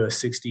ship you a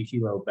 60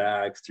 kilo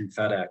bag through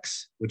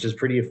FedEx, which is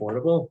pretty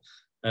affordable.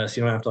 So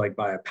you don't have to like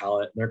buy a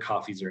pallet. Their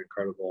coffees are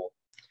incredible.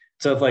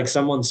 So if like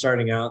someone's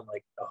starting out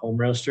like a home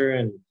roaster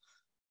and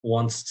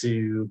wants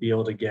to be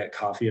able to get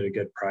coffee at a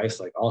good price,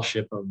 like I'll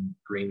ship them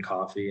green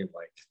coffee and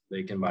like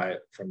they can buy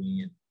it from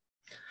me. And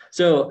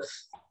so,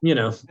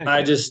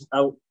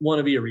 I want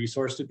to be a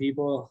resource to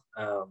people.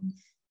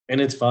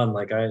 And it's fun.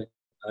 Like I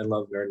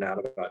love nerding out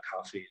about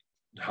coffee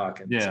and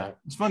talking. Yeah. So.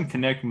 It's fun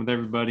connecting with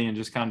everybody and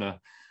just kind of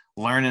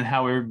learning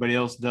how everybody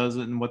else does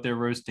it and what they're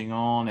roasting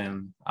on.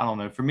 And I don't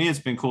know, for me, it's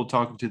been cool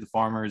talking to the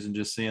farmers and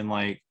just seeing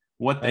like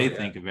what they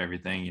think of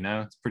everything,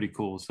 it's pretty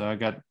cool. So I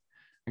got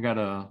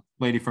a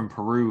lady from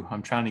Peru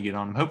I'm trying to get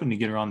on. I'm hoping to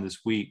get her on this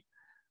week.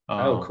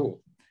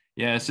 Cool.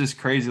 Yeah, it's just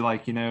crazy.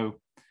 Like,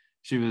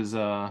 she was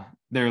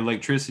their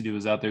electricity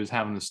was out there, was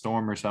having a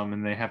storm or something,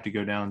 and they have to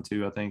go down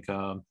to, I think,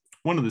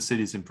 one of the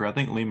cities in Peru, I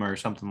think Lima or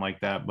something like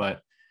that.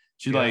 But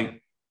she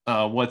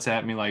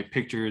WhatsApp me like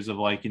pictures of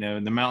like,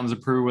 in the mountains of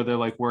Peru where they're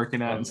like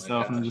working at and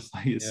stuff. And I'm just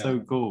like, it's so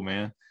cool,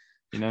 man.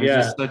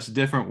 It's just such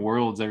different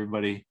worlds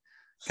everybody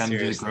kind of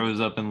just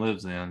grows up and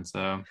lives in.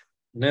 So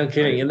no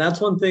kidding. And that's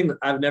one thing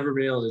I've never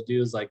been able to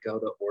do is like go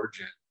to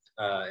origin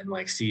and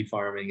like seed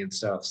farming and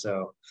stuff.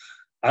 So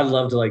I'd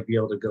love to like be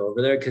able to go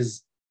over there,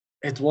 because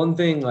it's one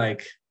thing,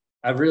 like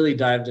I've really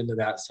dived into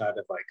that side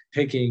of like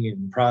picking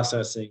and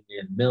processing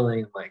and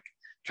milling, like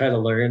try to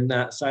learn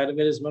that side of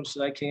it as much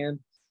as I can.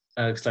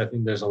 Because I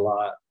think there's a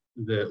lot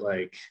that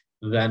like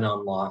then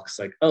unlocks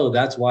like, oh,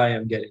 that's why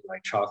I'm getting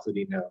like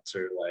chocolatey notes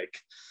or like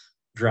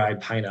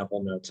dried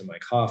pineapple notes in my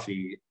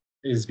coffee,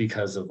 is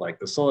because of like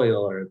the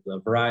soil or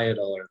the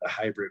varietal or the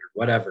hybrid or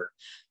whatever.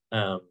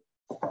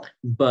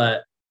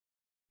 But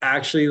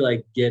actually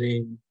like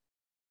getting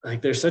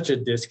like, there's such a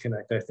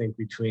disconnect, I think,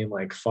 between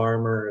like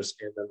farmers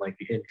and then like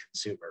the end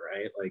consumer,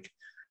 right?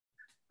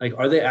 Like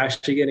are they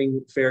actually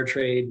getting fair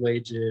trade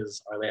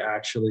wages? Are they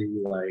actually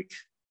like,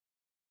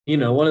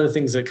 one of the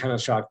things that kind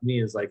of shocked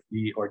me is like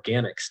the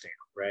organic stamp,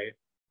 right?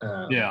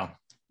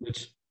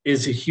 Which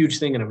is a huge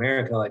thing in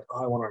America. Like,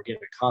 oh, I want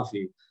organic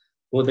coffee.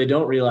 What they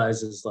don't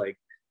realize is like,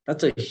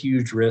 that's a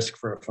huge risk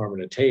for a farmer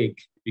to take,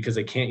 because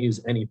they can't use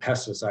any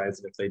pesticides.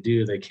 And if they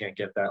do, they can't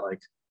get that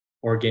like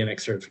organic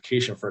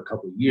certification for a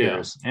couple of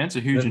years. Yeah. And it's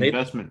a huge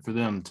investment for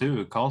them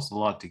too. It costs a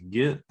lot to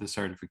get the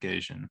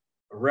certification.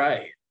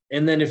 Right.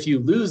 And then if you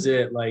lose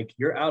it, like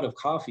you're out of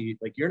coffee,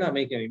 like you're not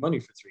making any money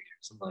for 3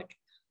 years. I'm like,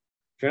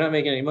 if you're not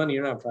making any money,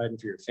 you're not providing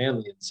for your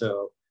family. And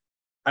so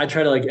I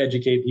try to like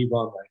educate people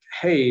on like,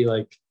 hey,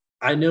 like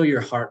I know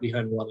your heart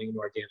behind wanting an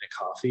organic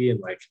coffee, and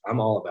like I'm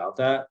all about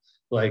that.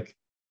 Like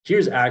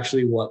here's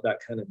actually what that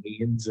kind of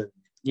means, and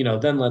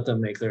then let them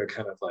make their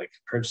kind of like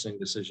purchasing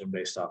decision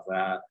based off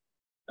that.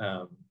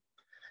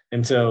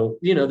 And so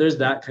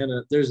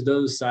there's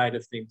those side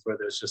of things where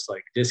there's just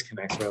like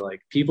disconnects where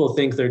like people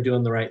think they're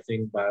doing the right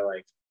thing by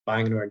like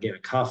buying an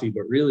organic coffee,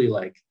 but really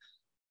like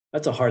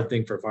that's a hard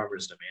thing for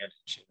farmers to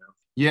manage.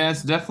 Yeah,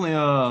 it's definitely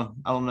I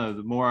don't know,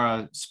 the more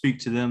I speak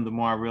to them, the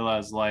more I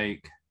realize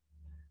like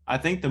I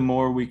think the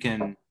more we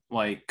can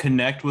like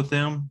connect with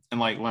them and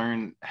like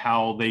learn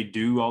how they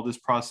do all this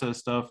process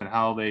stuff and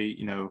how they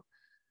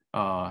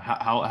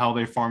how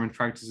their farming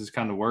practices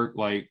kind of work.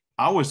 Like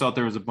I always thought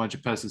there was a bunch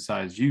of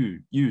pesticides you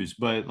use,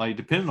 but like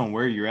depending on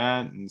where you're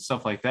at and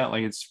stuff like that,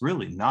 like it's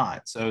really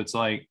not. So it's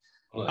like,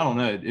 I don't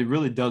know, it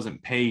really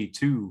doesn't pay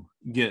to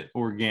get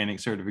organic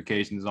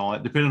certifications and all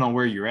that, depending on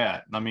where you're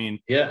at. I mean,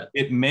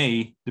 it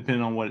may,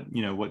 depending on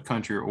what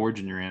country or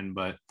origin you're in,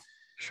 but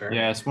sure.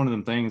 Yeah, it's one of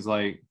them things.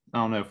 Like, I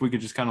don't know, if we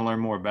could just kind of learn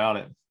more about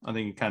it, I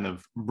think it kind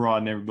of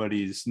broaden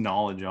everybody's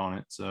knowledge on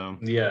it. So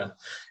yeah.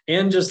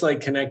 And just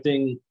like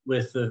connecting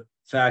with the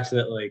fact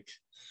that like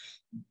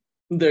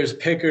there's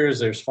pickers,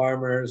 there's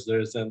farmers,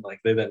 there's then like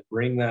they then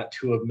bring that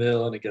to a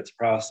mill and it gets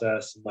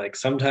processed. And like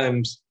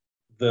sometimes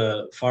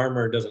the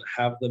farmer doesn't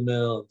have the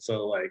mill. And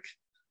so like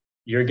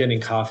you're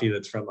getting coffee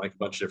that's from like a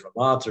bunch of different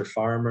lots or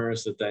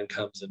farmers that then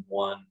comes in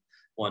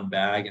one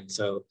bag. And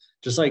so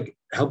just like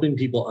helping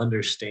people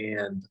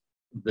understand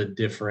the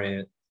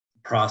different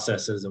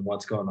processes and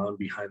what's going on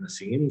behind the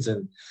scenes.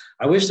 And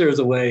I wish there was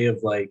a way of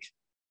like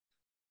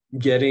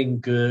getting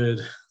good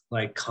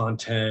like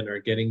content or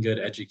getting good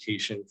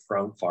education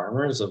from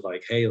farmers of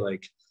like, hey,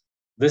 like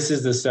this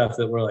is the stuff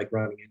that we're like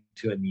running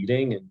into and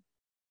needing. And,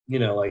 you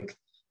know, like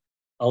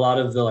a lot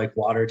of the like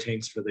water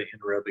tanks for the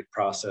anaerobic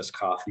process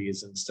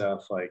coffees and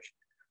stuff, like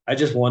I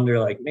just wonder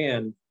like,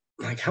 man,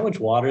 like how much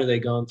water are they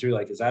going through?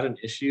 Like, is that an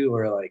issue?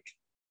 Or like,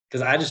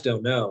 because I just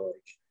don't know.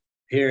 Like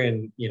here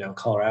in, you know,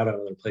 Colorado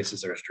and other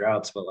places there's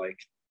droughts, but like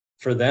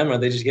for them, are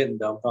they just getting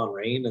dumped on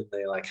rain and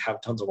they like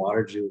have tons of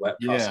water to do wet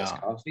process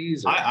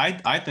coffees? Or?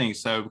 I think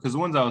so, because the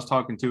ones I was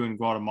talking to in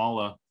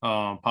Guatemala,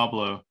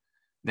 Pablo,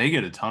 they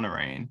get a ton of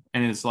rain,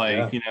 and it's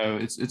like, you know,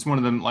 it's one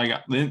of them, like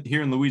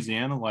here in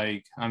Louisiana,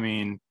 like, I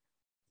mean,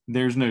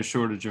 there's no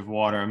shortage of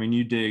water. I mean,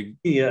 you dig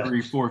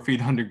 3-4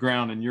 feet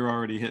underground and you're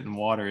already hitting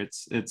water.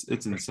 It's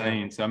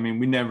insane. So I mean,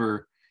 we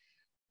never,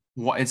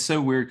 it's so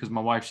weird because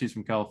my wife, she's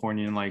from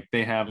California, and like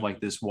they have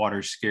like this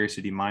water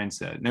scarcity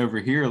mindset, and over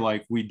here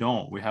like we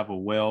don't. We have a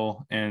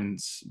well, and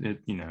it,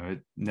 you know,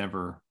 it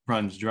never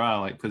runs dry,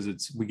 like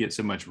because we get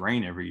so much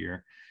rain every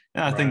year.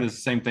 And I think there's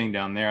the same thing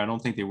down there. I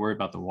don't think they worry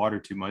about the water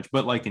too much,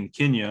 but like in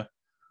Kenya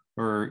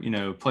or, you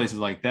know, places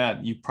like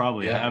that, you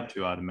probably have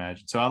to, I'd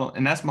imagine. So I don't,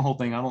 and that's my whole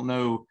thing. I don't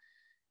know.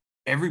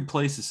 Every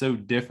place is so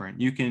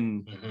different. You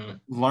can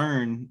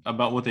learn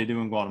about what they do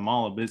in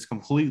Guatemala, but it's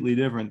completely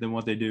different than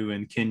what they do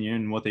in Kenya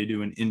and what they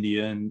do in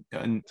India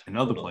and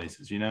other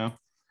places, you know?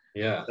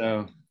 Yeah.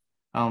 So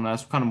I don't know.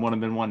 That's kind of what I've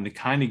been wanting to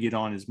kind of get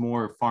on, is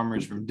more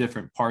farmers from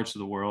different parts of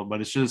the world,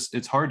 but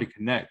it's hard to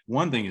connect.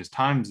 One thing is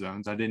time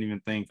zones. I didn't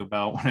even think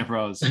about whenever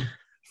I was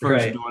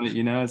first doing it,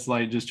 you know, it's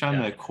like just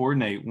trying to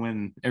coordinate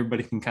when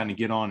everybody can kind of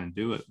get on and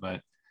do it.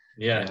 But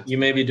you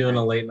may be doing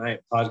a late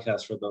night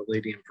podcast for the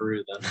lady in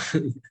Peru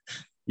then.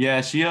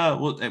 She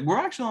well, we're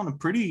actually on a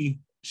pretty,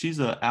 she's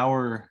an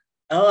hour.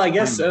 Oh, I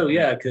guess so.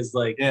 Yeah, because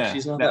like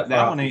she's not that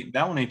far.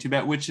 That one ain't too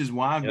bad, which is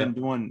why I've been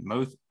doing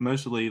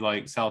mostly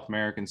like South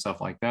American stuff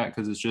like that,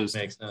 because it's just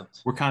makes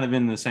sense. We're kind of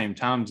in the same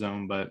time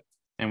zone, but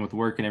and with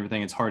work and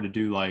everything, it's hard to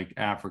do like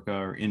Africa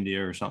or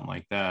India or something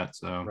like that.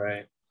 So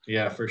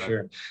yeah, for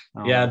sure.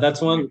 Yeah,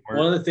 that's one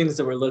of the things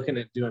that we're looking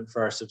at doing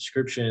for our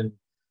subscription.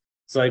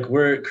 It's like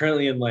we're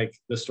currently in like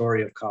the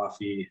story of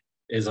coffee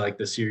is like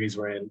the series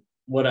we're in.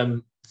 What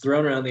I'm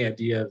throwing around the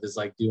idea of is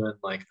like doing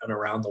like an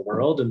around the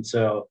world. And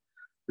so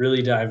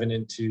really diving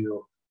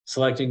into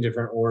selecting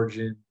different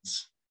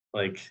origins,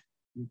 like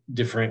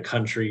different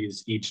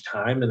countries each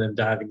time, and then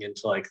diving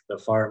into like the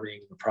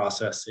farming, the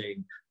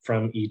processing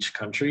from each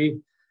country.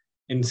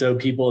 And so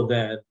people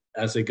then,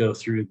 as they go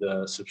through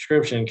the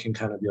subscription, can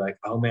kind of be like,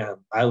 oh man,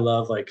 I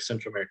love like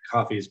Central American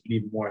coffees, but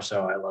even more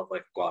so, I love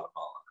like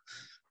Guatemala.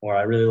 Or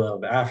I really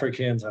love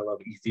Africans. I love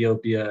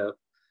Ethiopia.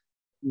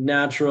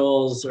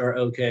 Naturals are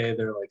okay.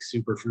 They're like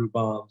super fruit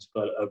bombs,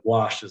 but a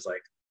wash is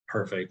like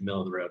perfect,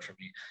 middle of the road for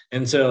me.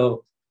 And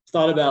so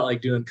thought about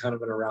like doing kind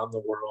of an around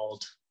the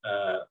world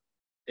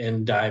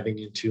and diving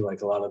into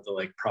like a lot of the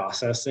like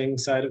processing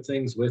side of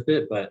things with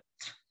it. But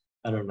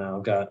I don't know.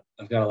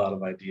 I've got a lot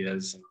of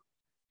ideas and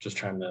just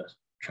trying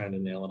to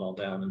nail it all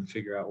down and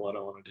figure out what I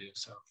want to do.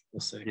 So we'll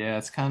see. Yeah,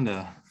 it's kind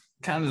of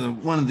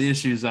one of the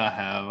issues I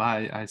have.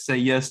 I say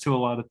yes to a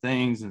lot of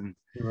things, and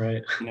you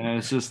know,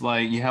 it's just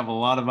like you have a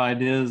lot of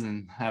ideas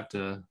and have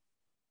to,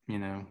 you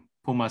know,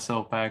 pull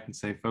myself back and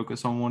say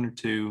focus on one or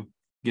two,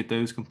 get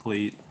those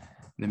complete, and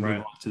then move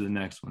on to the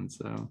next one.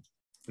 So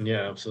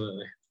yeah,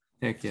 absolutely.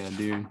 Heck yeah,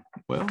 dude.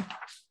 Well,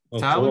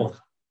 Tyler,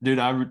 dude,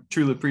 I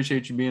truly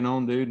appreciate you being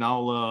on, dude. And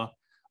I'll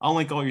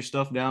link all your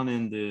stuff down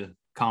in the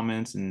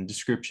comments and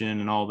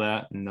description and all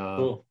that. And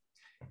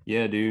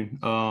yeah,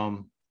 dude.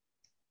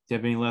 Do you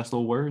have any last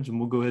little words, and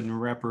we'll go ahead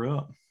and wrap her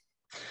up?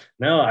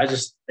 No, I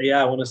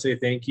want to say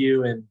thank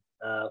you. And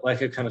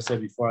like I kind of said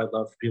before, I'd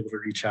love for people to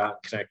reach out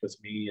and connect with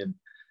me. And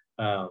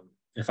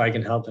if I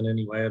can help in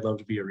any way, I'd love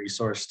to be a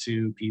resource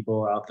to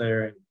people out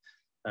there.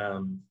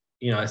 And,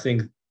 you know, I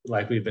think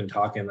like we've been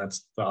talking,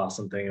 that's the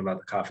awesome thing about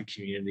the coffee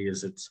community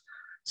is it's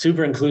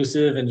super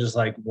inclusive and just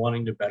like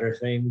wanting to better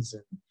things.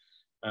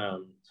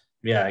 And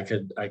yeah,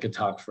 I could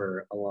talk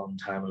for a long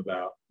time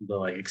about the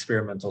like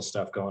experimental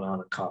stuff going on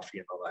in coffee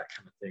and all that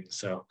kind of thing.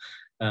 So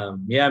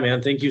yeah,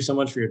 man, thank you so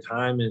much for your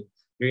time, and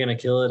you're going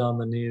to kill it on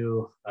the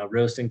new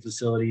roasting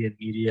facility and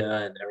media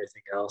and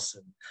everything else.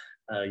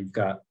 And you've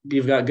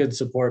got good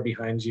support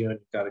behind you, and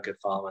you've got a good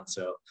following,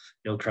 so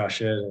you'll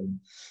crush it. And,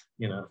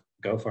 you know,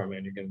 go for it,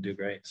 man. You're going to do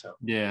great. So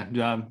yeah,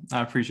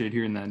 I appreciate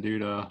hearing that,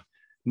 dude.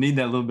 Need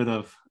that little bit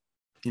of,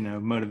 you know,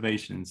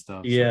 motivation and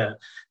stuff. Yeah. So.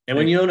 And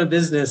when you own a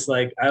business,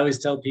 like I always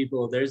tell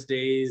people, there's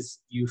days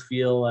you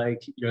feel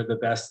like you're the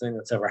best thing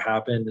that's ever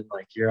happened and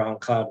like you're on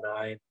cloud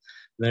nine. And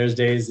there's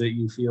days that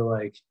you feel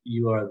like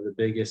you are the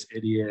biggest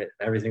idiot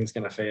and everything's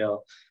going to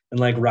fail. And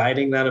like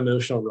riding that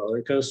emotional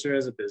roller coaster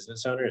as a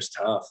business owner is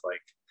tough.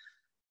 Like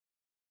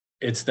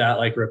it's that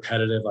like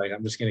repetitive, like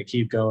I'm just going to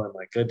keep going,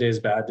 like good days,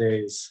 bad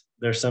days.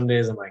 There's some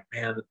days I'm like,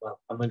 man,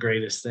 I'm the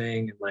greatest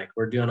thing. And like,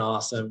 we're doing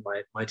awesome.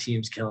 My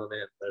team's killing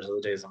it. There's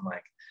other days I'm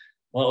like,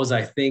 what was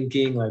I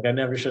thinking? Like, I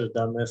never should have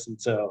done this. And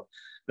so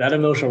that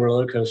emotional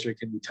roller coaster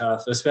can be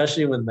tough,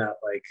 especially when that,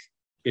 like,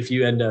 if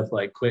you end up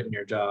like quitting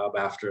your job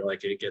after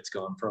like it gets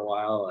going for a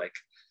while, like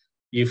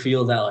you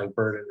feel that like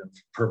burden of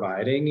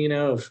providing,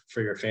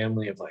 for your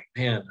family of like,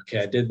 man, okay,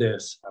 I did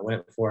this, I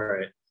went for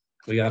it,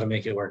 we got to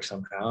make it work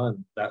somehow.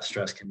 And that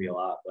stress can be a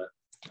lot, but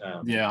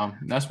yeah,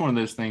 that's one of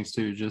those things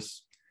too.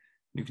 Just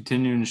you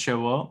continuing to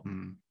show up,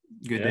 and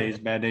good days,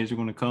 bad days are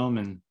going to come,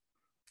 and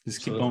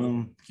just keep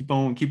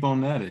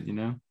on at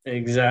it,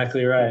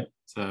 Exactly right.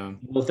 So,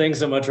 well, thanks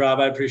so much, Rob.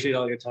 I appreciate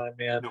all your time,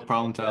 man. No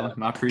problem, Tyler.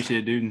 I appreciate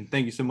it, dude. And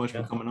thank you so much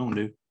for coming on,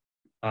 dude.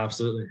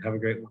 Absolutely. Have a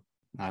great one.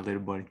 All right, later,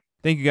 buddy.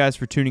 Thank you guys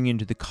for tuning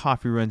into the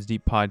Coffee Runs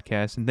Deep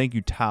podcast. And thank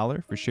you,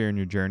 Tyler, for sharing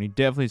your journey.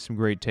 Definitely some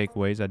great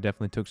takeaways. I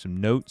definitely took some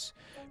notes.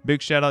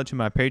 Big shout out to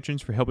my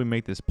patrons for helping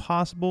make this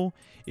possible.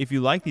 If you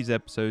like these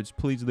episodes,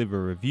 please leave a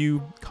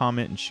review,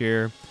 comment, and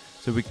share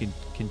so we can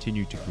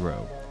continue to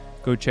grow.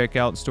 Go check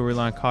out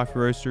Storyline Coffee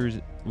Roasters.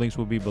 Links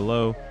will be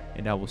below.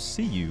 And I will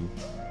see you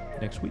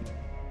next week.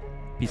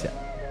 Peace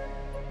out.